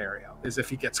this scenario, is if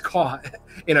he gets caught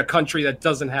in a country that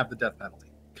doesn't have the death penalty.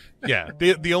 Yeah,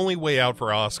 the only way out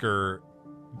for Oscar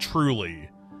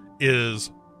truly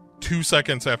is 2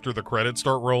 seconds after the credits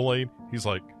start rolling, he's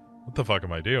like, what the fuck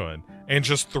am I doing? And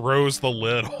just throws the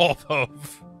lid off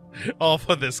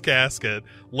of this casket,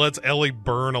 lets Ellie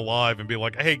burn alive and be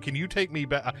like, hey, can you take me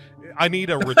back? I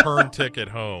need a return ticket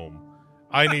home.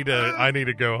 I need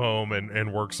to go home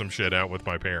and work some shit out with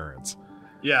my parents.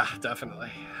 Yeah, definitely.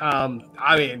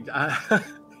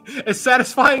 As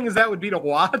satisfying as that would be to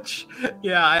watch,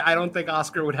 I don't think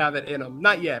Oscar would have it in him.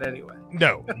 Not yet, anyway.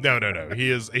 No.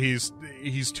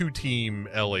 He's too team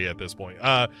Ellie at this point.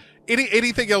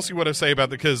 Anything else you want to say about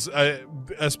because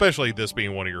especially this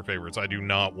being one of your favorites, I do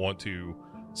not want to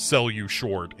sell you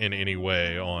short in any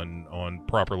way on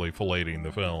properly filleting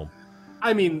the film.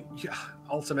 I mean,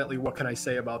 ultimately, what can I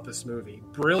say about this movie?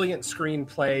 Brilliant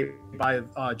screenplay by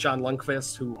John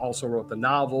Lundqvist, who also wrote the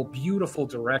novel. Beautiful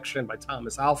direction by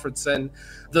Thomas Alfredson.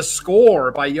 The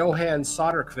score by Johann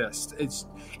Soderquist.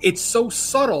 It's so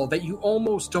subtle that you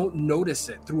almost don't notice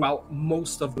it throughout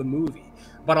most of the movie.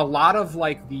 But a lot of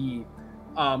like the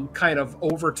kind of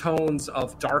overtones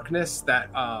of darkness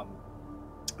that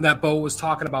Bo was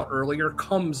talking about earlier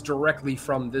comes directly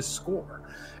from this score.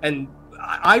 And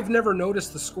I've never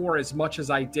noticed the score as much as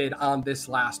I did on this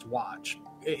last watch.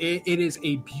 It is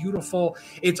a beautiful,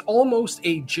 it's almost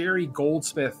a Jerry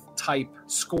Goldsmith type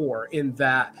score in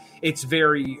that it's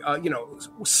very,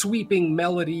 sweeping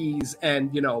melodies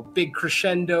and, big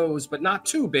crescendos, but not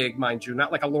too big, mind you,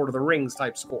 not like a Lord of the Rings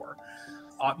type score.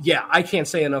 I can't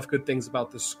say enough good things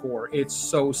about this score. It's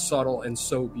so subtle and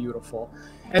so beautiful.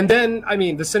 And then,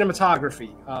 the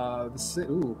cinematography.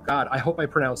 I hope I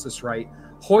pronounced this right.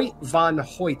 Hoyt van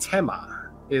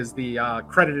Hoytema is the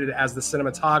credited as the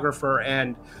cinematographer,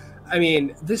 and I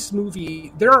mean, this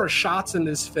movie, there are shots in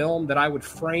this film that I would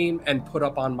frame and put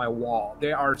up on my wall.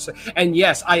 There are, and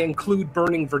yes, I include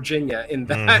Burning Virginia in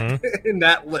that in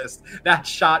that list. That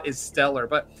shot is stellar.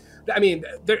 But I mean,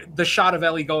 the shot of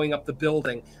Ellie going up the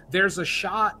building. There's a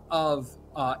shot of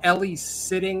Ellie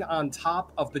sitting on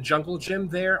top of the jungle gym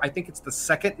there. I think it's the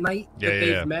second night that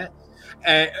they've met.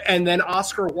 And then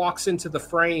Oscar walks into the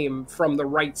frame from the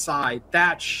right side.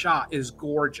 That shot is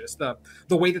gorgeous. The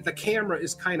way that the camera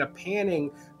is kind of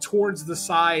panning towards the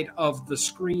side of the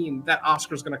screen that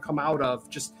Oscar's going to come out of,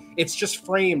 it's just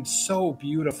framed so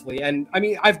beautifully. And I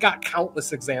mean, I've got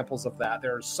countless examples of that.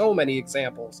 There are so many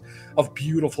examples of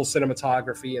beautiful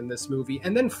cinematography in this movie.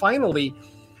 And then finally,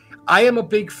 I am a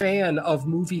big fan of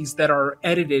movies that are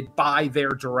edited by their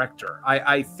director.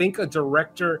 I think a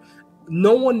director,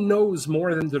 no one knows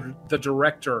more than the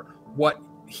director what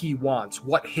he wants,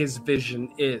 what his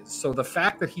vision is. So the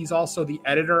fact that he's also the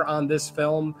editor on this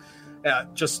film,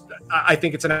 I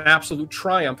think it's an absolute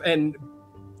triumph. And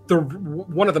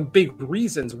one of the big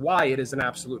reasons why it is an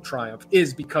absolute triumph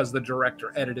is because the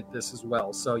director edited this as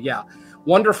well. So yeah,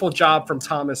 wonderful job from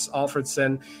Thomas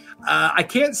Alfredson. I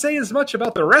can't say as much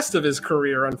about the rest of his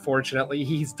career, unfortunately.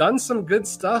 He's done some good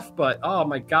stuff, but oh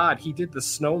my God, he did The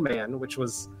Snowman, which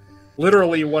was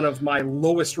literally one of my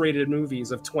lowest rated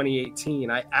movies of 2018.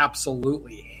 I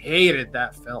absolutely hated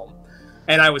that film.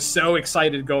 And I was so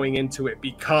excited going into it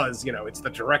because, it's the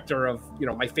director of,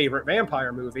 my favorite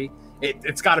vampire movie.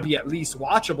 It's got to be at least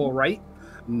watchable, right?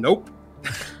 Nope.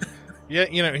 Yeah,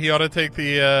 he ought to take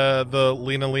the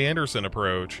Lena Lee Anderson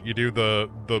approach. You do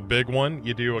the big one,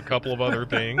 you do a couple of other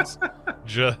things,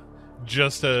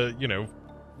 just to,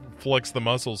 flex the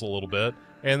muscles a little bit,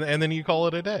 and then you call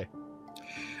it a day.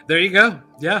 There you go.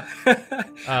 Yeah.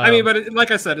 But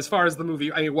like I said, as far as the movie,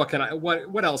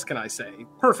 what else can I say?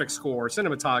 Perfect score,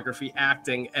 cinematography,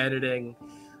 acting, editing.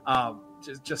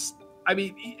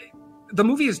 The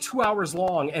movie is 2 hours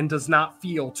long and does not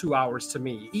feel 2 hours to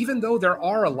me, even though there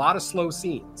are a lot of slow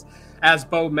scenes. As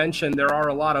Bo mentioned, there are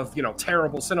a lot of,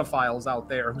 terrible cinephiles out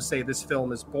there who say this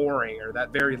film is boring or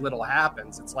that very little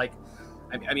happens. It's like,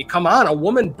 come on, a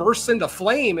woman bursts into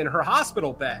flame in her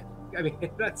hospital bed.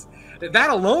 That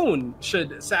alone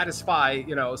should satisfy,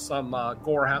 some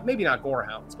gorehound, maybe not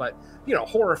gorehounds, but,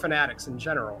 horror fanatics in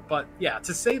general. But yeah,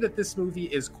 to say that this movie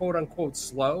is quote unquote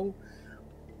slow,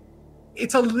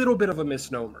 it's a little bit of a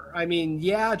misnomer.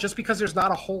 Just because there's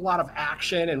not a whole lot of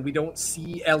action and we don't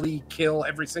see Ellie kill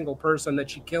every single person that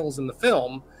she kills in the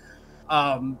film,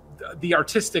 the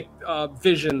artistic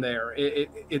vision there,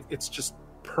 it's just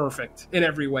perfect in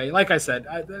every way. Like I said,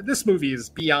 this movie is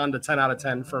beyond a 10 out of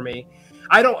 10 for me.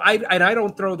 I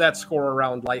don't throw that score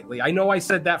around lightly. I know I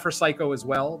said that for Psycho as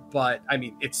well, but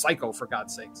it's Psycho, for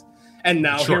God's sakes. And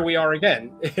now Here we are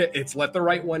again. It's let the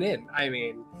right one in.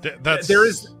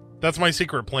 That's my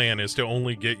secret plan, is to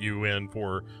only get you in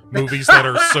for movies that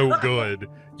are so good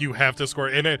you have to score.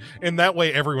 And that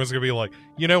way everyone's going to be like,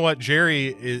 you know what? Jerry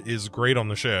is great on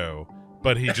the show,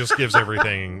 but he just gives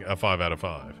everything a 5 out of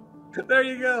 5. There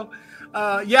you go.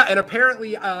 And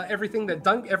apparently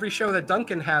every show that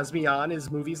Duncan has me on is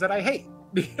movies that I hate.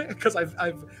 Because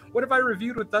what have I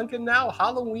reviewed with Duncan now?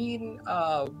 Halloween,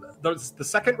 the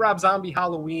second Rob Zombie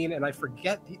Halloween, and I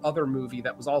forget the other movie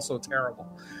that was also terrible.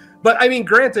 But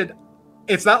granted,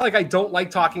 it's not like I don't like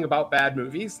talking about bad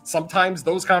movies. Sometimes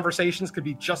those conversations could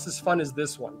be just as fun as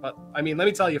this one. But let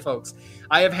me tell you, folks,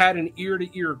 I have had an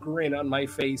ear-to-ear grin on my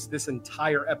face this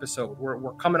entire episode.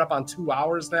 We're coming up on 2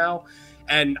 hours now,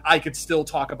 and I could still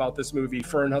talk about this movie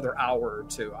for another hour or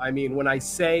two. When I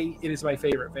say it is my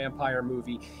favorite vampire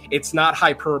movie, it's not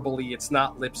hyperbole, it's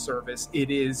not lip service.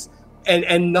 It is,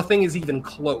 and nothing is even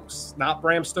close. Not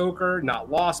Bram Stoker, not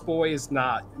Lost Boys,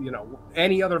 not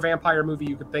any other vampire movie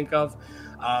you could think of.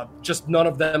 Just none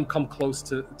of them come close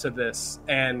to this.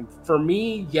 And for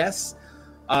me, yes,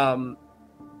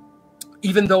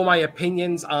 even though my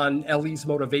opinions on Ellie's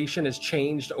motivation has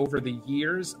changed over the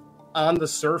years, on the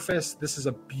surface, this is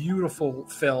a beautiful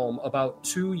film about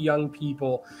two young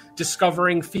people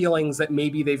discovering feelings that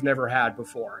maybe they've never had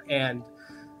before. And,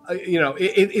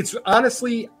 it's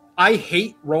honestly, I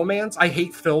hate romance. I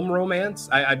hate film romance.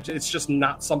 It's just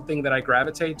not something that I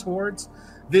gravitate towards.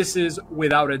 This is,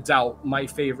 without a doubt, my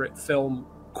favorite film,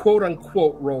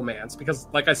 quote-unquote romance, because,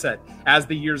 like I said, as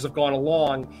the years have gone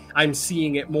along, I'm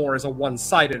seeing it more as a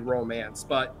one-sided romance.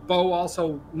 But Bo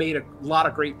also made a lot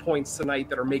of great points tonight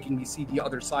that are making me see the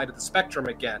other side of the spectrum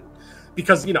again.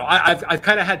 Because, I've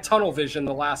kind of had tunnel vision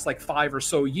the last, 5 or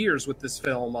so years with this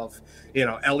film of,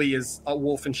 Ellie is a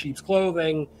wolf in sheep's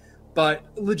clothing. But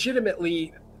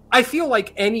legitimately, I feel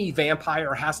like any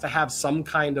vampire has to have some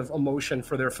kind of emotion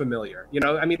for their familiar. You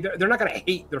know, I mean, they're not going to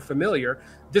hate their familiar.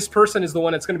 This person is the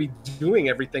one that's going to be doing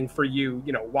everything for you,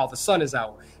 you know, while the sun is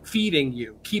out, feeding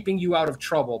you, keeping you out of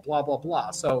trouble, blah, blah,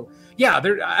 blah. So, yeah,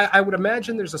 I would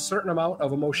imagine there's a certain amount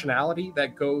of emotionality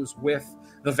that goes with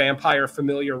the vampire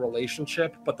familiar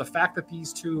relationship. But the fact that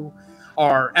these two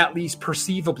are at least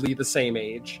perceivably the same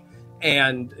age,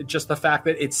 and just the fact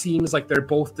that it seems like they're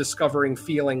both discovering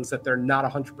feelings that they're not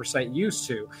 100% used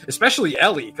to, especially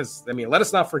Ellie, because, I mean, let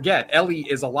us not forget, Ellie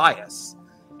is Elias,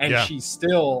 and she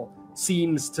still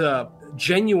seems to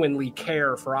genuinely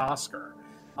care for Oscar.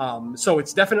 So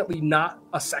it's definitely not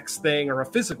a sex thing or a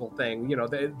physical thing. You know,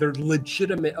 there's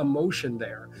legitimate emotion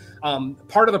there.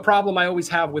 Part of the problem I always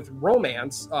have with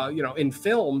romance, you know, in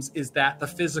films is that the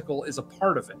physical is a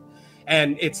part of it.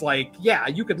 And it's like, yeah,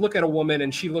 you could look at a woman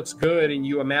and she looks good and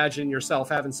you imagine yourself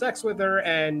having sex with her,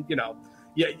 and, you know,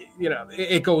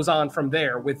 it goes on from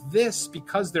there. With this,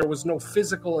 because there was no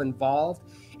physical involved,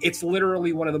 it's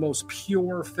literally one of the most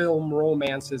pure film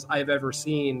romances I've ever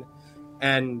seen.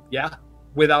 And yeah,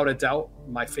 without a doubt,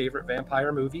 my favorite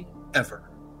vampire movie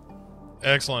ever.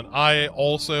 Excellent. I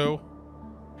also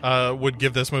would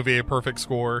give this movie a perfect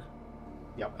score.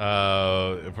 Yep.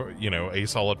 You know, a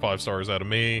solid 5 stars out of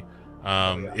me.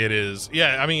 It is,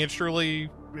 I mean, it's truly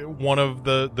one of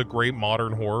the great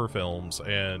modern horror films,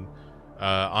 and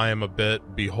I am a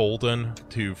bit beholden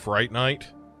to Fright Night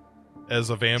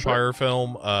as a vampire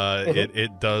film.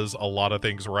 It does a lot of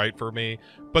things right for me,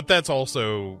 but that's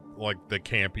also like the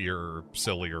campier,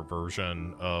 sillier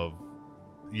version of,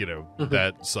 you know,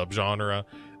 that subgenre.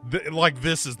 Like,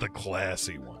 this is the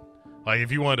classy one. Like,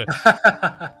 if you want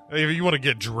to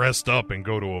get dressed up and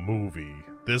go to a movie,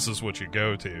 this is what you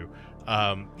go to.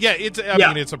 I mean,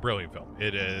 it's a brilliant film.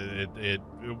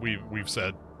 We've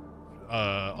said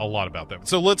a lot about that.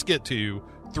 So let's get to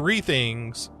 3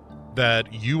 things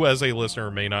that you as a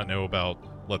listener may not know about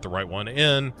Let the Right One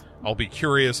In. I'll be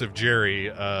curious if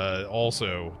Jerry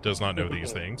also does not know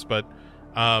these things. But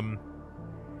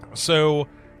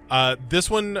this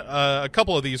one, a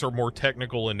couple of these are more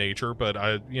technical in nature, but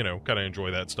I, you know, kind of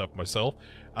enjoy that stuff myself.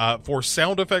 For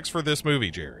sound effects for this movie,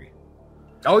 Jerry.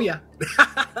 Oh, yeah.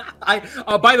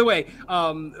 By the way,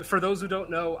 for those who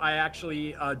don't know, I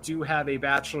actually do have a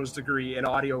bachelor's degree in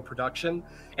audio production,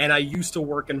 and I used to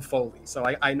work in Foley. So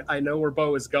I know where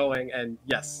Bo is going, and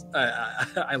yes,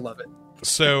 I love it.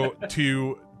 So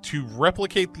to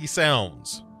replicate the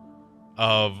sounds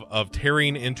of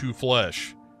tearing into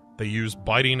flesh, they used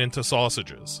biting into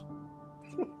sausages.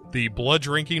 The blood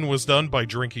drinking was done by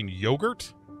drinking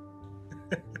yogurt.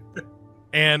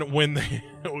 And when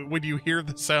you hear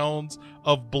the sounds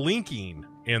of blinking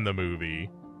in the movie,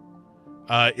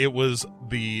 it was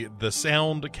the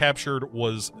sound captured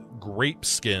was grape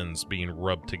skins being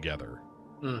rubbed together.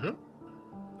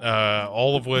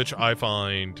 All of which I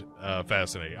find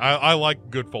fascinating. I like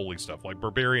good Foley stuff. Like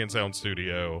Barbarian Sound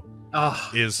Studio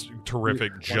is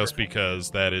terrific just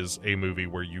because that is a movie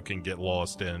where you can get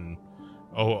lost in,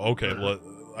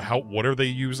 what are they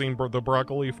using the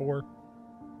broccoli for?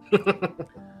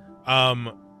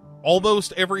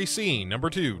 Almost every scene, number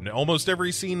 2, almost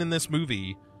every scene in this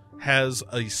movie has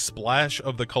a splash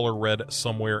of the color red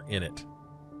somewhere in it.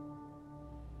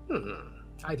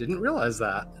 I didn't realize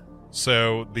that.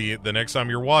 So the next time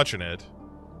you're watching it,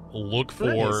 look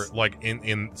for like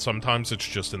in sometimes it's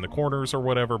just in the corners or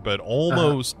whatever, but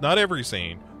almost not every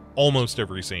scene, almost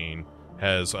every scene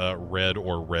has red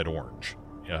or red orange.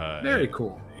 Very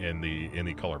cool in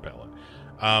the color palette.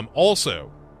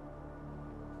 Also,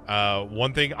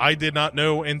 one thing I did not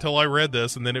know until I read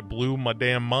this, and then it blew my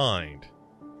damn mind.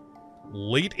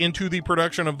 Late into the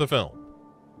production of the film,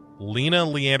 Lena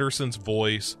Lee Anderson's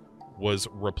voice was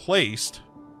replaced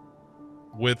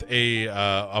with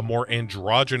a more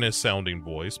androgynous sounding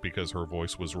voice because her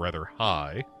voice was rather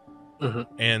high.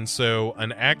 And so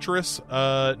an actress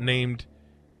named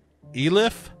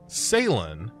Elif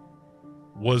Salin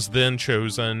was then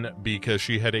chosen because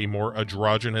she had a more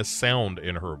androgynous sound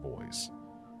in her voice.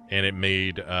 And it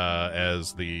made,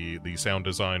 as the sound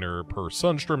designer Per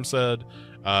Sundstrom said,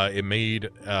 it made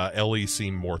Ellie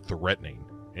seem more threatening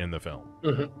in the film.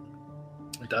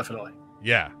 Definitely.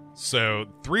 Yeah. So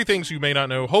 3 things you may not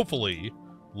know. Hopefully,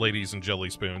 ladies and jelly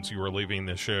spoons, you are leaving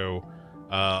this show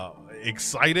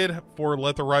excited for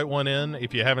Let the Right One In.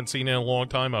 If you haven't seen it in a long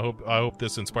time, I hope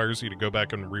this inspires you to go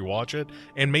back and rewatch it,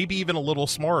 and maybe even a little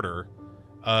smarter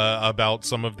about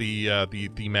some of the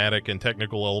thematic and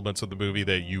technical elements of the movie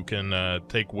that you can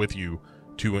take with you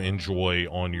to enjoy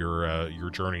on your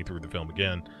journey through the film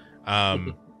again.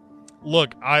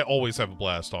 Look, I always have a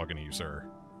blast talking to you, sir.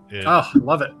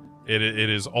 Love it. It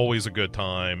is always a good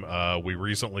time. We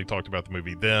recently talked about the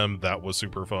movie Them. That was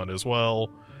super fun as well.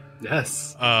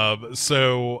 Yes.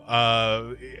 So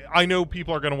I know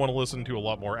people are going to want to listen to a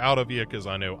lot more out of you, because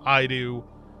I know I do.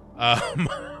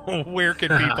 Where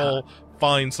can people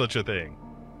find such a thing?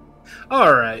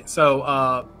 All right.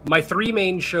 So my three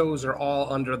main shows are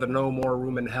all under the No More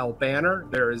Room in Hell banner.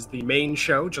 There is the main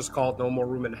show just called No More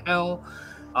Room in Hell.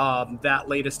 That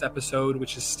latest episode,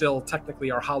 which is still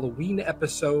technically our Halloween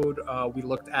episode, we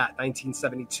looked at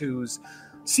 1972's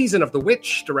Season of the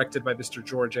Witch, directed by Mr.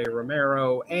 George A.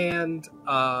 Romero, and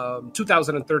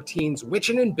 2013's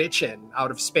Witchin' and Bitchin' out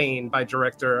of Spain by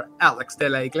director Alex de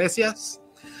la Iglesias.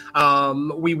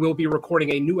 We will be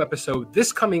recording a new episode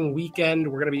this coming weekend.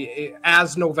 We're going to be,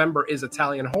 as November is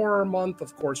Italian Horror Month,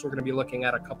 of course, we're going to be looking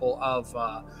at a couple of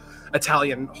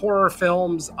Italian horror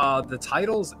films. The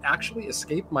titles actually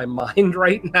escape my mind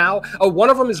right now. Oh, one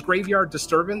of them is Graveyard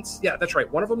Disturbance. Yeah, that's right.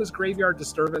 One of them is Graveyard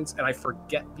Disturbance, and I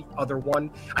forget the other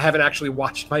one. I haven't actually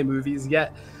watched my movies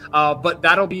yet. But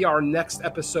that'll be our next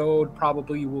episode.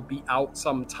 Probably will be out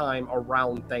sometime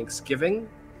around Thanksgiving.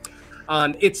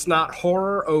 On It's Not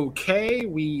Horror Okay,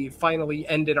 we finally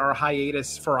ended our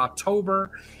hiatus for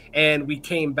October, and we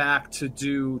came back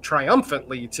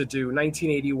triumphantly to do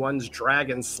 1981's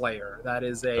Dragon Slayer. That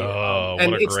is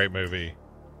what a great movie.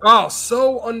 Oh,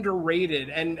 so underrated.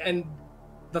 And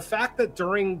the fact that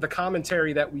during the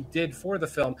commentary that we did for the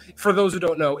film, for those who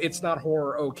don't know, It's Not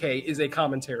Horror Okay is a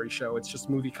commentary show. It's just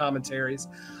movie commentaries.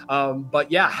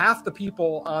 But yeah, half the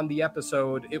people on the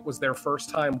episode, it was their first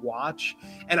time watch.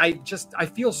 And I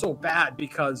feel so bad,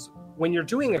 because when you're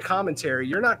doing a commentary,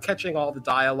 you're not catching all the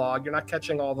dialogue. You're not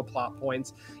catching all the plot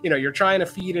points. You're trying to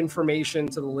feed information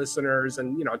to the listeners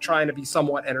and, trying to be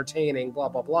somewhat entertaining, blah,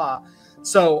 blah, blah.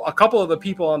 So a couple of the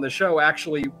people on the show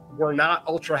actually were not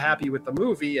ultra happy with the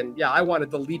movie. And yeah, I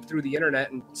wanted to leap through the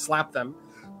internet and slap them.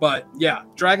 But yeah,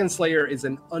 Dragon Slayer is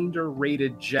an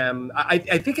underrated gem. I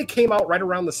think it came out right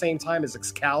around the same time as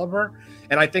Excalibur.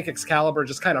 And I think Excalibur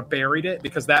just kind of buried it,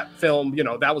 because that film,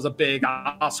 that was a big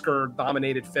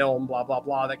Oscar-nominated film, blah, blah,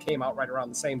 blah, that came out right around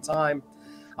the same time.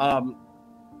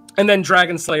 And then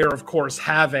Dragon Slayer, of course,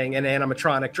 having an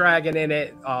animatronic dragon in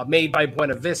it, made by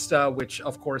Buena Vista, which,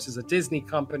 of course, is a Disney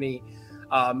company.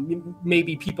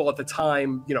 Maybe people at the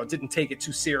time, didn't take it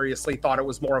too seriously, thought it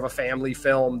was more of a family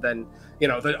film than,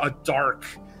 a dark,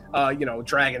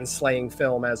 dragon slaying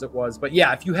film as it was. But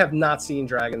yeah, if you have not seen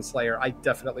Dragon Slayer, I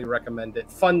definitely recommend it.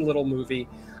 Fun little movie.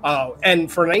 And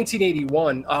for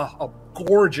 1981, a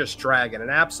gorgeous dragon, an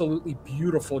absolutely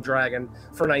beautiful dragon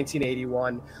for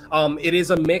 1981. It is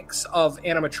a mix of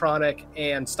animatronic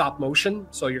and stop motion,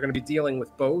 so you're going to be dealing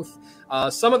with both.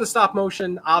 Some of the stop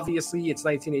motion, obviously, it's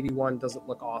 1981, doesn't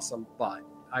look awesome, but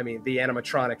I mean, the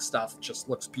animatronic stuff just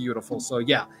looks beautiful. So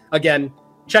yeah, again,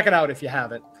 check it out if you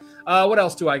haven't. What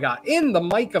else do I got? In the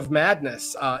Mic of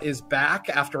Madness is back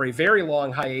after a very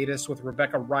long hiatus, with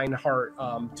Rebecca Reinhardt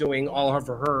doing all of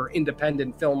her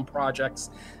independent film projects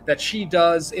that she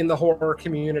does in the horror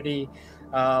community.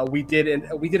 We did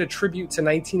a tribute to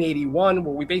 1981,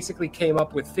 where we basically came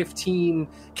up with 15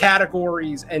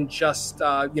 categories and just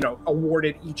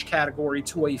awarded each category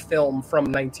to a film from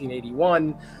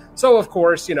 1981. So, of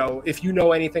course, if you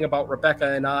know anything about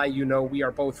Rebecca and I, we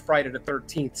are both Friday the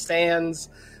 13th stands.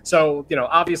 So,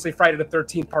 obviously Friday the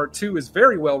 13th Part 2 is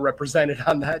very well represented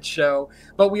on that show.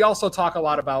 But we also talk a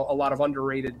lot about a lot of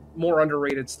more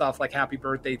underrated stuff like Happy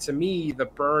Birthday to Me, The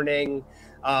Burning.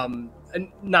 And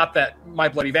not that My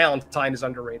Bloody Valentine is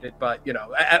underrated, but,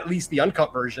 at least the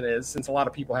uncut version is, since a lot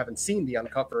of people haven't seen the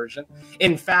uncut version.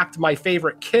 In fact, my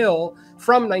favorite kill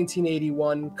from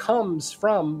 1981 comes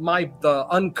from the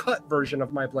uncut version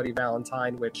of My Bloody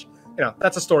Valentine, which,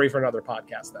 that's a story for another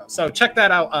podcast, though. So check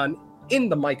that out on In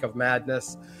the Mic of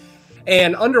Madness.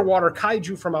 And Underwater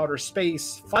Kaiju from Outer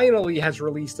Space finally has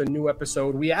released a new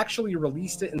episode. We actually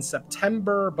released it in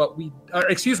September,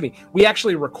 we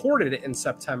actually recorded it in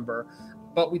September,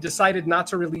 but we decided not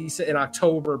to release it in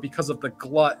October because of the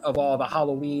glut of all the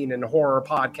Halloween and horror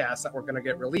podcasts that were going to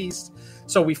get released.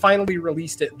 So we finally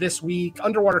released it this week.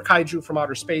 Underwater Kaiju from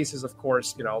Outer Space is, of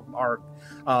course, our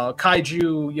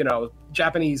kaiju,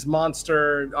 Japanese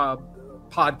monster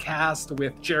podcast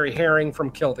with Jerry Herring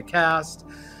from Kill the Cast.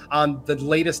 On the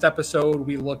latest episode,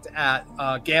 we looked at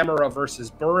Gamera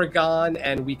versus Buragon,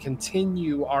 and we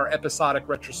continue our episodic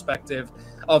retrospective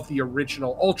of the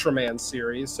original Ultraman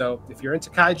series. So if you're into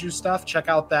kaiju stuff, check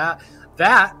out that.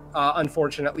 That,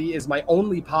 unfortunately, is my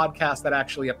only podcast that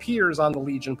actually appears on the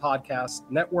Legion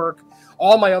Podcast Network.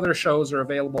 All my other shows are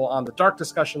available on the Dark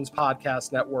Discussions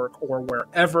Podcast Network or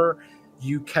wherever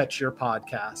you catch your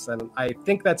podcasts. And I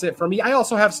think that's it for me. I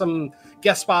also have some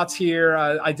guest spots here.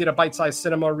 I did a bite-sized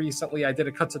cinema recently. I did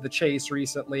a cut to the chase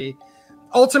recently.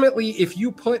 Ultimately, if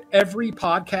you put every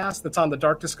podcast that's on the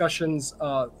Dark Discussions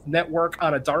network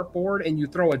on a dartboard and you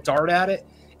throw a dart at it,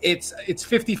 it's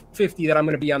 50-50 that I'm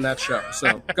going to be on that show.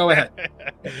 So go ahead.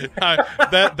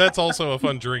 That's also a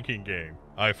fun drinking game,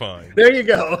 I find. There you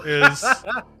go. Is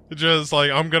just like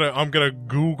I'm gonna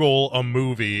Google a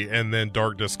movie and then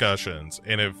Dark Discussions,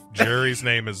 and if Jerry's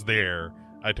name is there,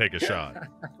 I take a shot.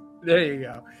 There you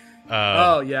go.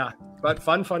 Oh yeah, but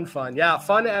fun. Yeah,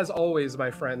 fun as always, my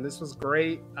friend. This was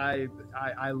great. I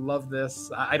love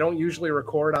this. I don't usually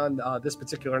record on this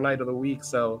particular night of the week,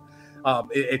 so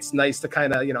it's nice to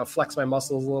kind of flex my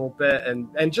muscles a little bit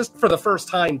and just for the first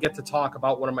time get to talk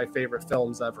about one of my favorite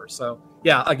films ever. So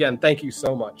yeah, again, thank you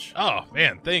so much. Oh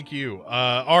man, thank you.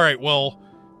 All right, well,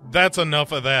 that's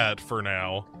enough of that for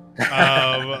now.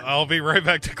 I'll be right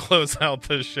back to close out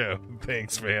the show.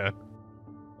 Thanks, man.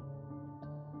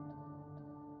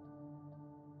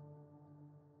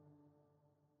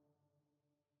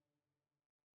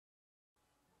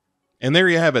 And there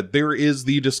you have it. There is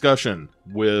the discussion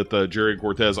with Jerry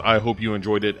Cortes. I hope you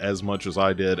enjoyed it as much as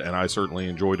I did, and I certainly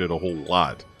enjoyed it a whole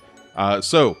lot.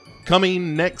 So,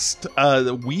 coming next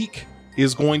week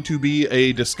is going to be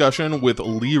a discussion with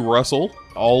Lee Russell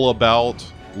all about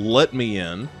Let Me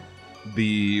In,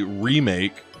 the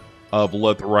remake of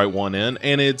Let the Right One In.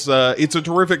 And it's a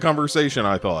terrific conversation,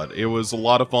 I thought. It was a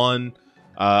lot of fun.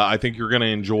 I think you're going to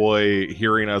enjoy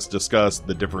hearing us discuss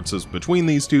the differences between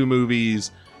these two movies,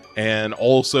 and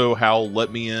also how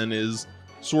Let Me In is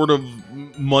sort of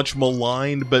much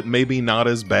maligned, but maybe not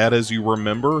as bad as you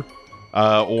remember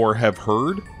or have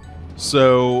heard.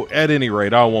 So, at any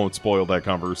rate, I won't spoil that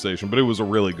conversation, but it was a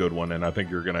really good one, and I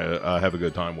think you're going to have a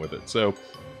good time with it. So,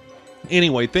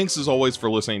 anyway, thanks as always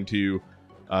for listening to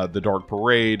The Dark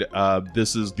Parade.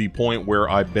 This is the point where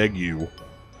I beg you,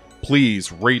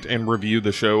 please rate and review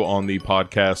the show on the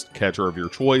podcast catcher of your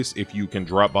choice. If you can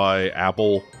drop by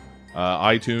Apple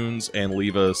iTunes and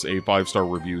leave us a 5-star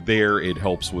review there, it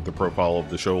helps with the profile of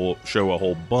the show a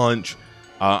whole bunch.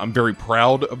 I'm very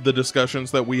proud of the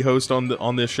discussions that we host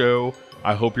on this show.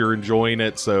 I hope you're enjoying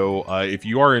it. So if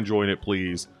you are enjoying it,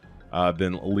 please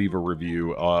then leave a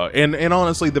review. And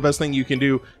honestly, the best thing you can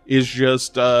do is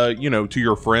just to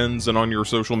your friends and on your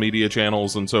social media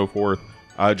channels and so forth,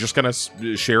 just kind of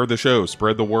share the show,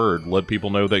 spread the word, let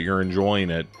people know that you're enjoying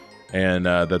it, and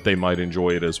that they might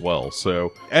enjoy it as well.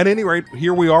 So, at any rate,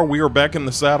 here we are. We are back in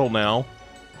the saddle now.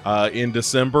 In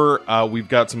December, we've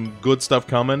got some good stuff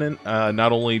coming in.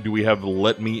 Not only do we have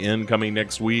Let Me In coming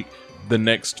next week, the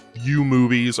next few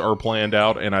movies are planned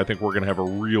out, and I think we're going to have a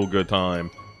real good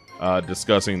time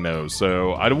discussing those.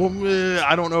 So, I don't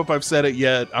know if I've said it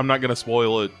yet. I'm not going to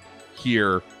spoil it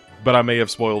here, but I may have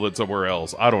spoiled it somewhere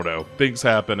else. I don't know. Things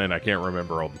happen, and I can't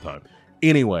remember all the time.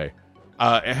 Anyway,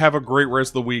 have a great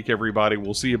rest of the week, everybody.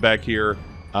 We'll see you back here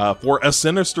for A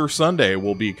Sinister Sunday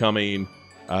will be coming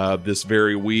this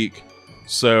very week.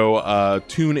 So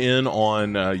tune in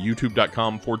on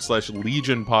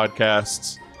youtube.com/Legion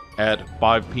Podcasts at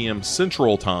 5 p.m.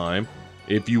 Central Time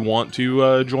if you want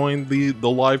to join the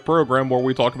live program where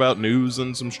we talk about news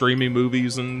and some streaming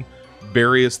movies and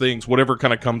various things, whatever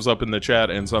kind of comes up in the chat.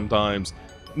 And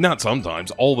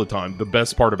all the time, the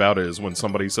best part about it is when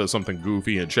somebody says something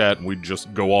goofy in chat and we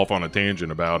just go off on a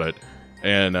tangent about it,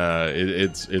 and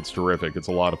it's terrific. It's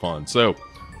a lot of fun. So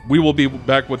we will be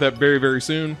back with that very, very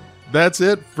soon. That's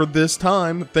it for this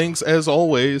time. Thanks as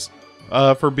always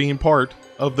for being part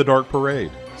of the Dark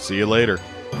Parade. See you later.